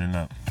then we turn it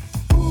up.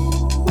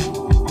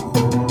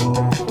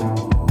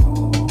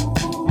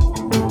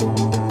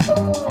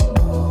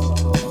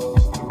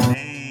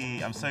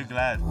 Hey, I'm so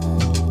glad.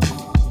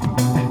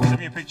 Send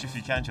me a picture if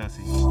you can,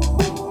 Chelsea.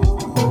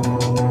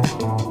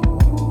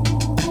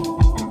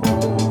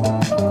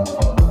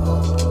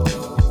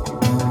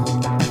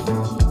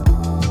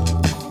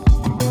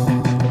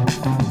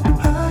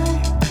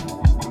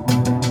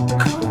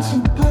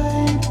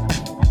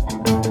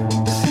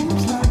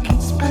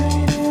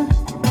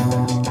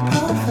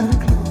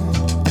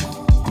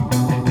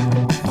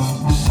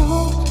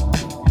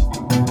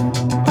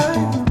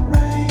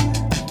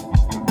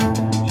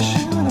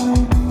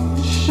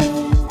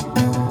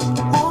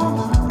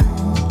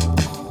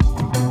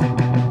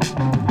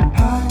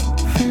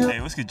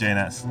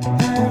 J-Nats.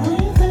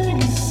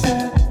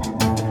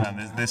 Man,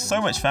 there's so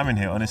much fam in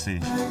here, honestly.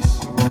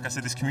 Like I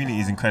said, this community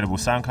is incredible.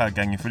 SoundCloud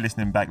gang, if you're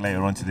listening back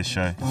later on to this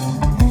show,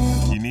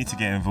 you need to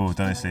get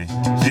involved, honestly.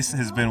 This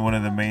has been one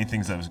of the main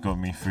things that has got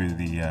me through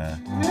the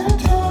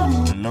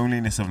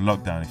loneliness of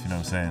lockdown, if you know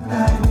what I'm saying.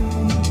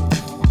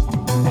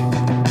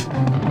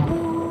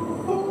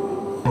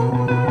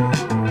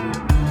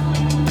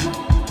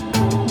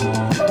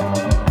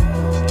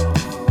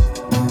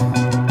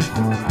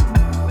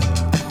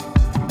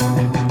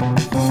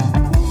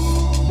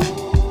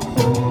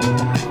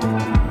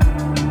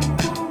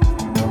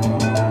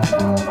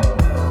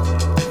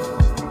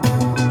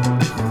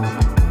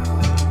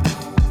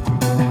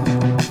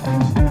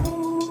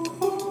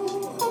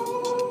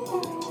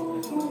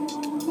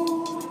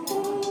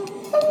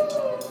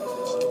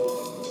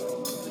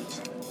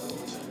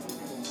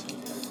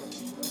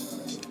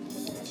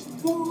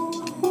 I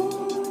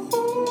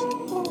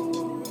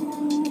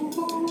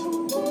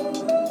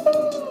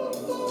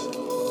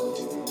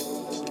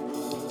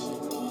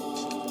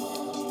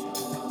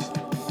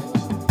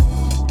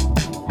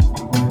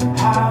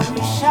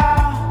wish I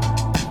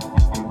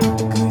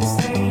could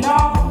stay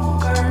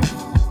longer,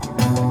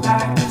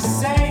 like the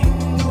same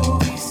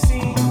movie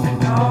scene,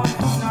 no.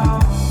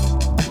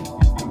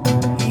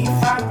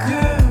 If I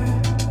could,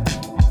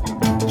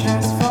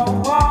 just for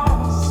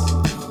once,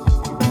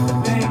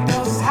 make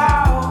those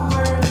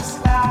hours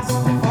last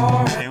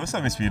forever. Hey, what's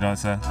up, Miss Speed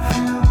Dancer?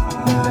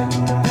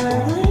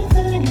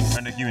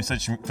 Brenda Human,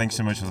 thanks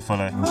so much for the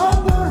follow.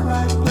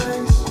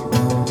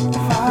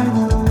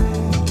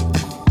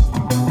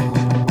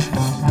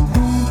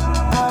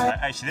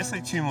 Actually, let's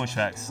play 2 more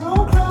tracks and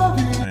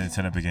then the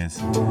turn-up begins.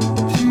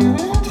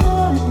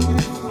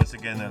 Once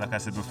again, though, like I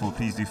said before,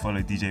 please do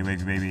follow DJ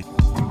Wavy Baby,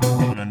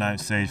 follow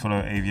Ninth Stage,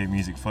 follow Aviate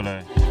Music,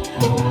 follow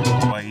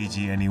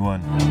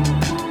YEG-NE1,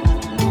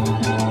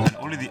 and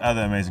all of the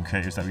other amazing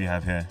creators that we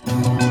have here.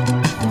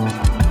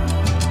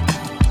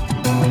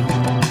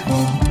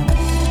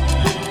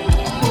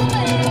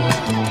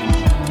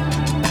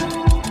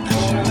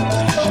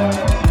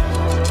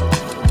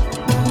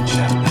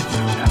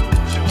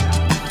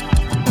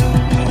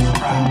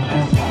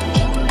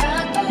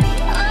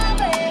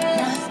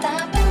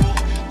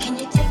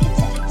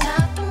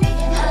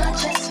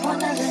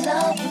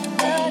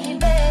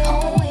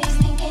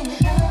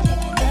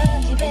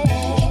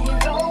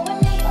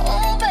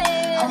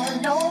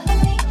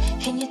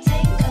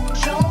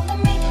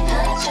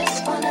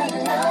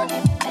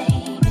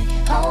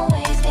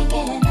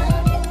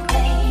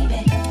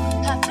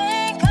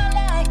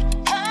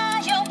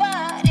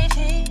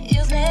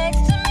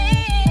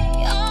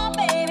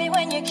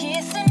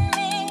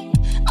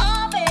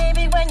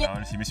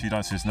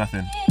 Dancer is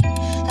nothing.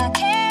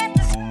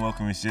 Warm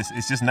welcome is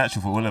just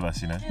natural for all of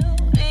us, you know.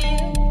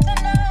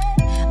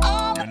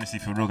 Honestly,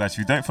 for real guys, if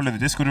you don't follow the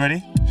Discord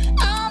already,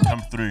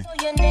 come through.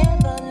 We've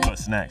got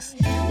snacks.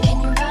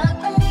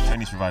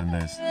 Tony's providing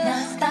those.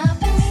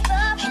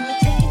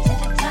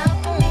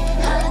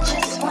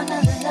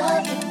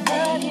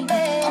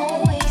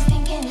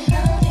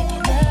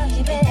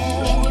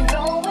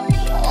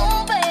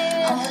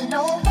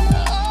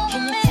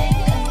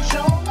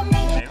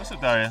 Hey, what's up,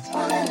 Daria?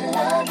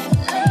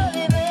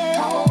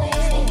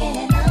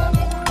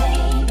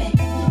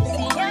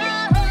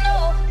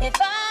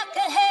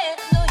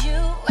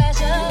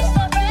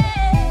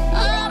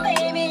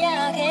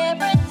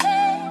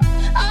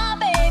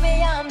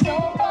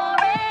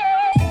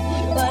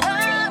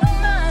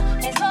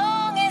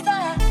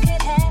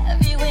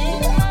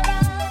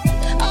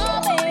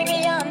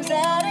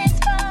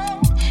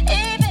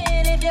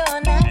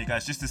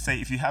 Just to say,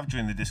 if you have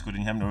joined the Discord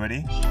and you haven't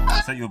already,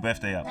 set your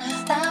birthday up.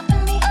 We've got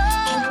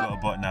a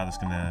bot now that's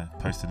gonna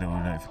post a little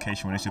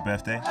notification when it's your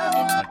birthday,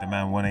 like the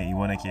man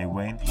 181 aka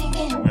Wayne.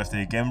 Your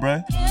birthday again,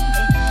 bro.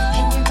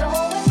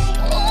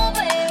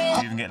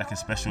 You even get like a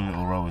special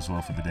little role as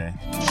well for the day.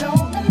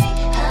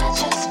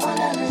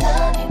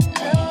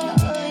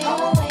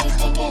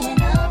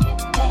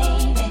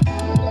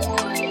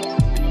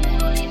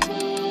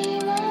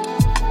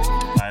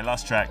 Alright,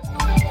 last track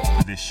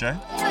for this show.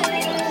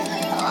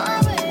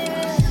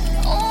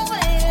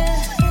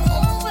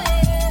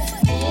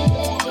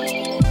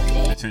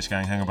 Twitch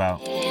gang, hang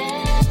about.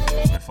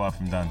 We're far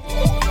from done.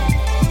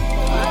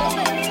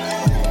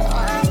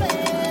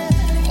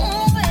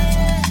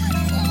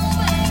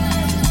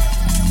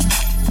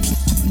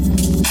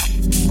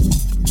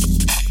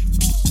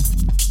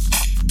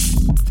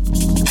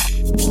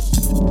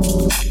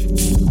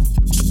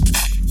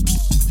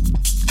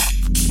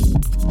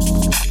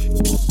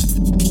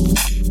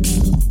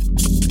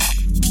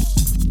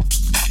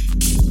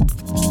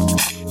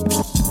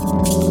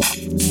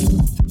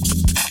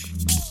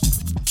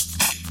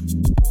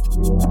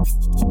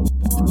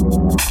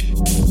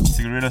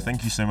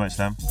 Thank you so much,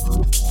 Sam.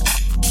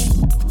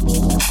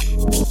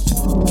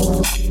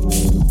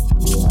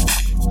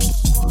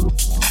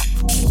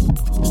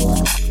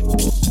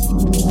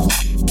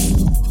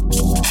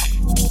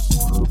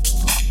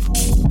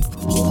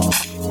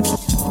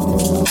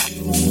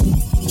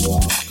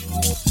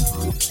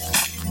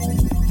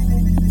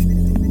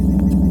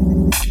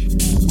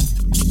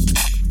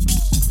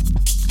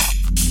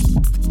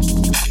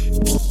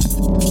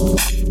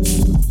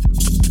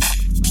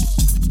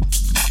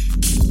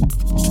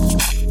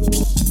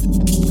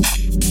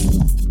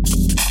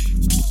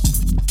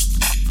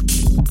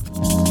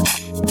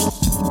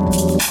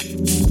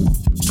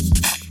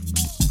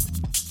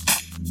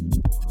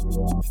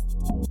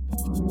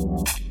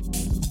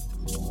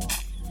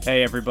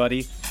 Hey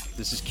everybody,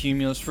 this is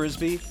Cumulus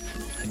Frisbee,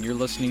 and you're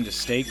listening to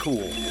Stay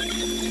Cool.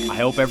 I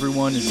hope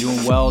everyone is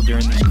doing well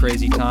during these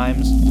crazy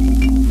times,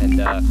 and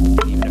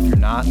even if you're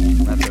not,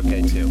 that's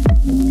okay too.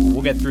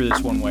 We'll get through this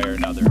one way or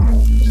another.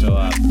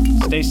 So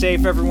stay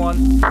safe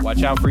everyone,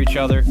 watch out for each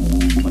other,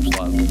 much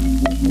love.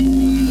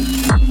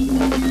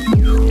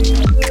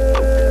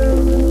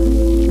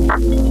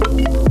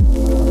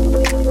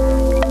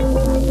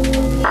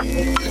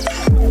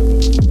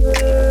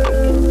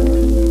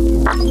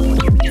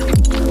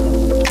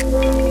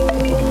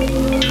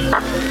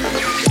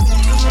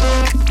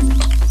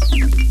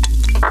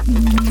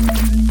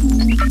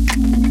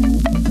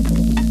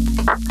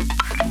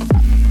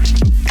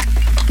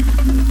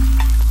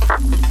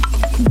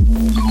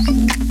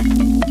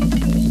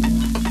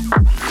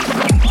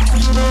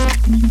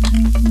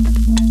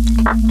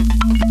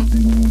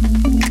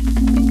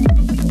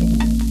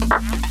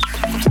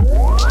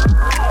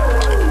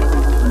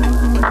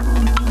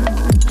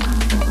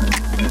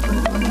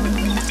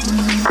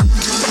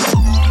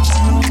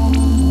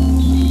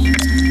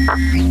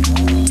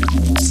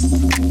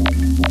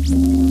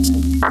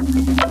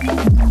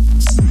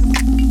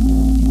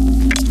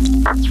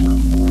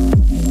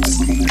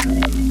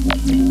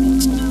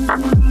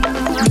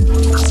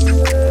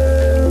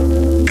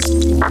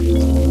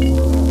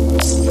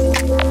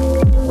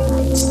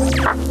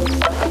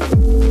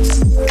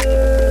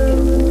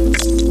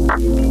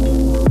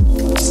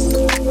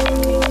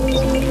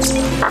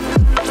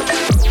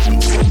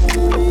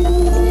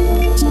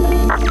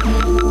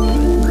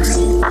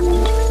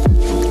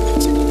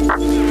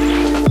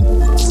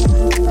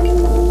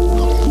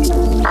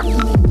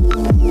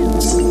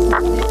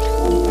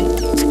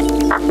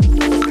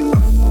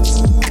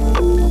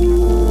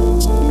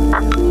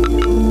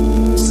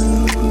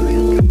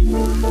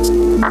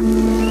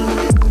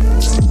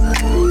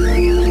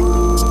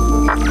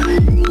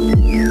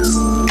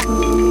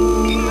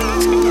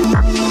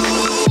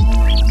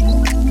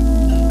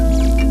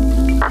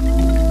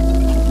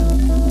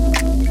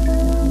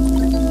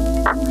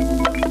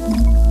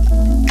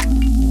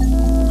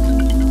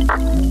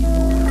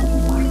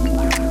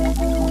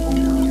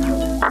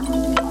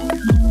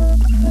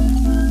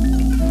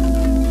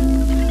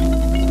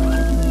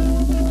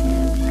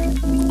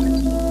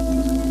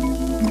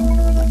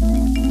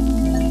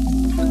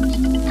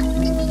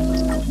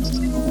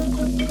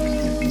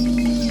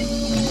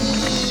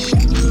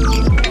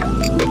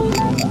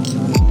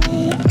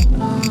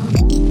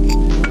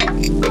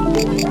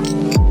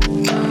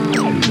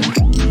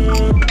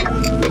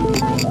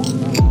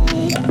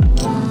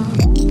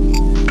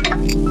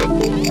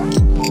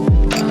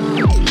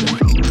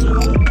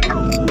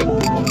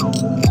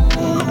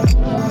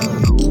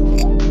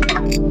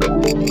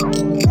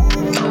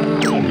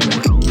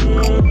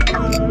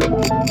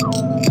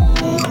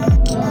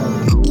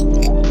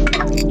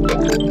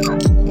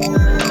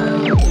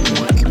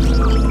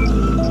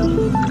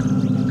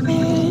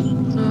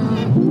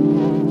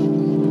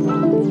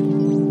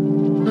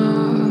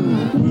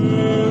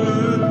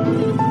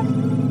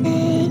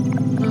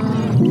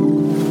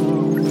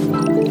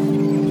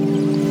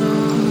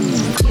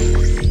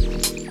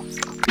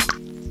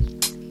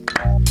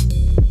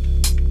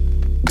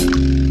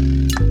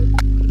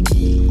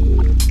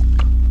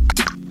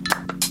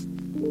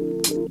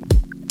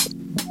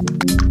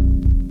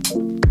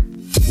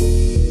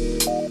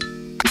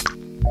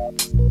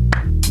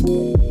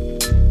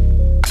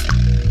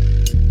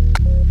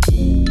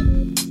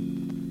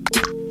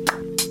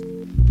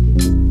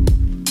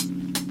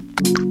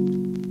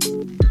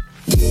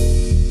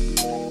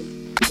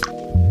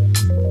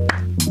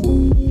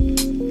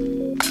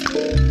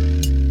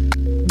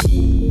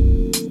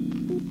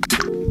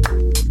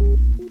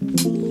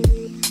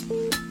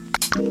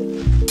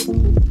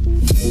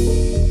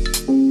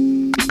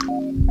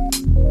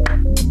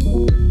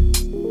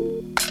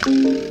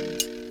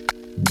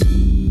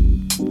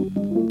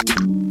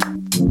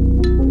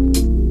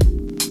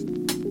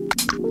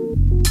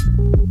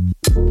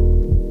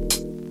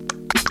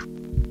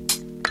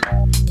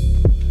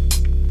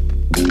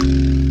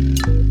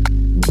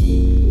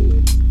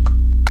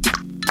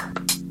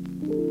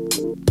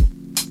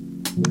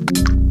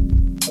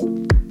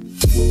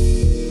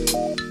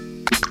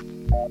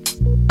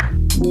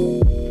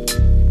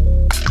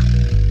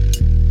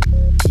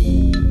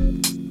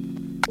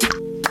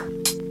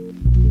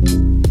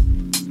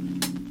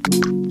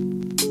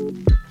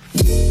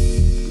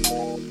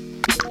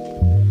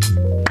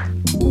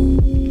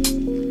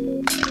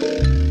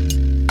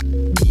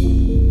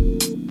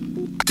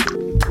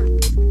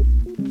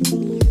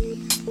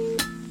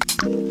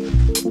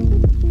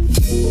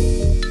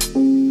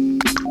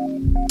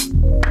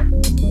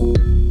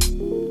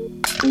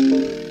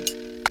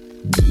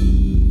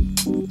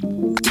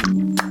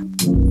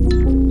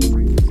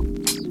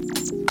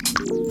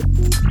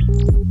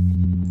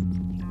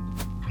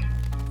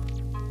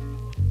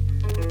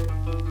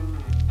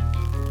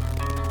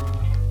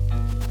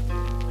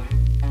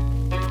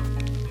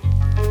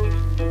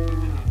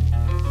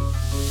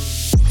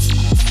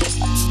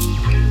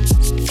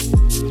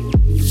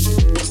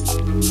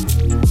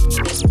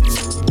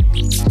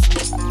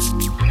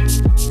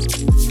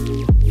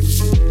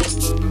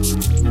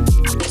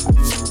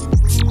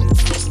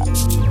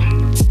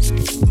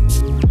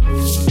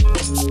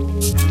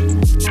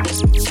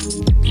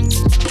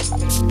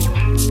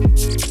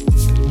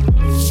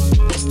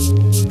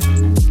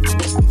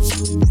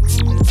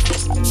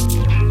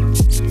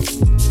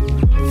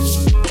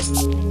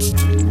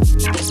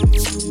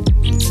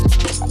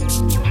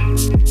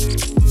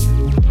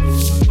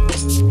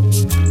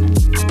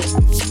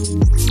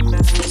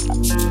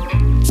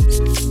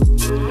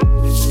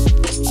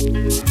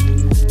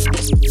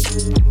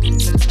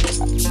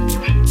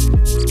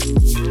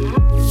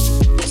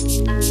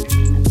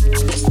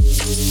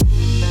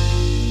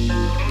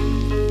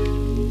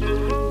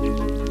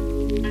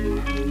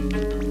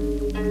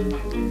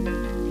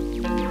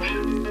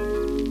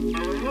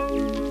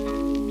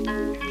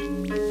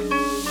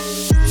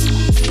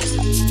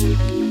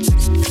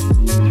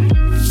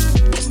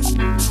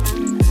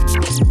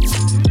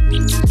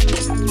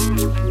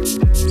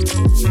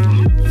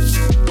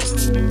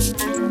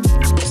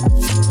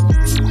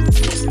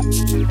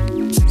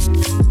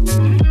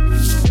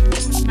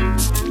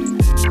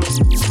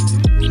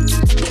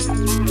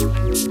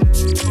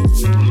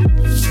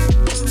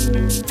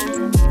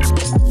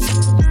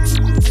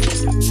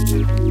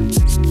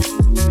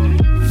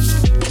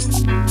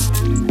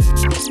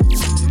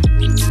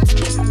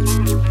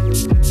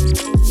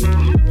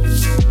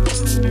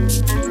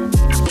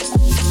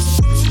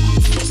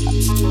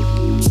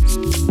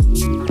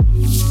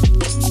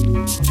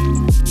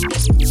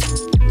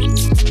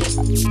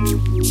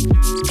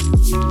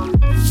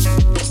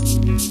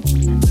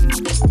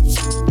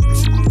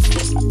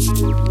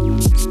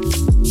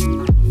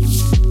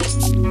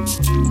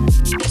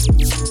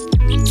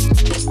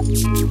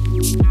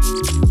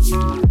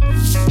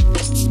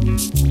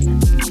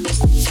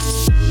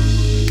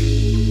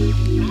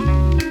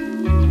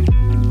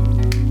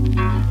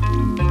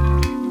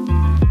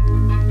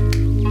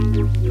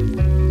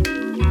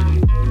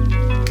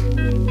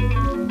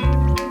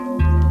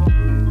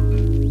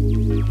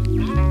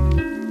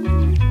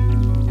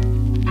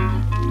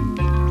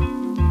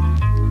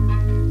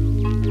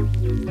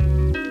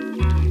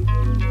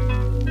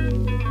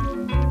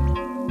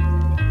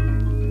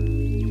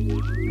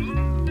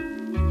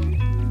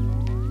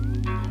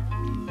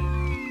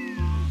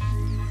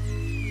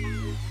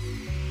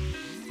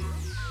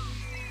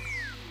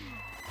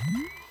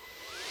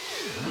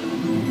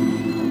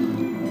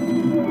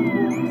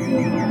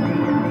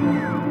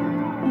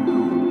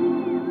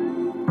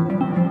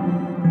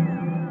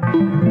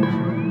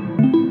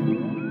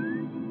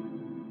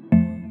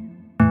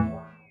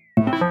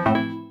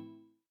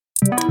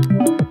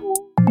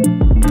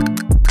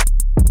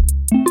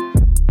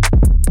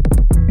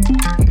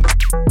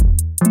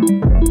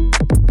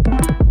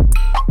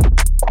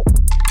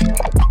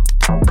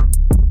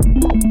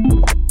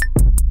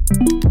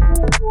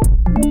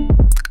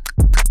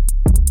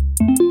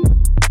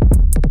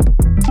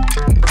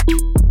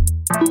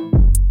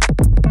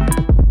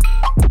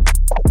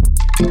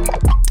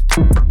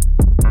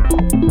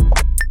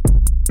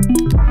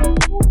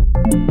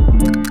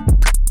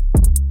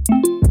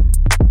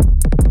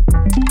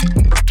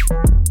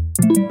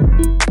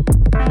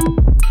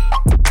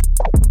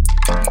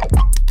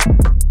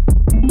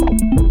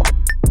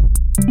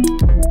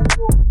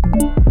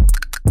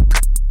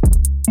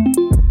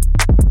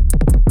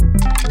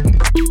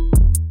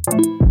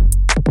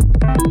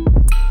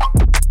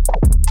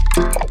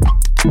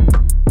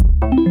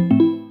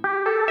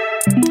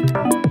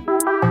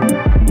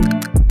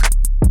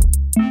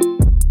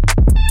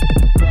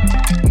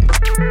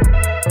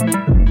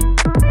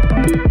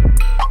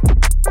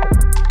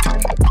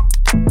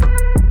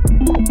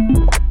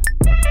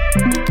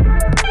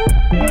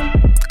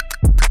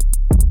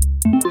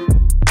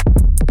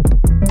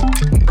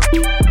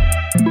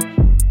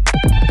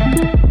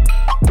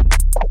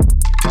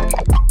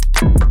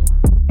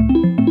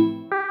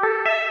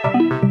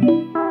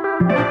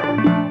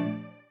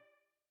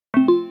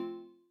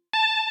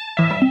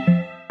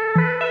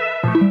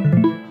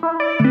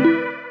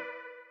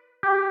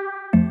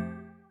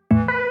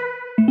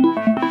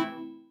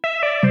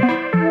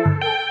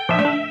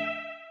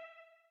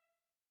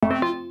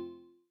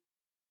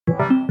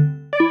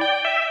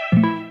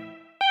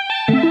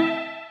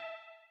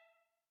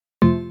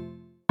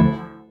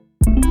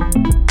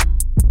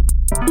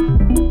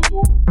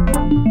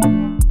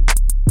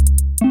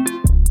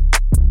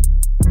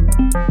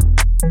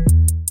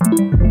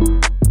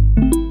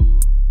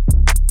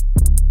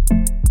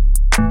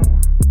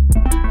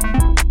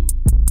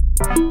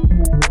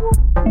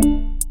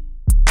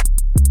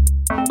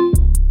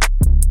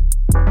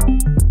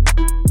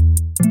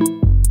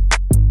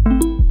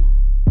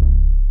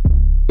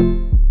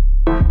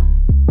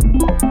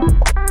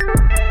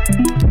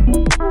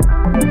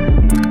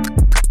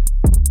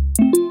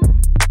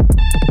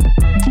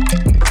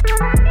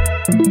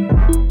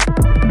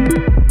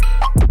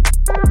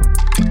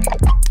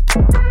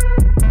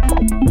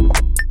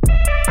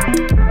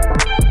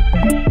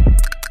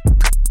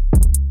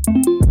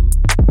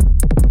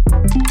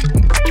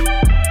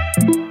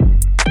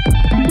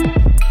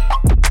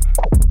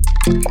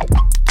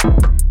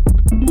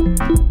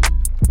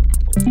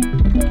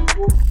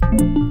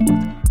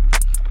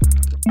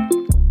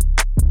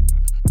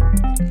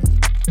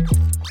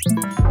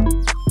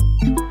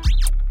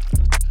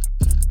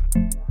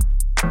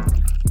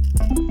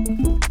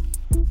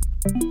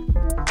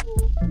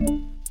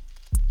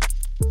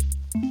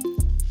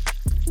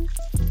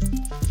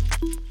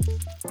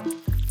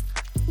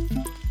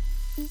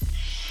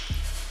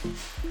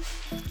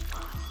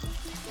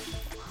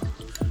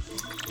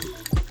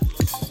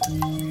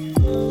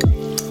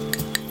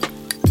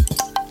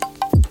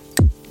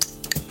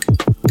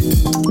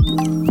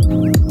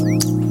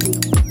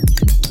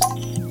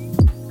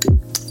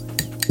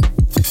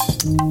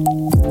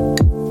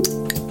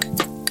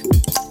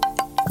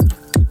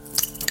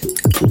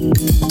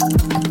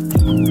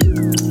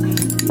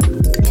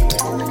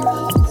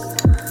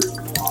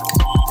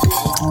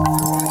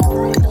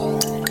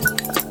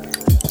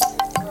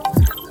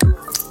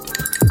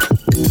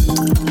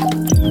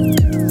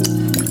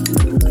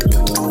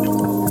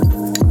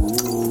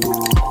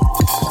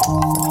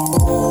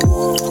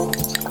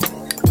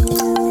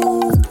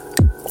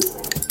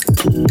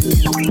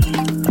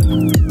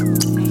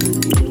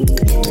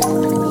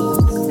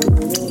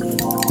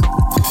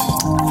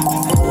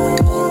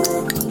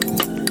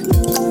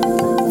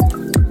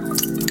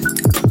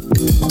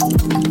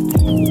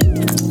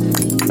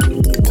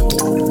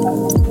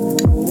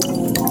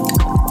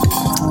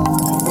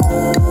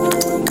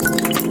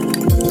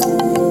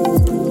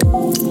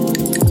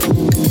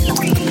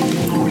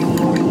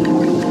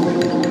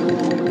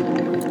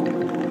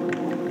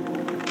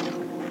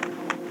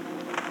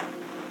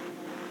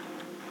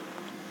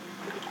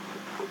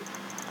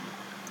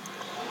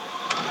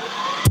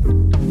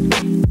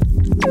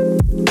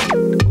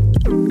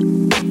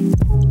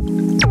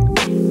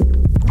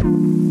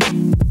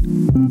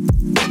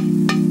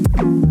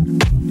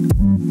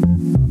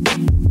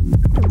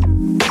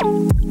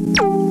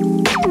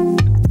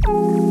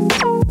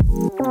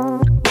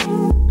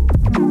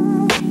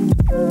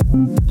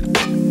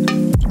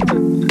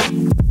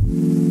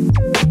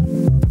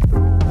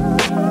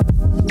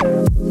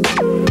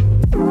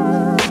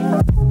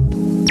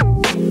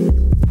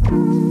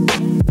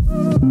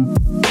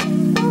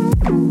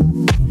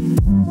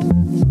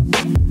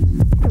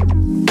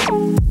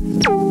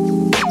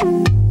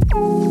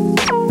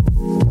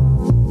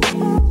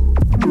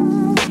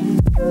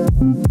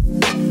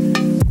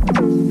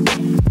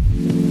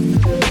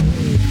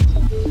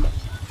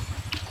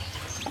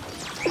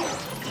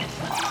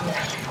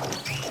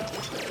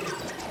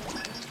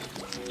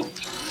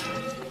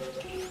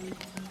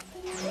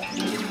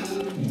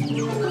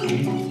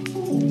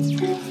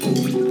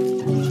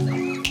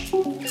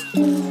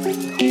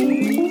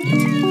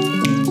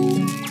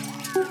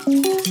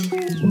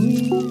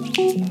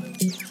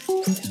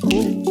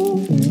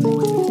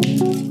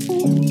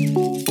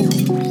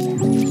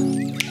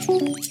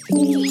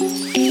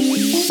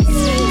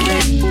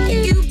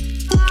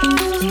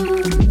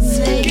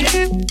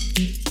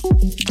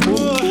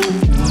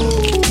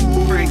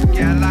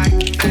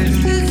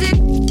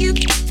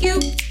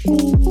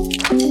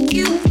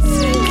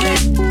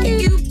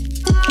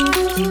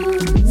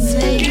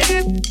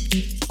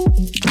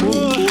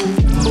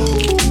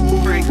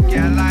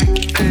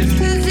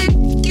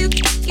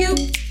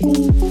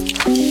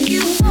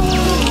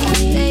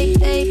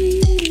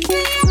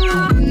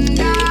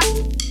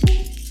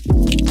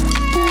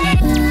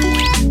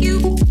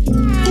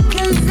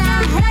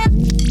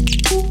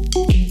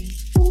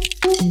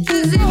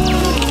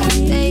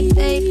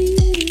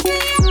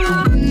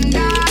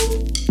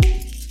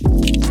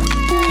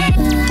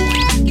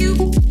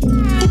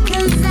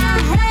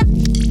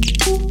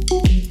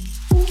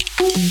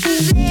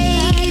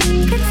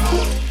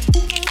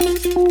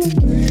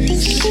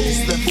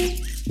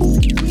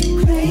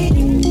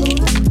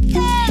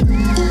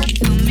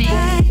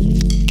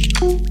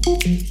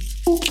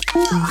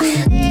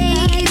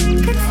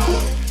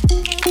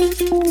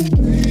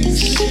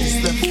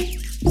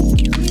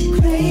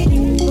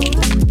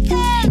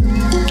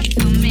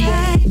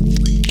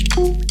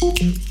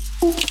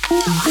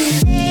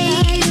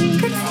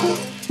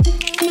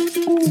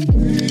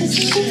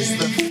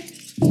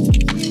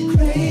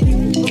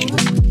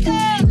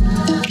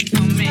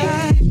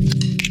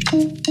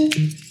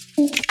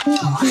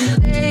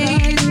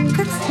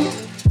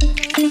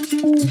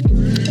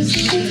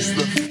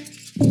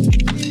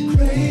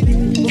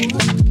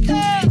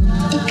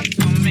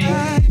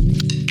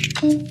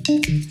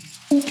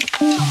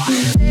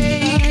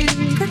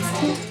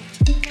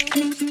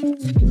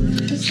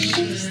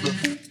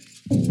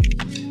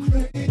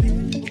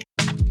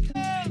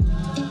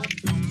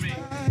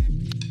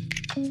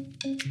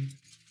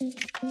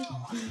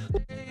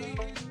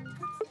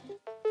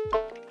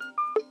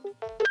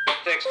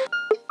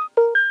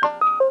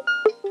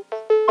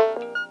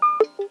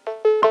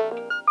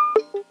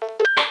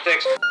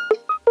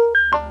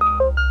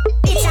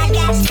 Bitch, I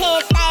got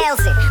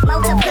 10,000,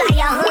 multiply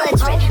 100.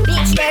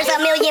 Bitch, there's a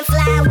million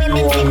fly women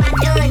in my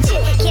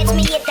dungeon. Catch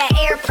me at the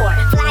airport,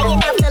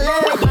 flying out to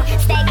London.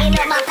 Stacking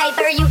up my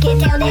paper, you can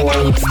tell that I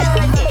am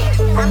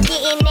stunting. I'm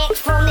getting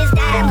next from this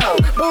dime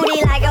hole,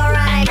 booty like a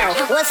rhino.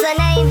 What's her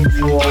name?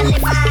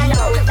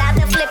 Elefino. About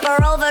to flip her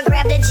over,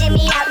 grab the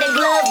Jimmy out the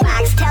glove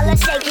box. Tell her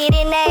shake it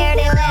in the air,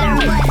 then let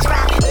her butt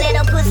drop. Let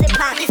her pussy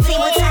pop, see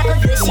what type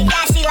of good she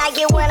got. She like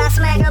it when I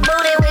smack her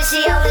booty when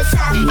she on the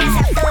top. That's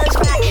how thugs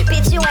rock.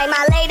 Bitch, you ain't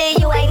my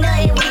lady, you ain't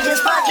nothing. We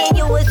just fucking.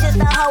 You was just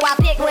the hoe I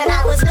picked when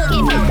I was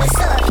looking for the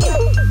suck.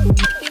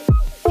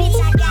 Bitch,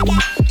 I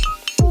got.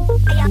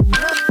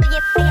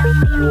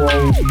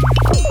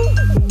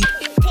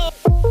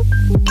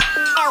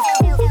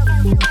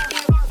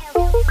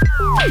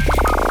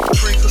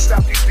 Trees to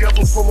stop these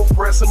devils from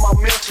oppressing my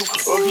mental.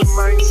 Ugly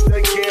man,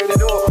 stay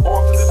gathered up,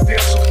 armed to the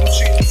dental.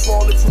 Cheese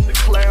falling from the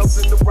clouds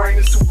and the rain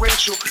is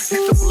torrential.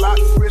 Hit the block,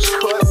 fresh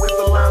cut with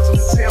the lines of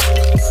the temple.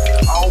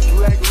 All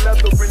black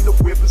leather in the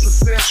whip is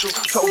essential.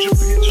 Told your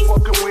bitch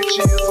fucking with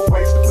you is a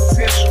waste of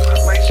potential.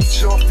 Man, she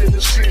jumped in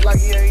the shit like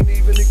he ain't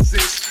even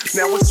exist.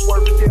 Now it's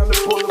swerving down the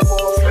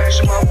boulevard,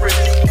 flashing my wrist.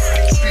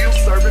 Still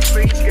serving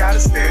things, got a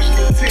stash in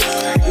the tips.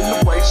 In the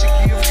way she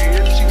gives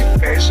in, she a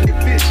passionate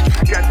bitch.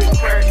 Got that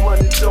crack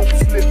money, don't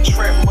flip,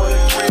 trap money,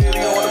 ready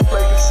on the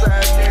play the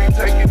side game.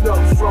 Taking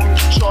up from it,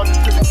 charging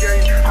to the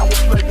game. I was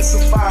playing to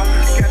survive.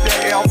 Got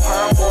that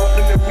Alpine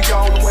bumping and we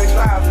all the way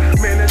live.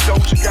 Man, that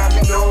Doja got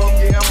me numb,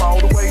 yeah, I'm all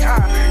the way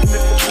high. And if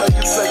the play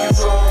can say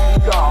it's on,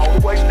 you all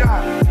the way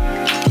down.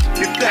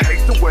 If they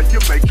hate the way you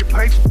make your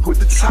paper, put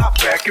the top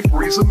back and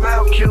breeze them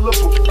out. Killer,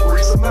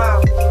 breeze them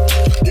out.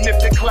 And if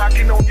they're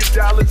clocking on your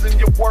dollars and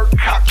your work,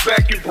 cock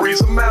back and breeze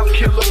them out.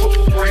 Killer,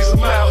 breeze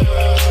them out.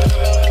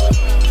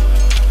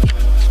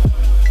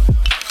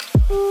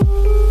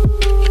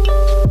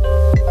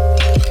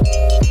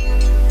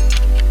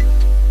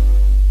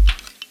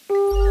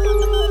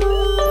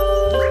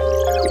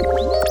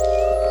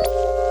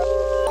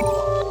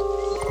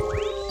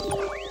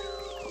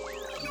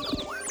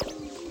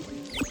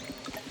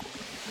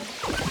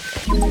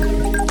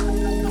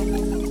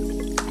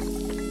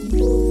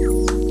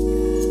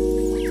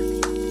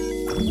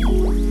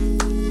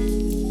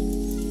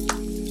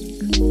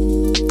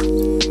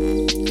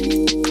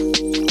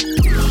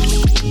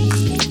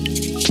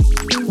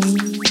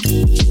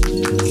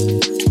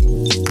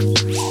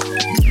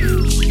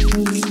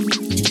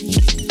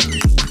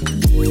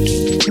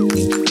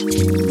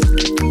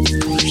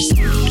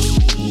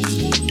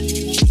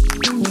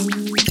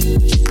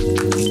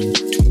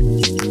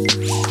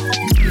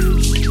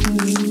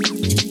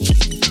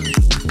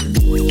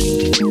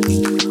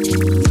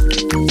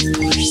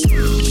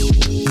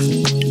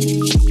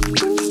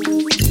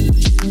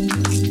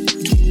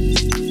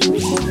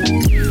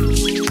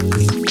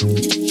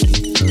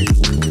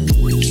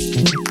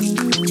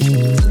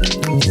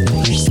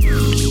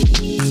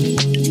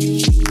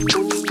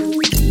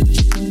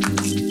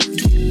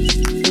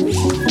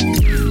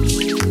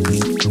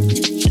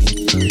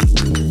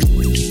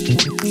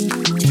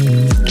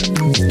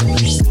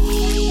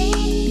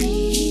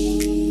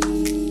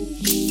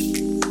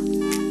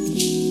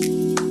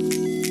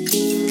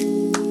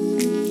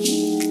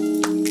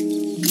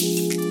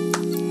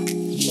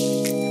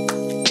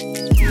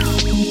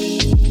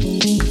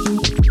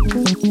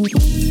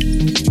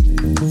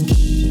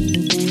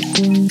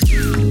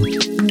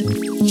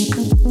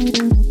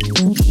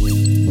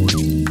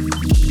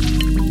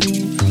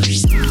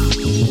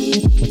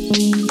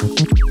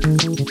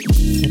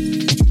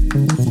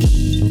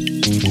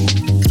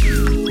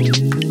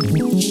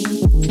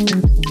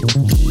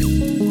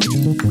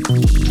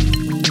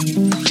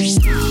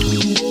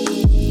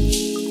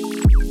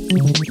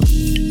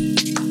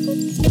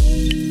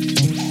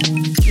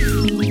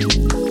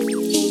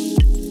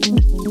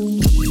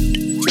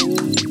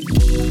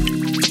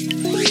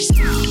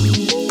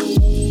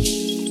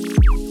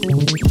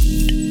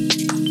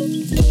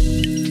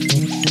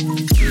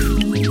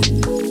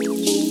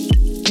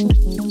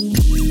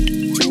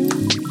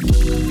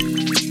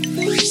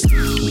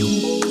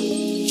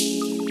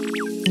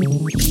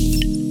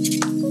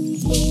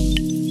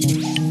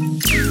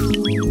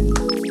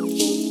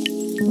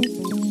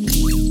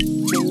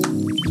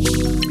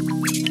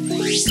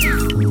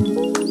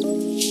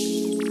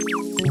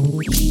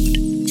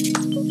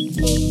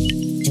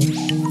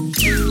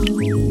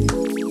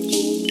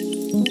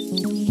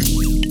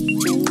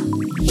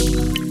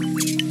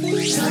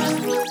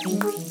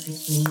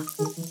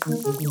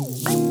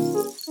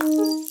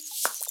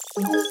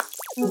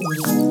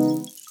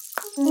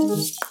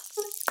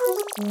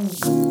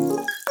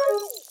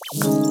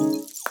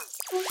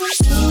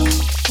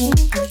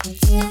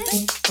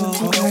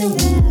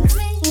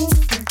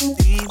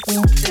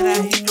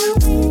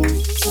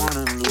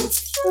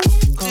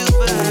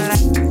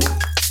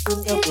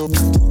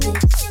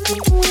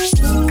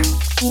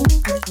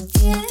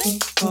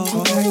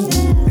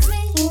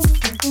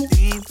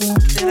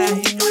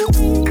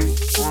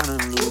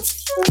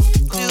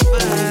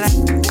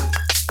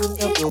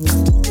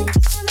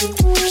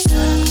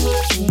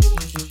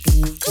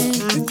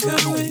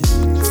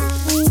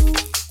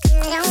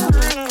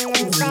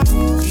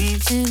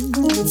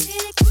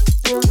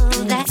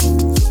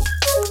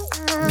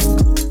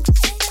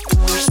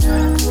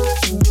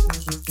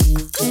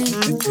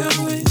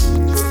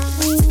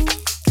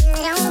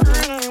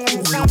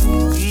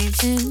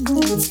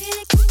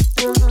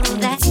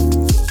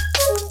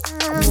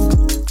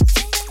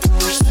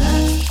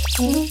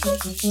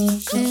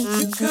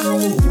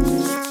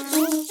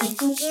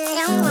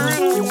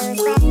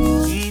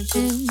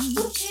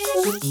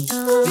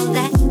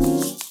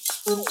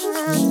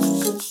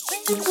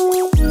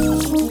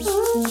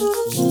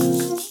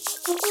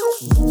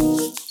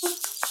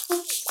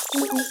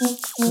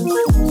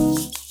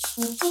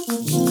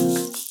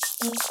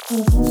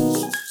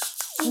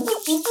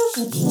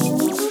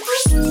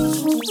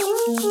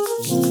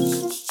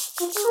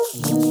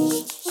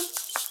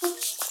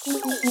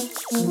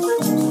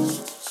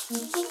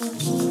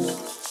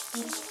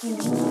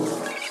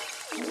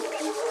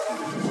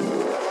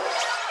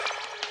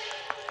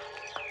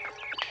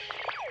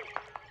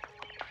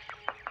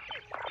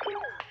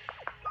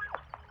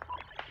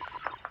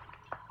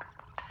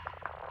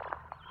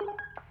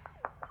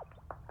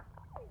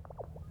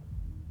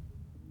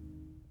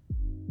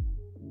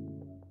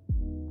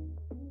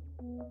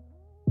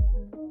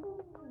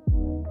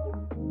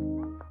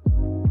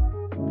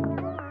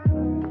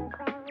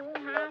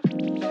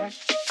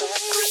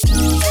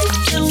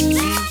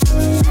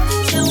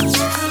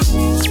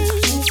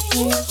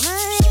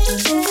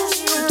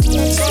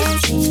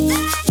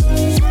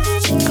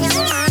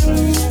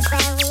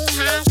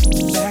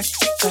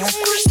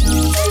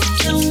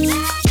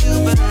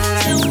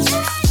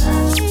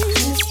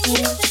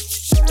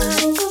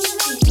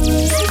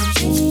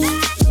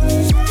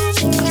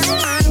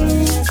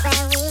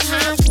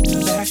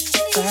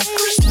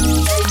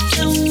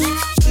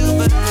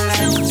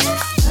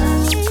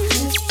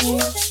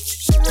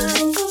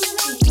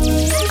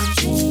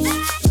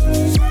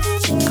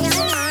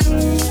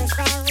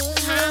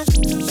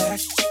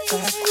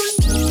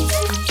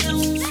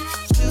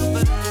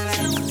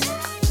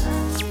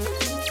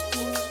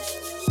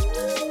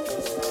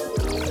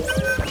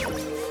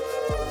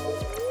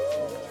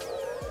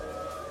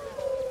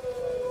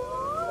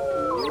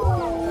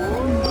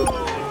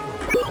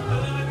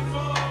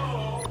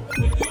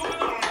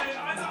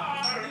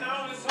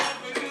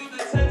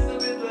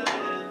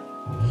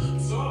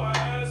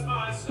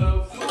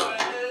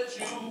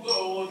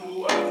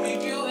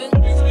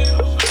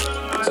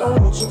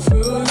 Don't want to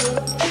feel you,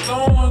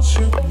 don't want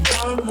you,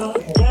 I'm not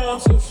going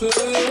to feel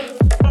you.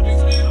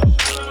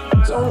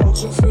 Don't want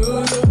to feel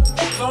you,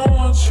 don't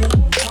want you,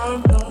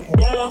 I'm not.